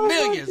about to make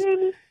millions.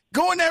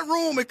 Go in that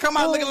room and come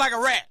out looking like a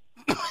rat.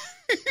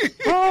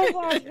 Oh,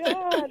 my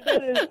God.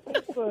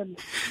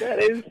 That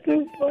is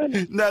too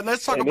funny. Now,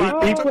 let's talk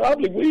about... He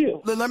probably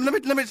will. Let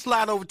me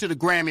slide over to the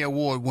Grammy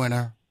Award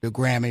winner.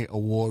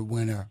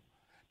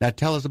 Now,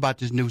 tell us about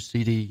this new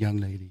CD, young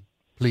lady,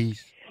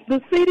 please.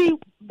 The CD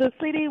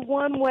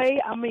One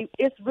Way,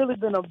 it's really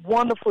been a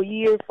wonderful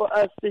year for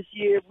us this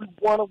year. We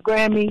won a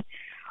Grammy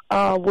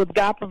with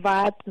God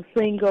Provides, the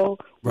single.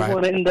 We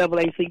won an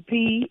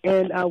NAACP,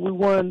 and we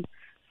won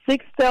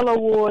 6 Stellar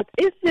Awards.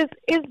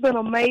 It's been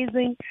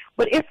amazing,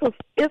 but it's an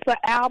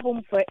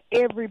album for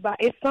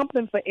everybody. It's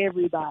something for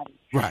everybody.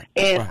 Right.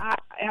 And I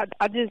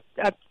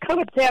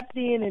kind of tapped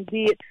in and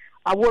did.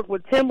 I worked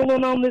with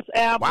Timbaland on this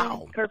album.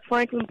 Wow. Kirk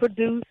Franklin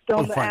produced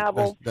on the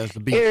album. That's the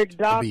beast. Eric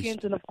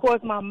Dawkins, and of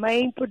course my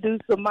main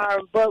producer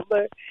Myron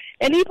Butler,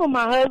 and even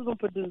my husband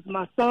produced.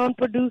 My son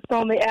produced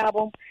on the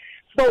album.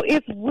 So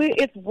it's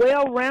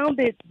well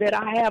rounded that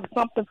I have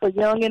something for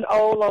young and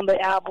old on the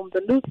album.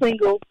 The new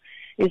single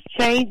is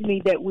Change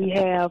Me that we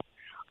have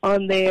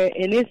on there,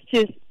 and it's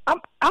just I'm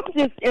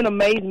just in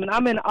amazement.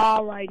 I'm in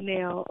awe right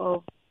now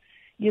of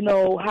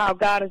how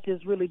God is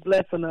just really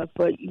blessing us.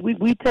 But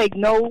we take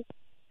no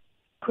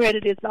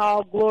credit. It's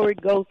all glory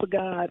goes to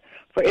God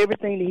for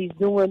everything that He's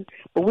doing.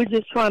 But we're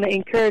just trying to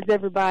encourage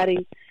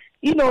everybody,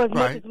 as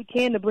much as we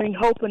can to bring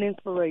hope and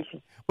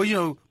inspiration.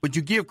 Well, but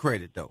you give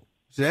credit though.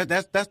 So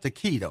that's the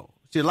key though.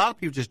 See, a lot of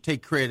people just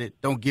take credit,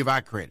 don't give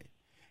out credit.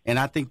 And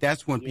I think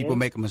that's when people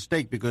make a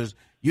mistake because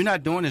you're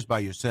not doing this by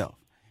yourself.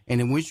 And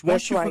then once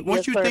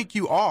you think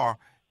you are,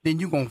 then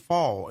you're going to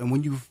fall. And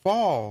when you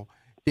fall,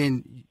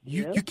 then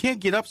you can't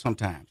get up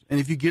sometimes. And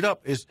if you get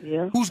up, it's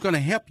who's going to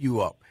help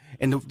you up.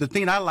 And the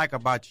thing I like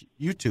about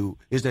you two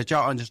is that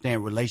y'all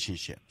understand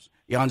relationships.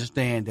 You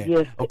understand that,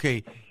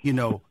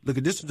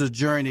 look, this is a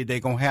journey. They're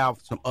going to have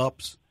some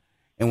ups.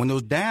 And when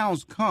those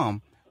downs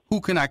come,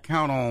 who can I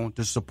count on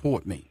to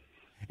support me?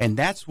 And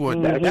that's what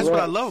what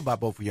I love about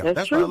both of y'all.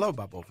 That's what I love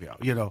about both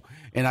of y'all.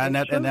 And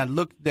I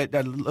look at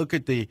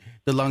the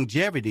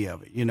longevity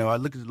of it. I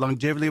look at the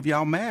longevity of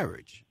y'all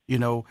marriage.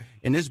 In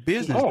this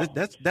business,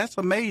 that's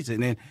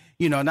amazing. And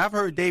and I've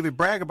heard David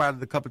brag about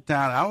it a couple of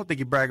times. I don't think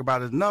he bragged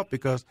about it enough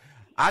because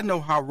I know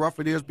how rough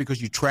it is because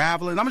you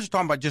travel. And I'm just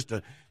talking about just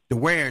the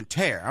wear and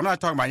tear. I'm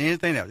not talking about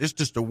anything else. It's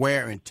just the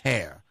wear and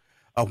tear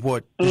of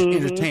what this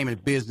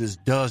entertainment business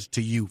does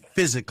to you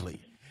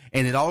physically.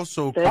 And it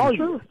also,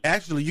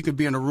 actually, you could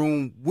be in a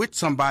room with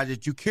somebody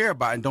that you care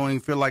about and don't even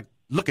feel like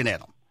looking at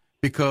them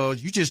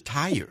because you're just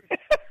tired.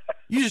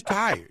 You're just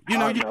tired.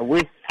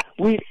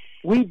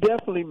 We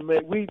definitely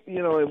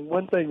and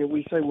one thing that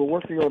we say, we're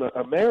working on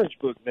a marriage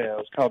book now.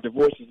 It's called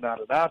Divorce is Not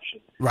an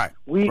Option. Right.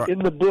 In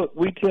the book,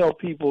 we tell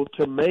people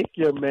to make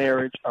your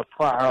marriage a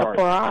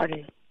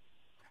priority.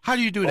 How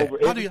do you do that?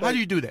 How do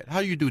you do that? How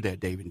do you do that,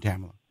 David and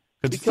Tamala?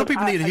 Because some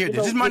people need to hear this.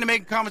 This is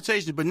money-making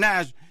conversation, but now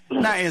it's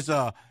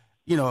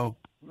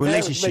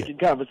relationship. Making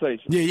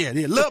conversation. Yeah.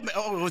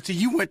 Love. See,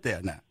 you went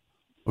there now.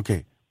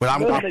 Okay, but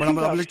I'm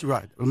gonna let you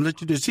right. I'm gonna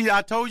let you do. See,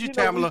 I told you,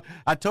 Tamala.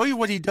 I told you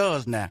what he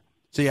does now.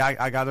 See,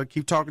 I gotta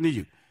keep talking to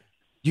you.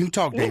 You can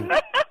talk, David.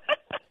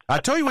 I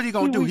told you what he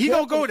gonna do. He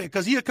gonna go there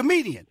because he a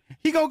comedian.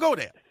 He gonna go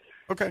there.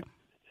 Okay,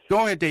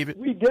 go ahead, David.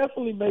 We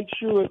definitely make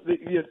sure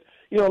that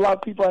a lot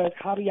of people ask,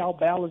 how do y'all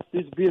balance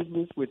this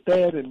business with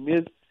that and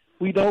this?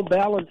 We don't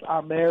balance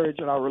our marriage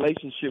and our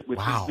relationship with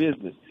this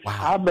business.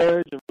 Our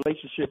marriage and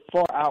relationship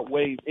far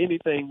outweighs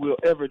anything we'll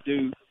ever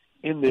do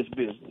in this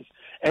business.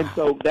 And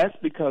so that's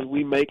because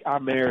we make our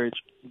marriage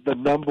the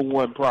number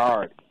one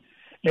priority.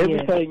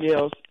 Everything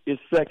else is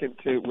second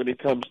to when it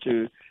comes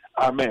to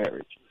our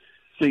marriage.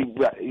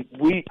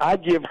 See, I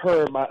give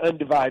her my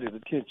undivided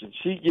attention.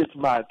 She gets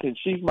my attention.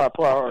 She's my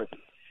priority.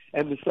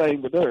 And the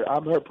same with her.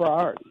 I'm her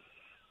priority.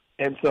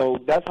 And so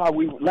that's how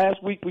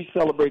last week we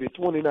celebrated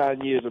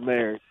 29 years of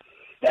marriage.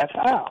 That's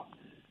how.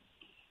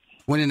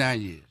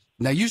 29 years.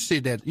 Now, you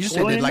said that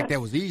like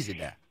that was easy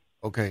now.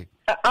 Okay.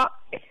 But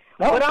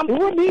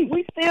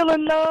we still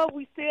in love.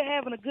 We still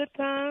having a good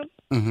time.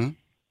 Mm-hmm.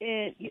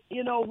 And,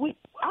 our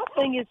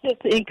thing is just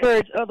to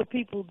encourage other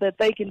people that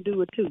they can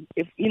do it too.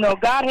 If,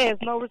 God has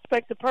no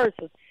respect to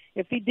person.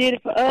 If he did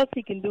it for us,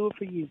 he can do it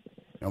for you.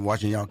 I'm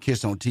watching y'all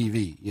kiss on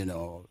TV,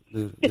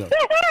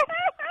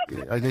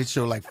 They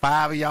show like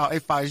 5 of y'all. They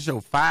show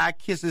 5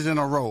 kisses in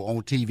a row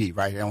on TV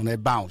right here on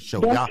that Bounce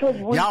show.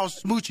 Y'all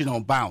smooching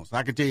on Bounce.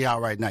 I can tell y'all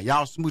right now.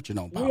 Y'all smooching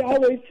on Bounce. We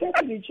always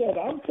touching each other.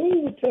 I'm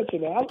cool with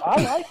touching it.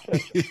 I like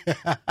touching.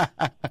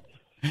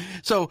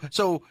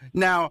 So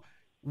now,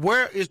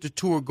 where is the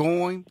tour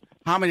going?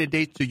 How many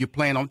dates do you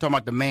plan? I'm talking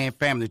about the Man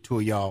Family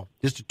Tour, y'all.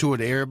 This is the tour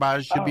that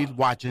everybody should be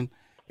watching.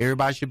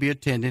 Everybody should be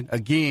attending.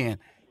 Again,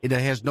 it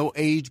has no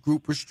age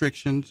group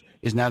restrictions.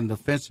 It's not an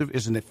offensive.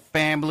 It's a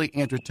family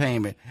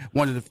entertainment.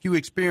 One of the few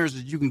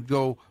experiences you can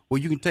go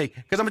where you can take.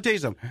 Because I'm going to tell you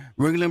something.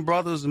 Ringling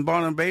Brothers and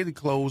Barnum Bailey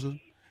closing.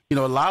 A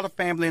lot of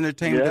family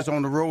entertainment that's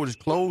on the road is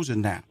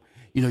closing now.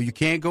 You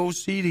can't go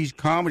see these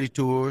comedy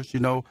tours,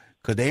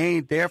 because they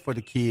ain't there for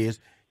the kids.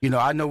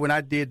 I know when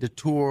I did the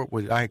tour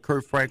I had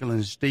Kurt Franklin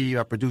and Steve,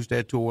 I produced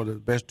that tour, one of the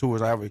best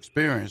tours I ever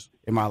experienced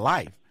in my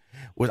life.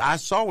 I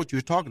saw what you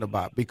were talking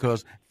about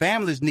because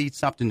families need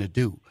something to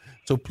do.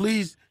 So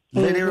please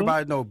let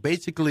everybody know.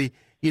 Basically,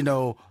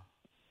 the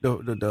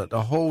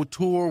whole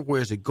tour.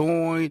 Where is it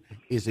going?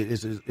 Is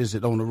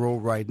it on the road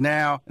right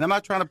now? And I'm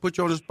not trying to put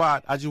you on the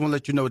spot. I just want to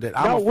let you know that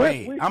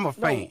I'm a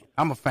fan.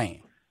 I'm a fan.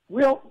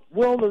 We're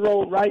on the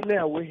road right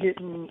now. We're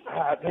hitting.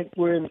 I think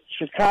we're in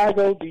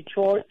Chicago,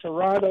 Detroit,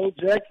 Toronto,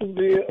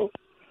 Jacksonville,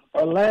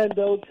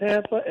 Orlando,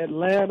 Tampa,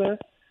 Atlanta,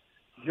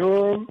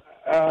 Durham.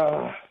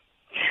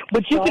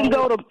 But you can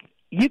go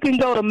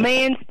to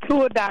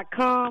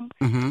manstour.com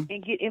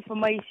and get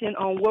information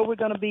on where we're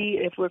going to be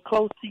if we're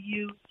close to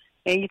you,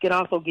 and you can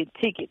also get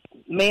tickets.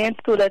 Man's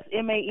Tour, that's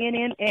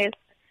MANNS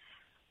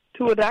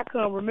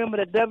tour.com. Remember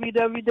the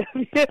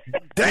www.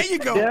 There you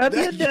go.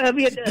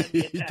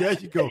 www. There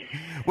you go.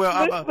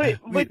 Well,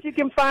 but you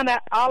can find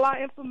out all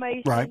our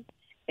information, right?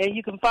 And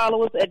you can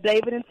follow us at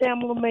David and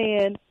Tamela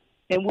Mann,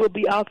 and we'll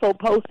be also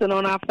posting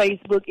on our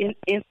Facebook,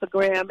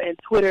 Instagram, and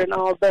Twitter, and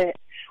all that.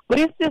 But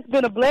it's just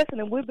been a blessing,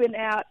 and we've been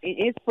out.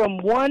 It's from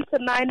 1 to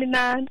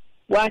 99.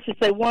 Well, I should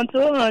say 1 to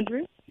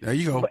 100. There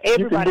you go.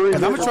 Everybody. I'm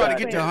going to try to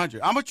get to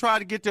 100. I'm going to try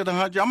to get to the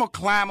 100. I'm going to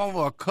climb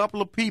over a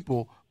couple of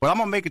people, but I'm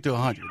going to make it to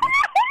 100.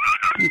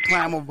 You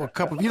climb over a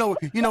couple. You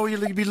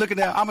be looking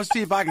at. I'm going to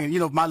see if I can,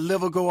 if my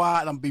liver go out,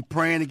 I'm going to be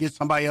praying to get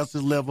somebody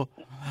else's liver.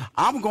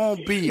 I'm going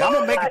to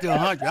make it to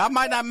 100. I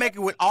might not make it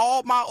with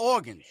all my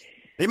organs.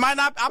 I might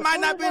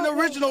not be an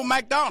original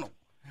McDonald.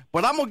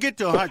 But I'm going to get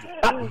to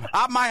 100.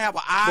 I might have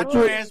an eye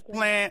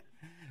transplant,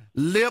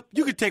 lip.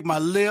 You can take my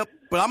lip,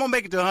 but I'm going to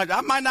make it to 100.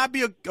 I might not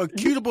be a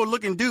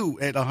cutable-looking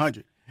dude at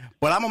 100,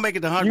 but I'm going to make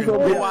it to 100 and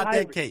blow out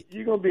that cake.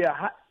 You're going to be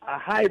a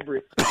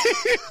hybrid.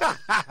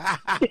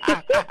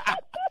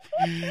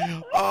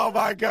 Oh,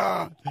 my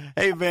God.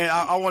 Hey, man,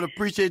 I want to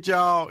appreciate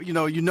y'all.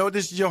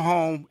 This is your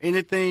home.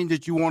 Anything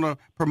that you want to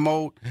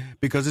promote,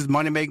 because it's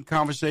money-making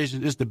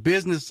conversation, it's the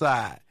business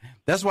side.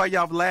 That's why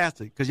y'all have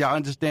lasted, because y'all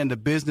understand the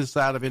business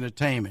side of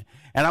entertainment.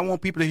 And I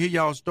want people to hear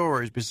y'all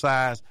stories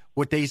besides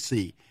what they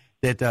see.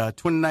 That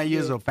 29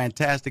 years of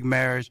fantastic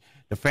marriage,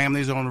 the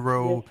family's on the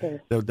road,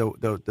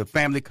 the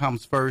family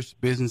comes first,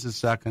 business is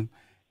second.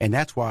 And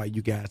that's why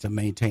you guys are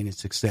maintaining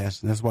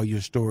success. And that's why you're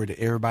a story that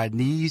everybody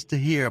needs to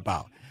hear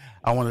about.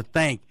 I want to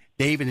thank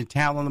David and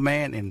Tamela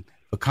Mann and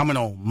for coming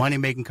on Money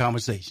Making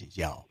Conversations,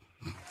 y'all.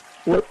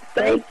 Well,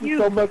 thank you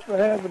so much for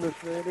having us,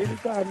 man.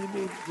 Anytime you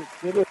need to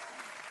get it.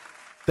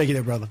 Thank you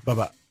there, brother.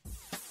 Bye-bye.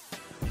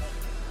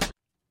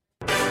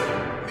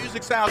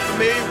 Music sounds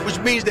familiar, which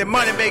means that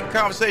Money Making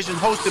Conversation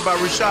hosted by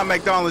Rushion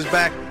McDonald is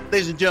back.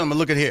 Ladies and gentlemen,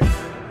 look at here.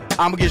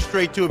 I'm going to get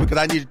straight to it because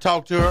I need to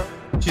talk to her.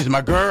 She's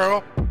my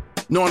girl,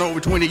 known her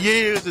over 20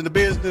 years in the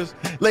business.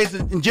 Ladies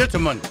and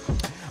gentlemen,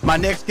 my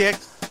next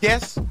guest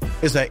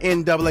is an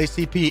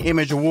NAACP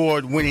Image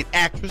Award winning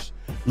actress,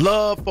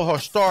 loved for her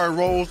starring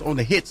roles on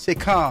the hit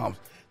sitcoms,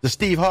 The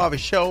Steve Harvey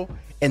Show,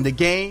 and The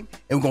Game,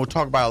 and we're going to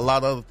talk about a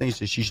lot of other things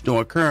that she's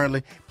doing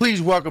currently.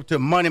 Please welcome to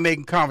Money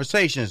Making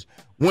Conversations,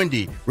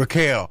 Wendy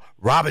Raquel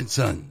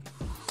Robinson.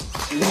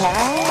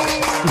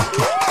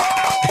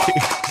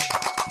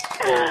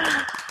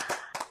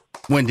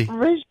 Wendy.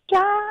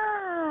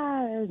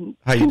 Rushion.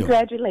 How you doing?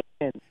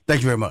 Congratulations.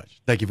 Thank you very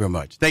much. Thank you very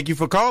much. Thank you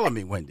for calling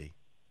me, Wendy.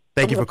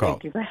 Thank you for calling.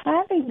 Thank you for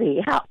having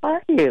me. How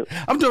are you?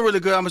 I'm doing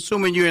really good. I'm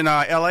assuming you're in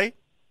L.A.?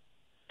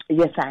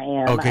 Yes, I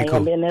am. Okay, cool.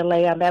 I'm in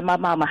L.A. I'm at my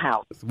mama's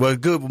house. Well,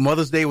 good.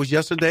 Mother's Day was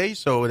yesterday,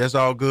 so that's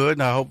all good.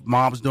 And I hope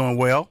Mom's doing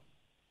well.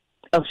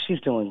 Oh, she's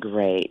doing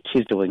great.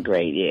 She's doing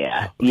great,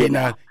 yeah. Okay,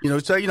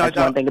 That's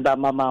one thing about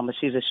my mama.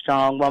 She's a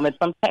strong woman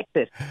from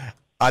Texas.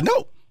 I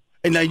know.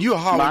 And now you're a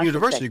Harvard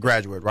University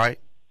graduate, right?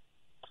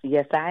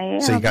 Yes, I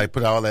am. So you got to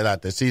put all that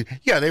out there. See,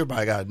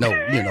 everybody got to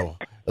know,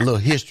 a little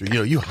history.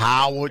 You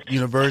Howard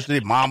University,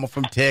 mama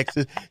from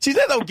Texas. See,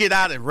 they don't get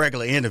out in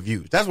regular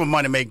interviews. That's what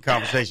money making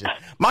conversation.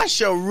 My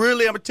show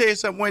really, I'm going to tell you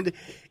something, Wendy,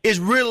 it's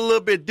really a little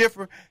bit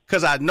different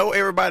because I know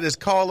everybody that's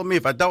calling me.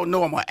 If I don't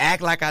know, I'm going to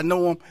act like I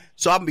know them.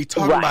 So I'm going to be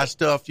talking about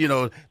stuff,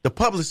 the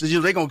publicists,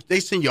 they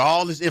send you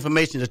all this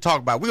information to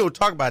talk about. We're going to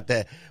talk about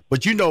that.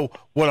 But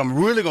what I'm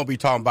really going to be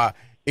talking about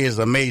is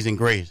Amazing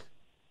Grace.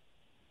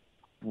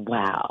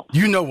 Wow.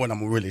 You know what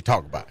I'm really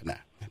talking about now.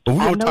 But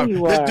we're gonna talk.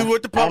 Let's do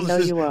what the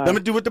publicist. Let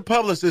me do what the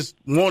publicist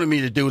wanted me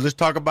to do. Let's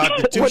talk about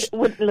the two.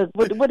 What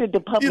did the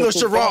publicist?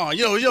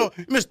 Sharon.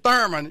 Miss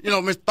Thurman.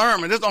 Miss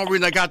Thurman. That's the only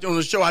reason I got you on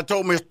the show. I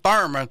told Miss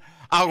Thurman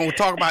I was gonna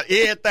talk about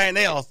everything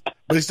else,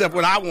 but except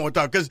what I want to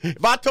talk. Because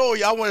if I told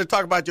you I wanted to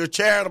talk about your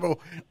charitable,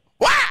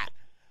 why?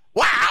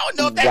 I don't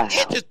know if that's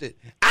interested.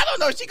 I don't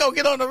know if she gonna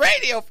get on the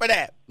radio for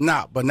that.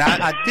 No, but now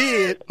I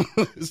did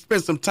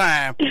spend some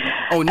time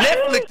on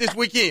Netflix this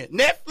weekend.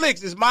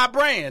 Netflix is my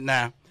brand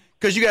now.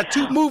 Because you got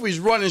two movies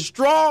running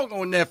strong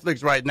on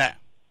Netflix right now.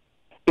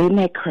 Isn't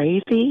that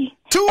crazy?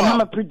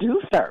 I'm a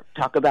producer.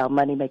 Talk about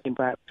money-making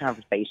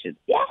conversations.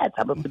 Yes,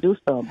 I'm a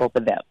producer on both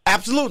of them.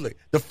 Absolutely.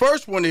 The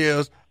first one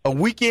is A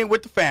Weekend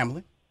with the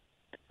Family.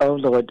 Oh,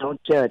 Lord, don't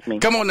judge me.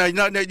 Come on now.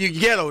 You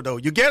ghetto, though.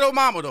 You ghetto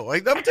mama, though.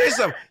 Let me tell you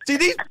something. See,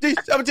 I'm going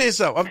to tell you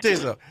something.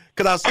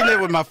 Because I was sitting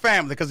there with my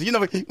family. Because,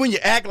 when you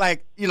act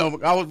like,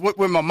 I was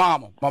with my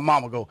mama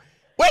go,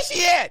 where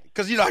she at?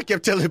 Because, I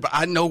kept telling her, but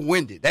I know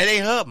Wendy. That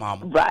ain't her,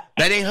 mama. Right.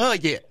 That ain't her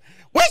yet.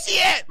 Where she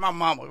at, my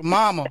mama?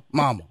 Mama.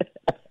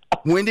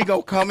 Wendy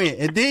gonna come in.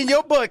 And then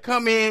your boy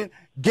come in,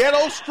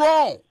 ghetto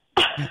strong,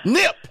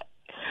 Nip,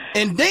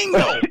 and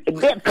Dingo.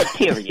 Nip for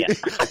period.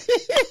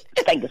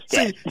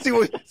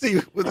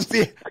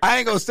 See, I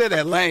ain't gonna say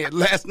that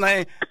last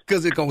name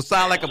because it's gonna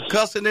sound like I'm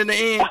cussing in the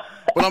end,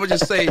 but I'm gonna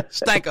just say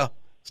Stanker.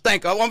 I'm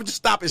gonna just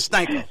stop at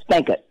Stanker.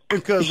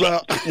 Because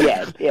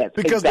yes,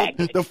 because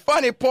exactly. the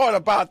funny part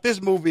about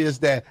this movie is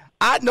that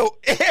I know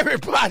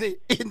everybody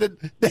in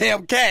the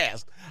damn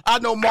cast. I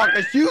know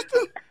Marcus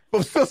Houston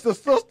from Sister.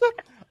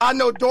 I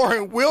know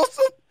Dorian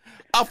Wilson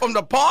from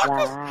The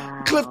Parkers.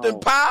 Wow. Clifton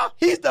Powell.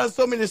 He's done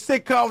so many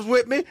sitcoms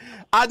with me.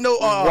 I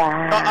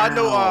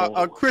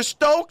know Chris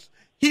Stokes.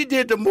 He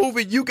did the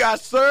movie You Got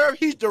Served.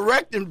 He's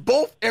directing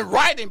both and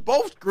writing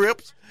both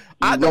scripts.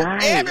 I know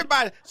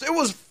everybody. So it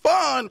was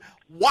fun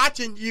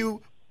watching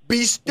you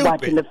be stupid.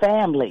 Watching the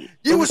family.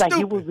 It was like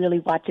stupid. You were really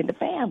watching the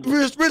family. It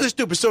was really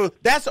stupid. So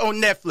that's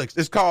on Netflix.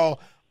 It's called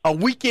A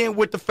Weekend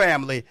with the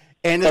Family.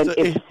 And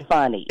it's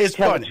funny. It's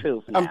Tell funny. The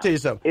truth now. I'm going to tell you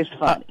something. It's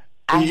funny.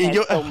 I had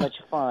so much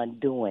fun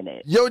doing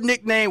it. Your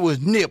nickname was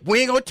Nip.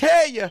 We ain't going to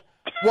tell you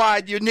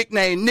why your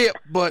nickname Nip,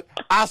 but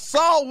I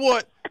saw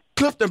what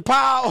Clifton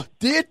Powell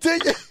did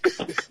to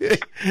you.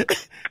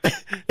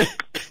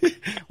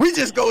 We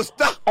just go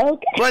stop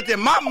right there.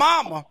 My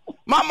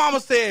mama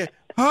said,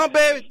 huh,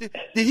 baby,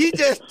 did he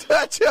just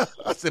touch her?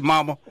 I said,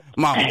 Mama,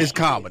 it's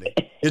comedy.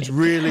 It's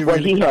really, well,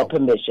 really he had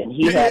permission.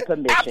 He had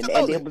permission.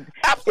 Absolutely. And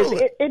it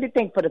was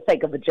anything for the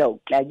sake of a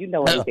joke. Now, you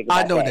know anything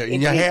about I know that.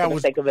 And your hair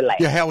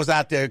was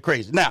out there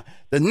crazy. Now,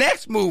 the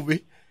next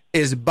movie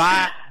is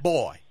Bye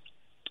Boy.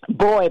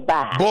 Boy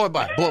Bye. Boy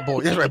Bye.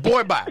 Boy. That's right.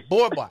 Boy Bye.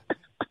 Boy Bye.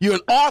 You're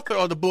an author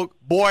of the book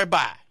Boy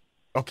Bye.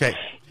 Okay.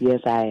 Yes,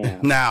 I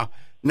am. Now,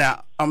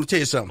 I'm going to tell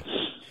you something.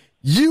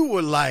 You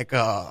were like,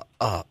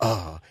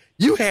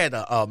 you had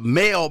a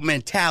male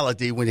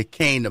mentality when it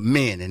came to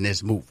men in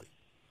this movie.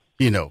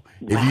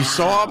 If you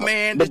saw a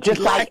man, but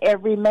just like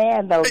every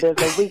man, though, there's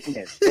a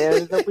weakness.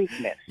 There's a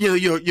weakness.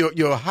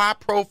 You're a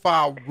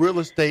high-profile real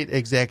estate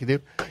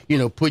executive.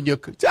 Putting your.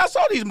 I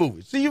saw these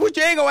movies. See, what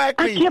you ain't gonna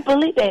act. I can't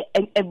believe it.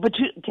 But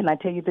can I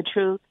tell you the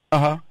truth?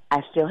 I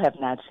still have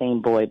not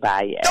seen Boy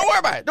Bye yet. Don't worry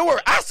about it. Don't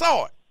worry. I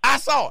saw it.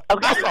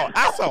 Okay.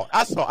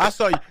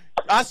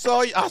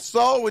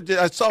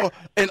 I saw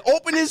an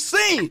opening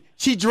scene.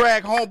 She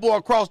dragged homeboy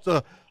across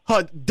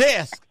her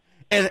desk.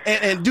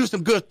 And do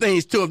some good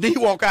things to him. Then he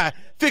walk out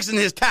fixing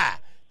his tie.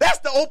 That's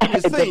the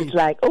opening scene. It's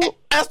like,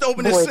 that's the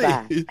opening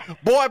scene.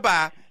 Boy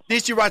Bye.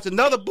 Then she writes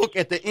another book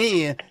at the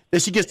end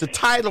that she gets the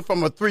title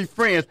from her three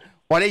friends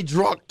while they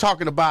drunk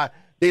talking about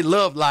their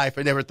love life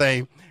and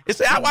everything.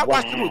 I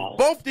watched the movie.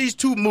 Both these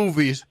two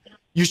movies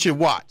you should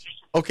watch.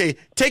 Okay,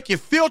 take your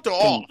filter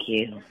off. Thank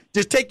you.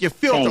 Just take your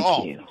filter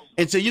off. You.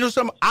 And say,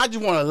 something? I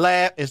just want to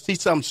laugh and see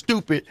something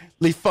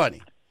stupidly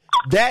funny.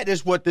 That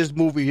is what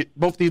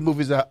both these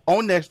movies are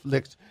on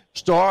Netflix.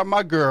 Star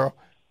my girl,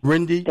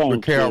 Wendy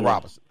Raquel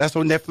Robinson. That's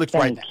on Netflix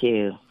right now. Thank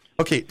you.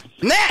 Okay,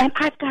 now. And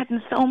I've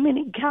gotten so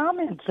many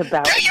comments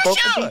about both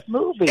of these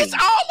movies. It's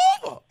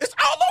all over. It's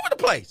all over the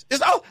place.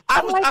 Oh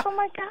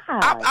my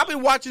God. I've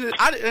been watching it.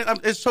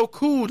 It's so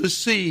cool to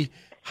see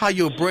how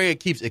your brand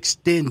keeps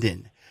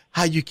extending.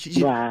 How you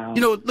wow.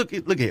 Look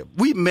at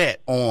we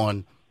met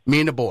on Me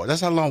and the Boys.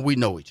 That's how long we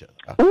know each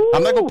other. Ooh.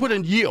 I'm not gonna put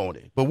a year on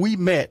it, but we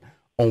met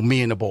on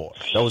Me and the Boys.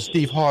 That was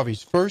Steve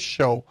Harvey's first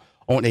show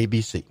on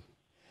ABC.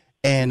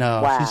 And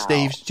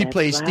she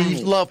played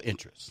Steve's love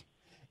interest.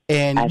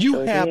 And you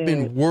have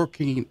been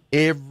working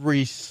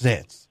ever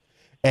since.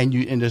 and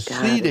to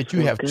see that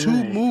you have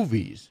two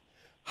movies,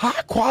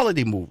 high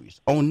quality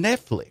movies on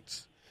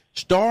Netflix,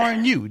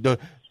 starring you. The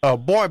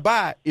Boy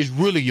Bye is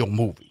really your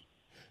movie.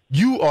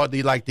 You are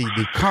the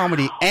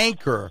comedy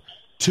anchor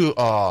to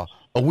A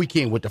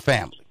Weekend with the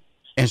Family,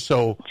 and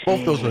so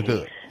both those are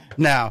good.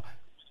 Now,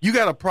 you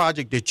got a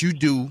project that you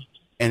do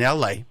in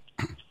L.A.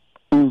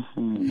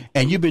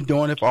 And you've been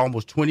doing it for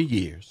almost 20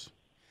 years.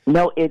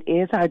 No, it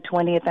is our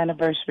 20th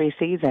anniversary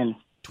season.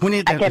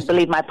 I can't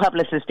believe my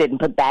publicist didn't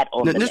put that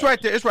on the list.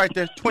 Right there. It's right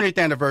there. 20th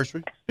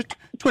anniversary.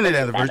 20th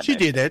anniversary. She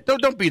did that.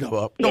 Don't beat her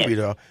up. Don't beat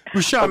her up.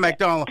 Rushion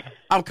McDonald,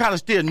 I'm kind of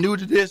still new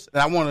to this,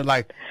 and I want to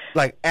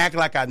like act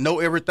like I know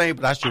everything,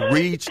 but I should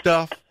read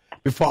stuff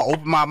before I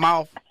open my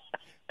mouth.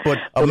 But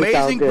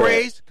Amazing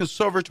Grace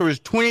Conservatory's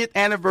 20th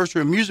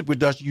anniversary music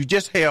production, you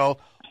just held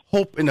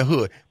Hope in the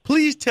Hood.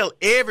 Please tell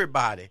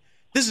everybody.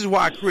 This is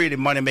why I created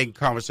Money Making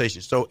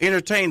Conversations, so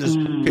entertainers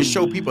can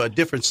show people a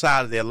different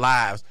side of their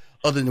lives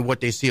other than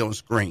what they see on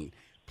screen.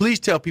 Please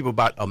tell people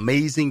about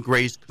Amazing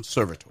Grace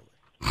Conservatory.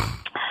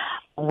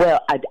 Well,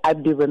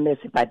 I'd be remiss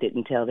if I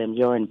didn't tell them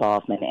your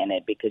involvement in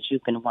it, because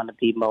you've been one of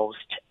the most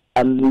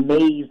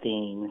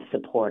amazing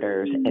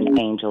supporters and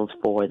angels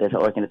for this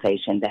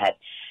organization that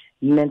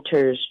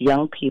mentors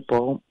young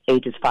people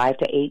ages 5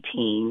 to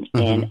 18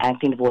 in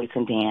acting, voice,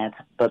 and dance,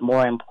 but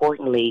more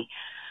importantly,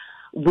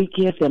 we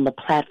give them a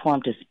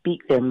platform to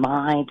speak their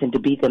minds and to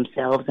be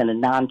themselves in a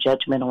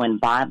non-judgmental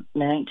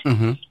environment,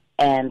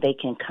 and they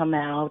can come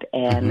out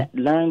and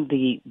learn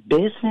the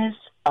business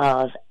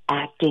of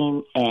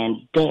acting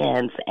and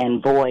dance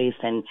and voice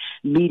and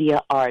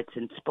media arts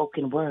and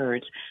spoken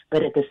words,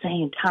 but at the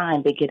same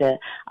time, they get an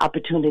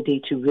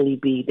opportunity to really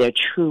be their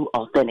true,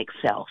 authentic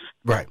self.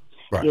 Right.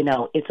 You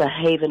know, it's a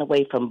haven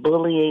away from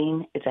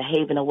bullying. It's a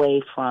haven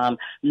away from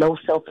low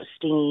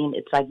self-esteem.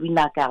 It's like we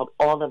knock out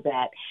all of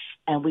that,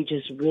 and we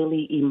just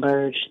really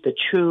emerge the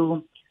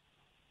true,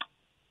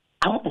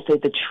 I want to say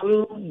the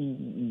true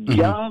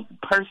young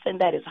person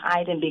that is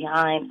hiding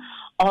behind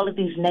all of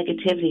these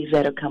negativities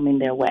that are coming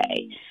their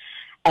way.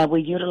 And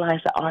we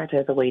utilize the arts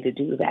as a way to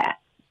do that.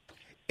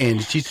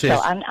 And she says,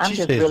 so I'm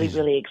just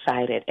really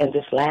excited. And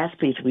this last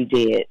piece we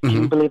did, can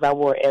you believe I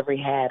wore every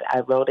hat? I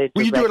wrote it,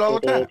 well, you do it all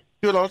the time.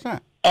 Do it all the time.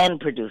 And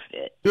produced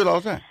it. Do it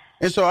all the time.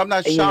 And so I'm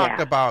not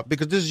shocked about,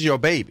 because this is your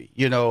baby,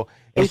 you know.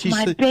 And it's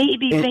my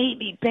baby. And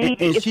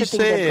it's she the thing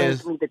that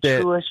brings me the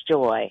truest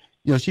joy.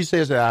 You know, she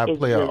says that I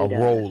play a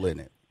role in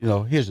it. You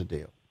know, here's the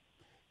deal,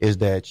 is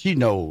that she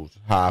knows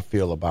how I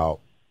feel about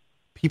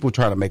people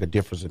trying to make a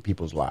difference in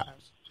people's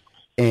lives.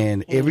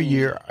 And every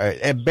year,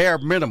 at bare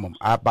minimum,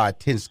 I buy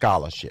 10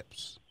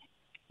 scholarships.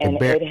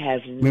 And it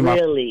has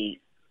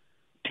really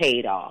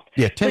paid off.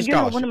 Yeah, 10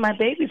 scholarships. One of my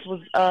babies was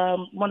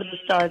one of the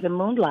stars in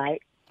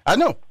Moonlight. I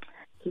know.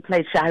 He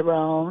played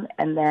Chiron.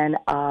 And then,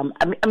 I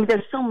mean,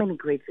 there's so many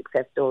great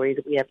success stories.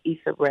 We have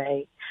Issa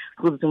Rae,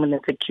 who's doing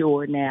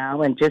Insecure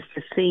now. And just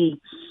to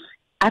see,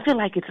 I feel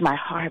like it's my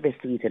harvest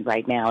season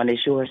right now, and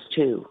it's yours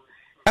too.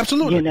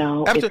 Absolutely. You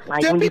know, it's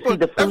like when you see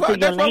the fruits of your labor.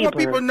 That's why I want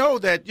people know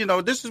that, you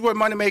know, this is what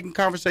Money Making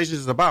Conversations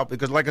is about.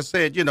 Because like I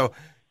said, you know,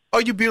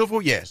 are you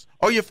beautiful? Yes.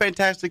 Are you a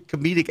fantastic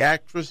comedic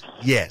actress?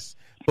 Yes.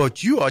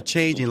 But you are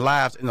changing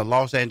lives in the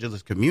Los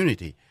Angeles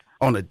community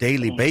on a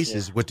daily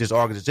basis with this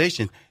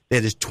organization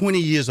that is 20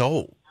 years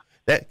old.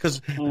 That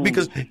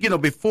because you know,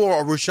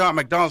 before Rushion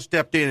McDonald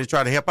stepped in and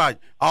tried to help out,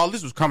 all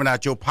this was coming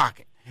out your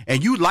pocket.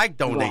 And you like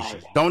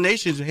donations. Right.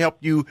 Donations help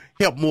you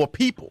help more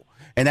people.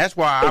 And that's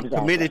why I'm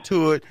committed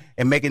to it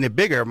and making it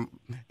bigger.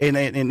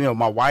 And you know,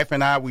 my wife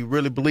and I, we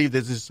really believe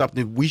this is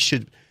something we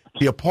should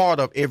be a part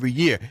of every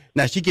year.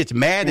 Now, she gets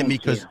mad at me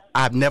because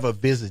I've never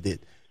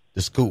visited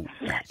the school.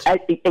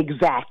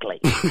 Exactly.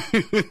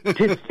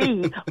 To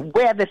see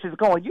where this is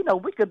going. You know,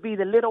 we could be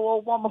the little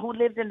old woman who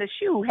lives in the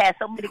shoe, has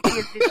so many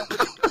kids.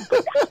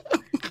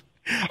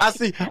 I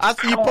see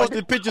you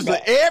posting pictures of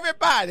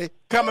everybody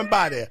coming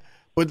by there.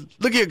 But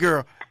look here, girl.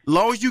 As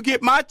long as you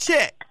get my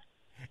check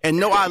and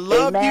know I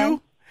love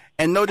you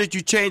and know that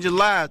you changing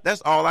lives,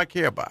 that's all I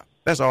care about.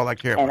 That's all I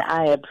care about. And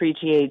I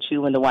appreciate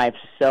you and the wife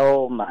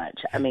so much.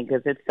 I mean,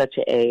 because it's such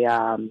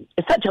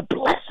a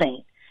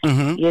blessing,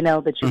 you know,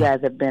 that you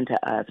guys have been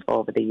to us for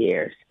over the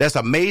years. That's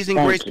Amazing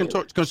Grace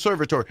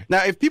Conservatory.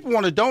 Now, if people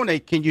want to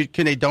donate, can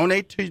they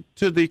donate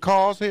to the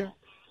cause here?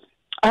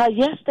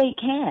 Yes, they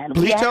can.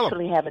 Please we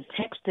actually have a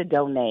text to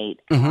donate,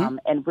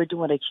 and we're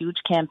doing a huge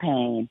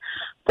campaign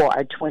for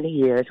our 20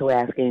 years. We're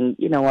asking,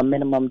 you know, a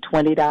minimum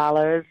 $20,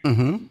 $200,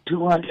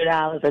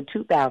 or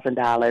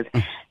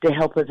 $2,000 to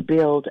help us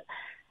build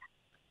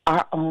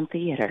our own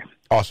theater.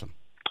 Awesome.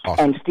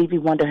 And Stevie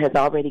Wonder has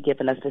already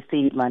given us the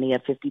seed money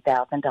of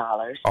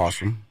 $50,000.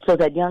 Awesome. So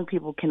that young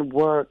people can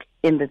work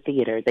in the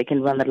theater. They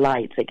can run the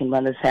lights. They can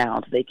run the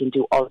sounds. They can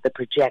do all of the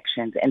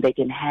projections. And they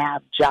can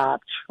have job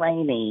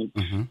training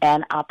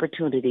and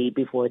opportunity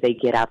before they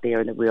get out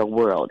there in the real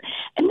world.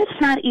 And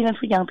it's not even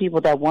for young people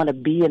that want to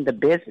be in the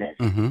business.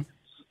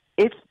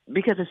 It's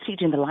because it's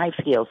teaching the life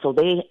skills. So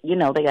they, you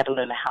know, they got to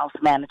learn the house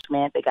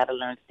management. They got to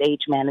learn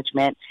stage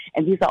management.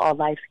 And these are all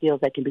life skills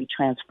that can be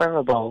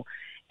transferable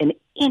in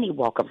any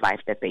walk of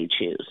life that they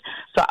choose.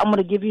 So I'm going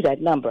to give you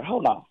that number.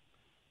 Hold on.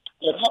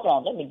 Look, hold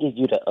on. Let me give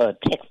you the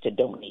text to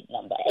donate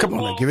number. Come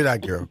on, now, give it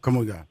out, girl. Come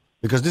on, girl.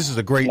 Because this is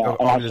a great no,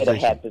 organization. I should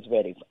have had this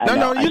ready. You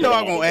know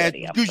I'm going to ask,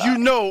 because you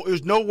know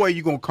there's no way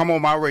you're going to come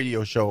on my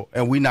radio show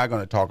and we're not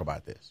going to talk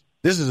about this.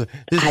 This is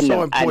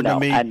so important to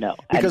me. I know.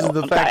 Because of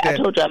the fact that I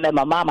told you I'm at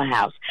my mama's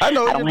house. I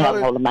know. I don't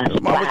have all of my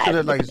supplies. Mama should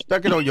have like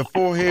stuck it on your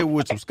forehead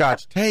with some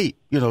Scotch tape.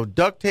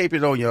 Duct tape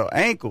it on your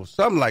ankle,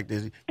 something like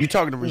this. You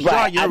talking to Rashawn?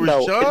 Right, I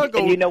know. Rashawn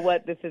and you know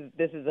what? This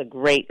is a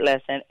great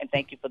lesson, and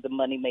thank you for the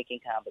money making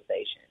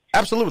conversation.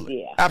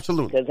 Absolutely. Yeah.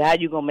 Absolutely. Because how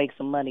you gonna make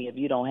some money if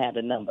you don't have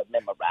the number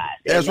memorized?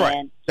 That's Amen?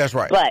 right. That's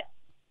right. But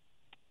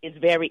it's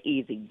very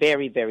easy,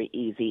 very, very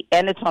easy,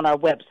 and it's on our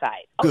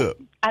website. Good.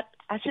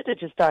 I should have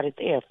just started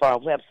there for our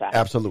website.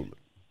 Absolutely.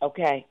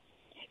 Okay.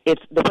 The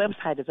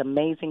website is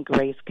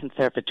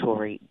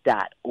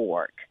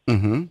AmazingGraceConservatory.org.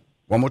 Mm-hmm.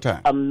 One more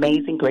time.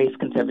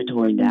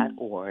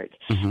 AmazingGraceConservatory.org.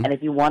 Mm-hmm. And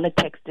if you want to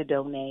text to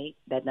donate,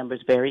 that number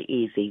is very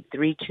easy,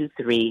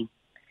 323-649-8649.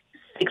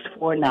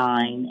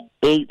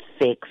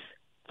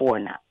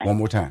 One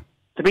more time.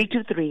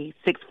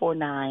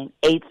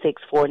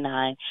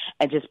 323-649-8649,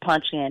 and just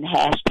punch in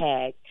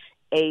hashtag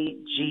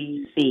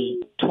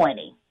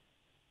AGC20.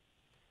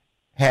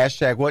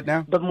 Hashtag what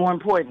now? But more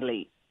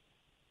importantly,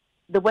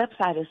 the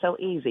website is so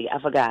easy. I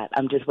forgot.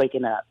 I'm just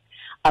waking up.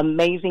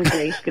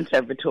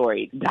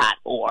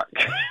 AmazingGraceConservatory.org.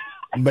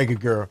 Make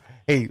it, girl.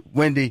 Hey,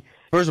 Wendy,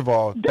 first of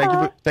all,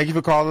 thank you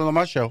for calling on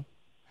my show.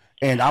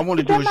 And I want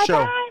to do a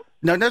show.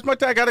 No, that's my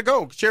time. I got to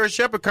go. Sherry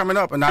Shepherd coming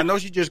up, and I know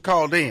she just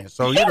called in.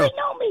 So, Sherry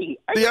know me.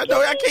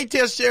 I can't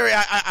tell Sherry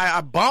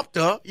I bumped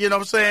her. You know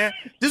what I'm saying?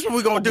 This is what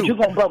we're going to do. You're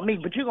going to bump me,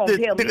 but you're going to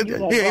tell me you're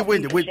going to bump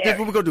Wendy, me. this is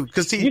what we're going to do.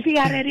 Because, you see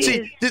how that is?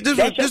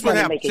 This what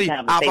happened. See,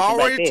 I've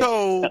already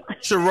told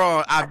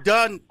Sharon, I've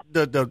done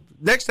the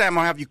next time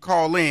I have you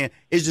call in,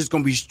 it's just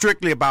going to be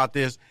strictly about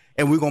this,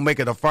 and we're going to make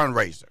it a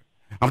fundraiser.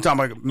 I'm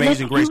talking about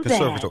Amazing Grace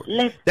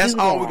Conservatory. That's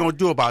all we're going to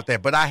do about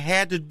that. But I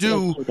had to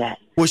do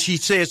what she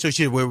said. So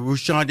she said, well,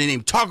 Rashawn didn't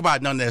even talk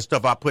about none of that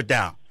stuff I put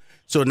down.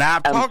 So now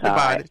I've talked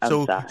about it.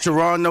 So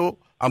Sharon know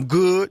I'm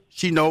good.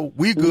 She know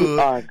we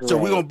good. So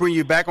we're going to bring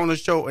you back on the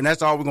show, and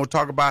that's all we're going to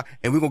talk about.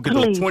 And we're going to get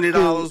those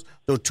 $20,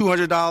 those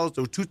 $200,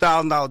 those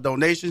 $2,000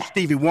 donations.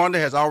 Stevie Wonder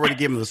has already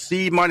given the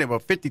seed money of a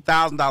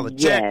 $50,000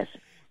 check. Yes.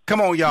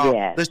 Come on, y'all.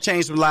 Yes. Let's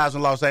change some lives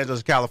in Los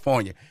Angeles,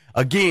 California.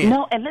 Again.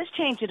 No, and let's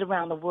change it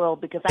around the world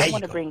because I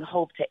want to bring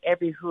hope to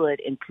every hood,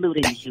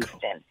 including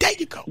Houston. There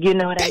you go. You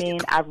know what I mean?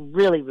 I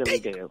really, really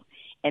do.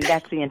 And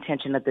that's the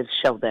intention of this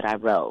show that I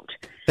wrote.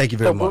 Thank you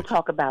very much. So we'll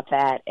talk about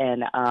that,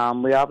 and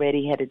we're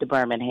already headed to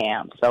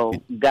Birmingham, so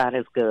God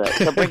is good.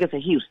 So bring us to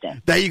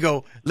Houston. There you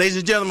go. Ladies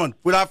and gentlemen,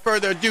 without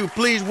further ado,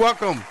 please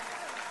welcome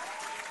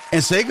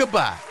and say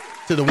goodbye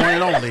to the one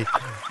and only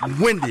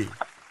Wendy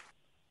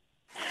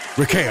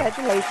Raquel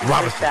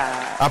Robinson.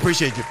 I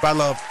appreciate you. Bye,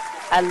 love.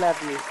 I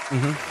love you.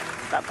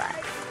 Mm-hmm.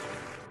 Bye-bye.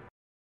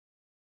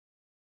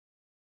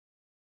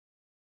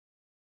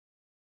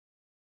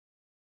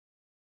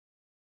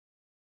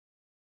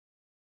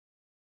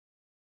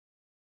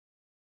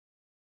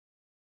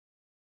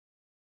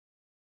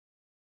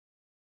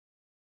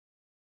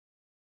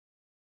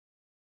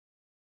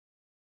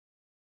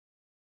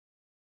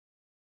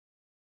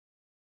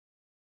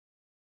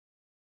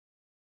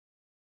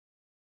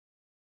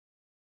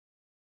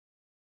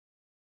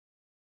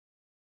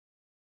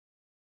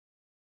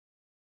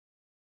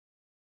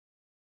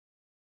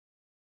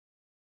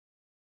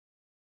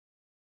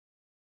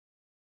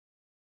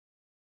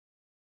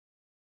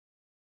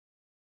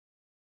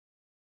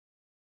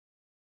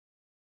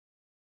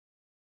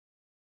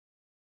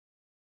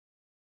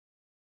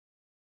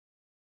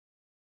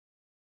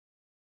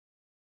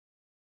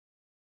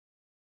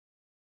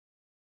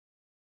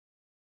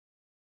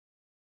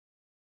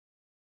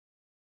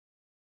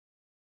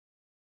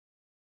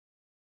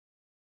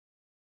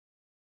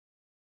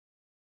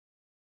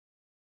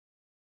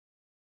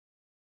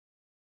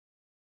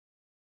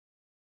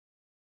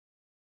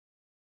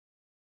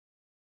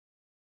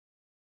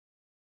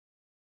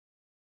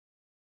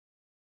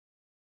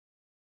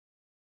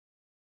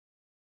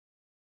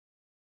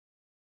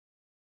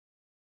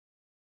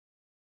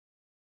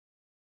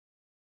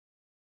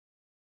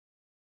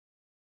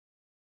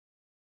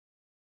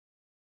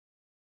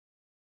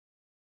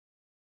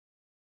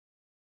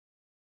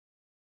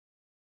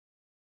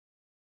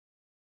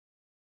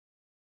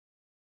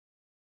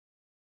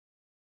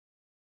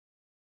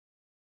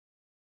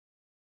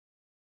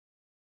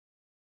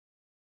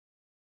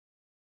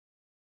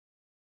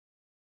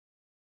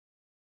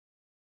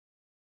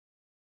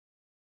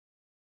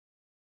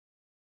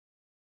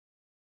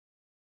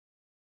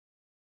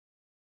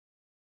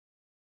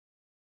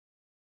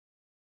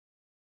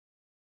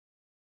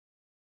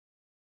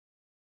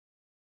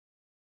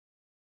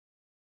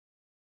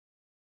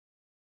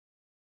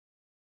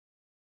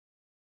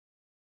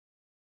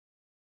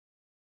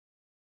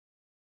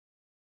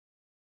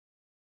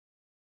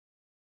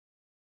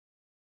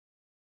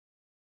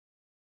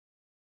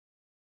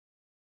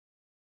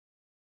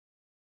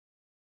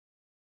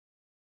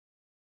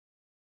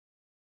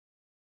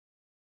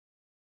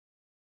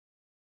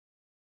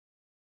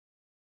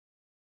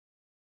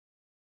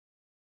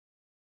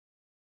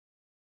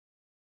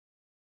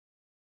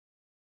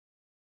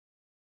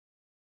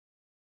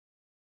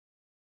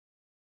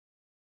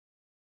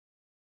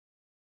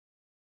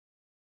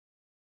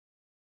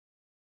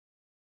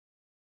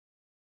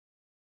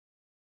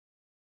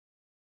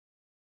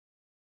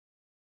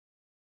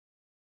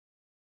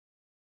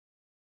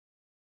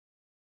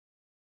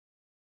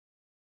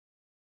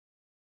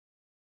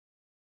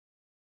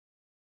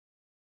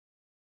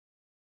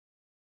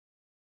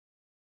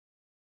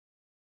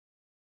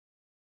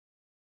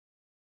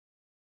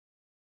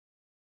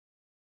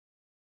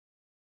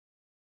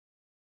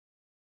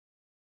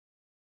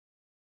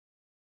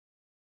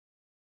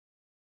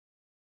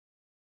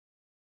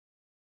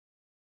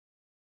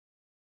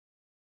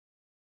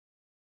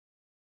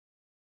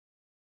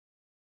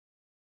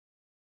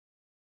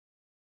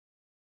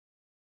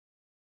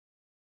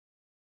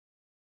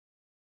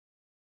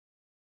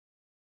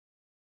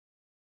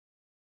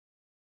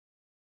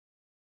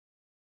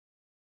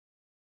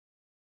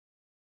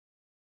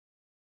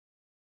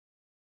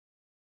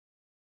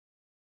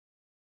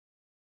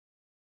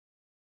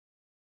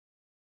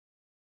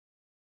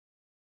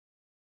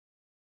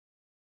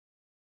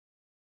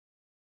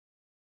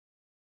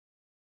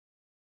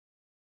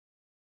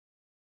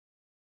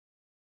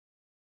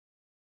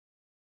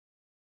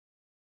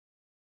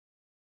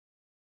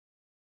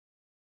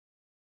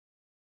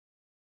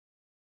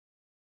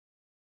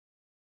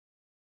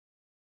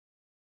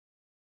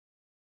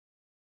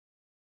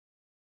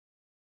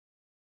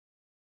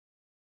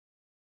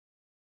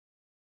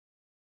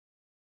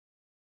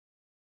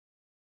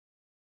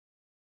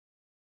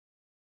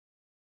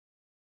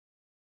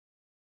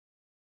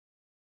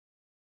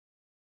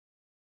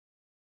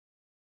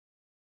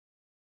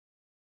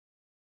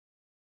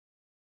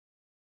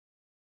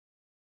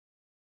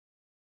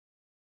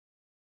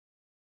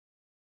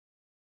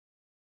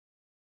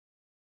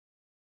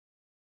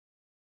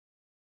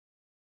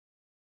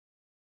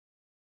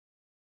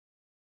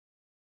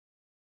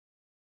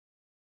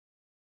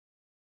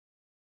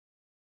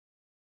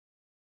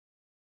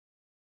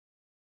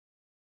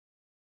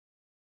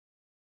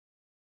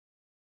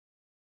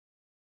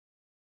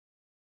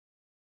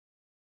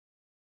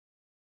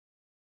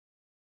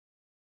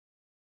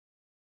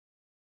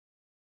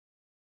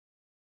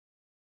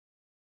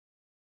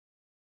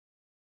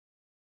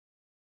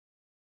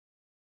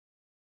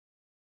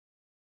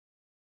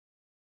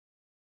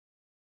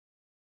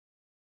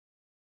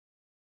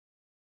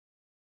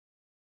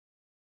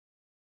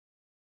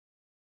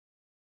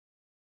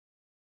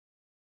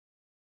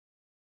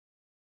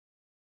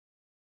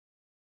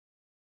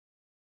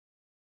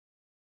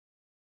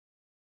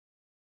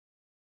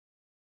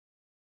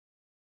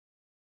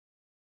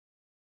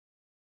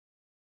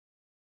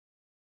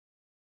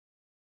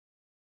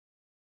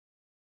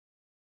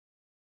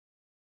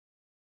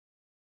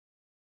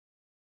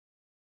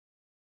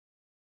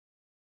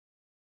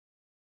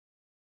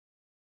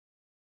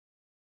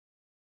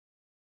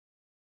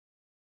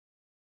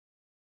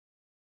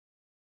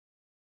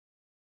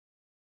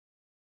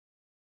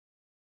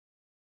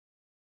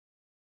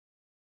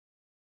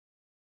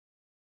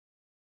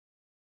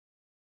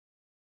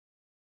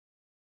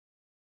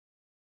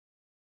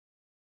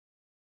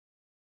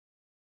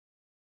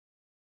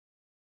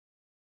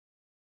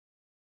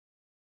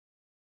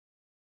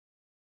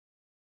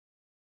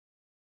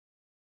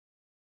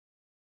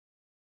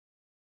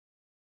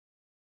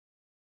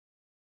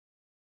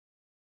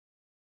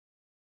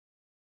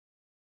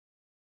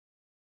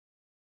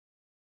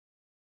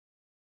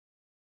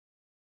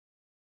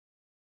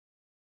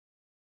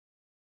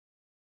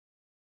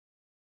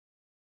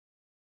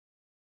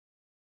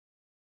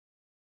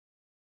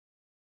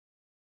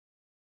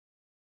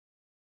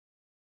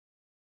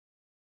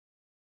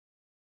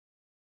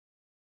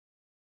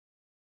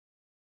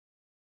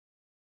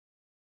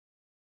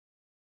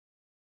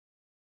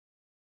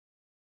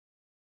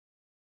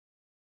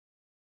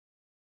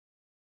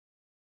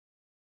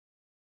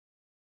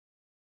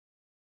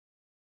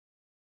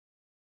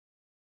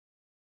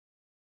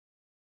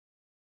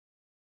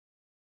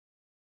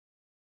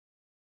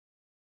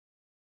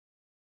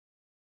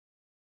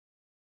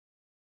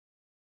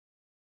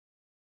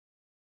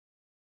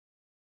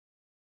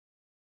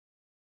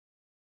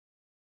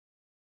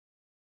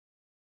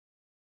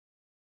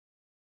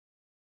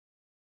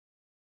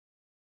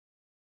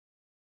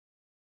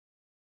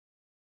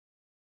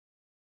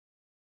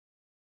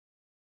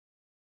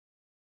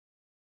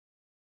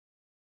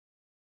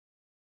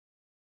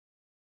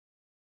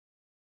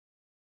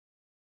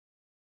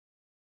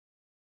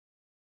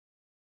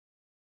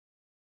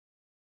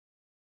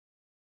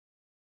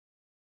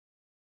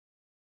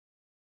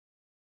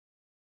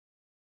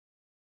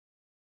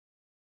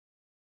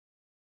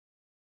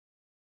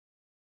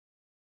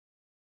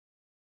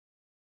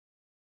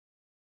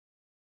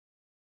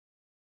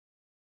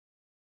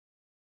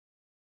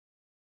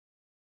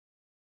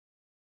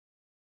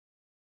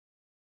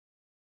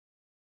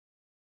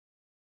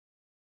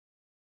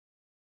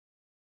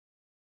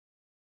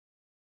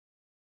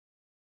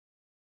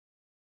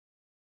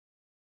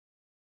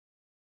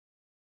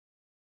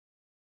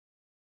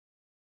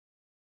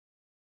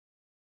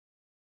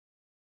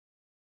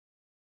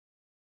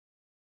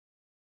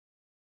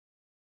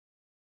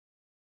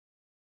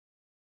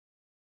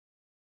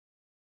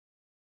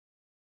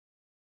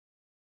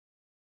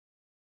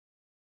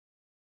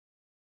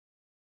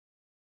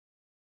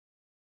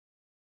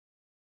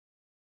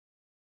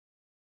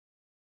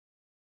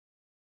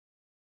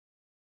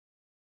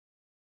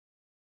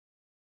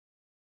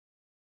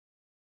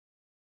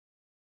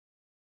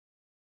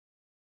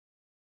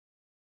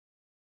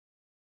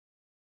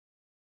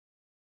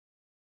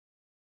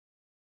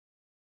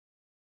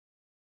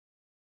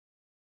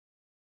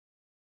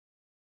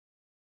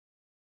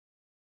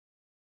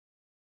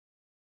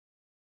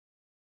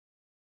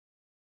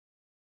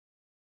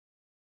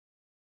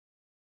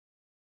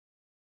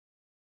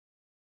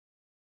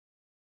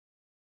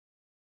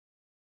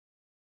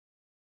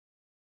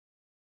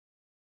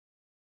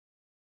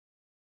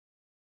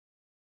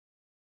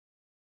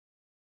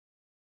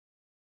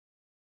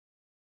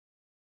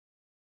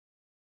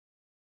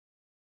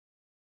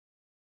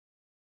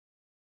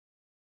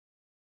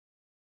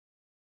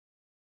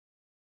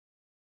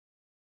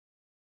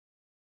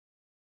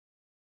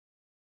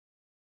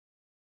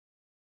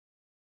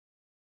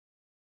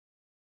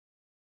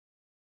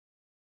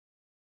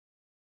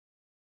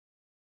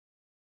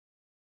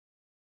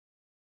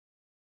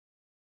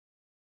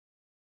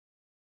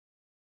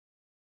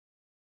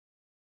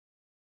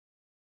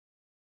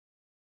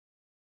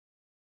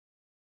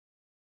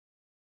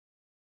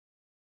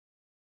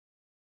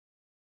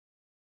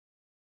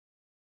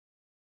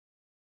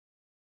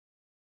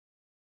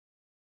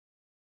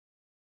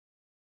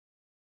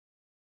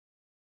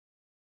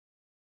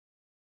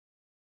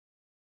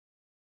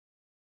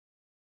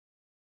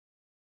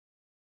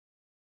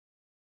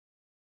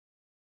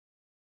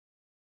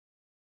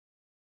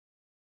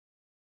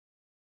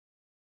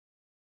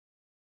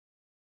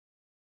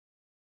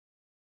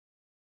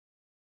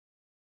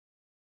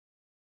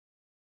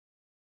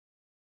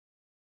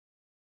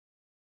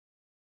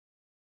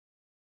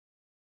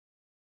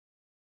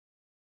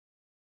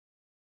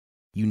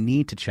 you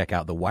need to check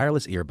out the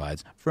wireless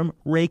earbuds from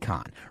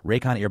Raycon.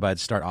 Raycon earbuds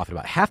start off at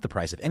about half the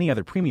price of any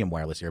other premium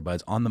wireless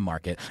earbuds on the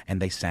market,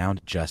 and they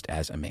sound just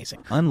as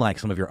amazing. Unlike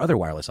some of your other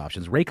wireless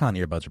options, Raycon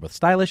earbuds are both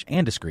stylish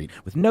and discreet,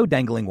 with no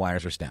dangling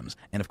wires or stems.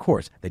 And of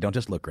course, they don't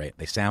just look great,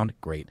 they sound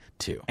great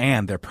too.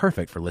 And they're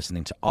perfect for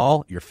listening to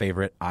all your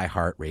favorite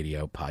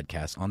iHeartRadio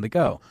podcasts on the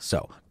go.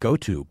 So go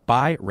to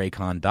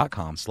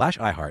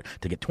buyraycon.com/iHeart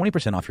to get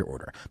 20% off your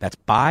order. That's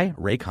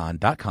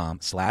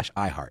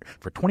buyraycon.com/iHeart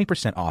for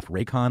 20% off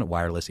Raycon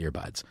wireless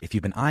earbuds. If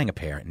you've been eyeing a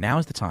pair, now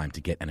is the time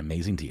to get an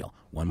amazing deal.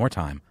 One more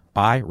time,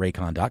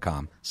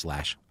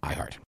 buyraycon.com/iHeart.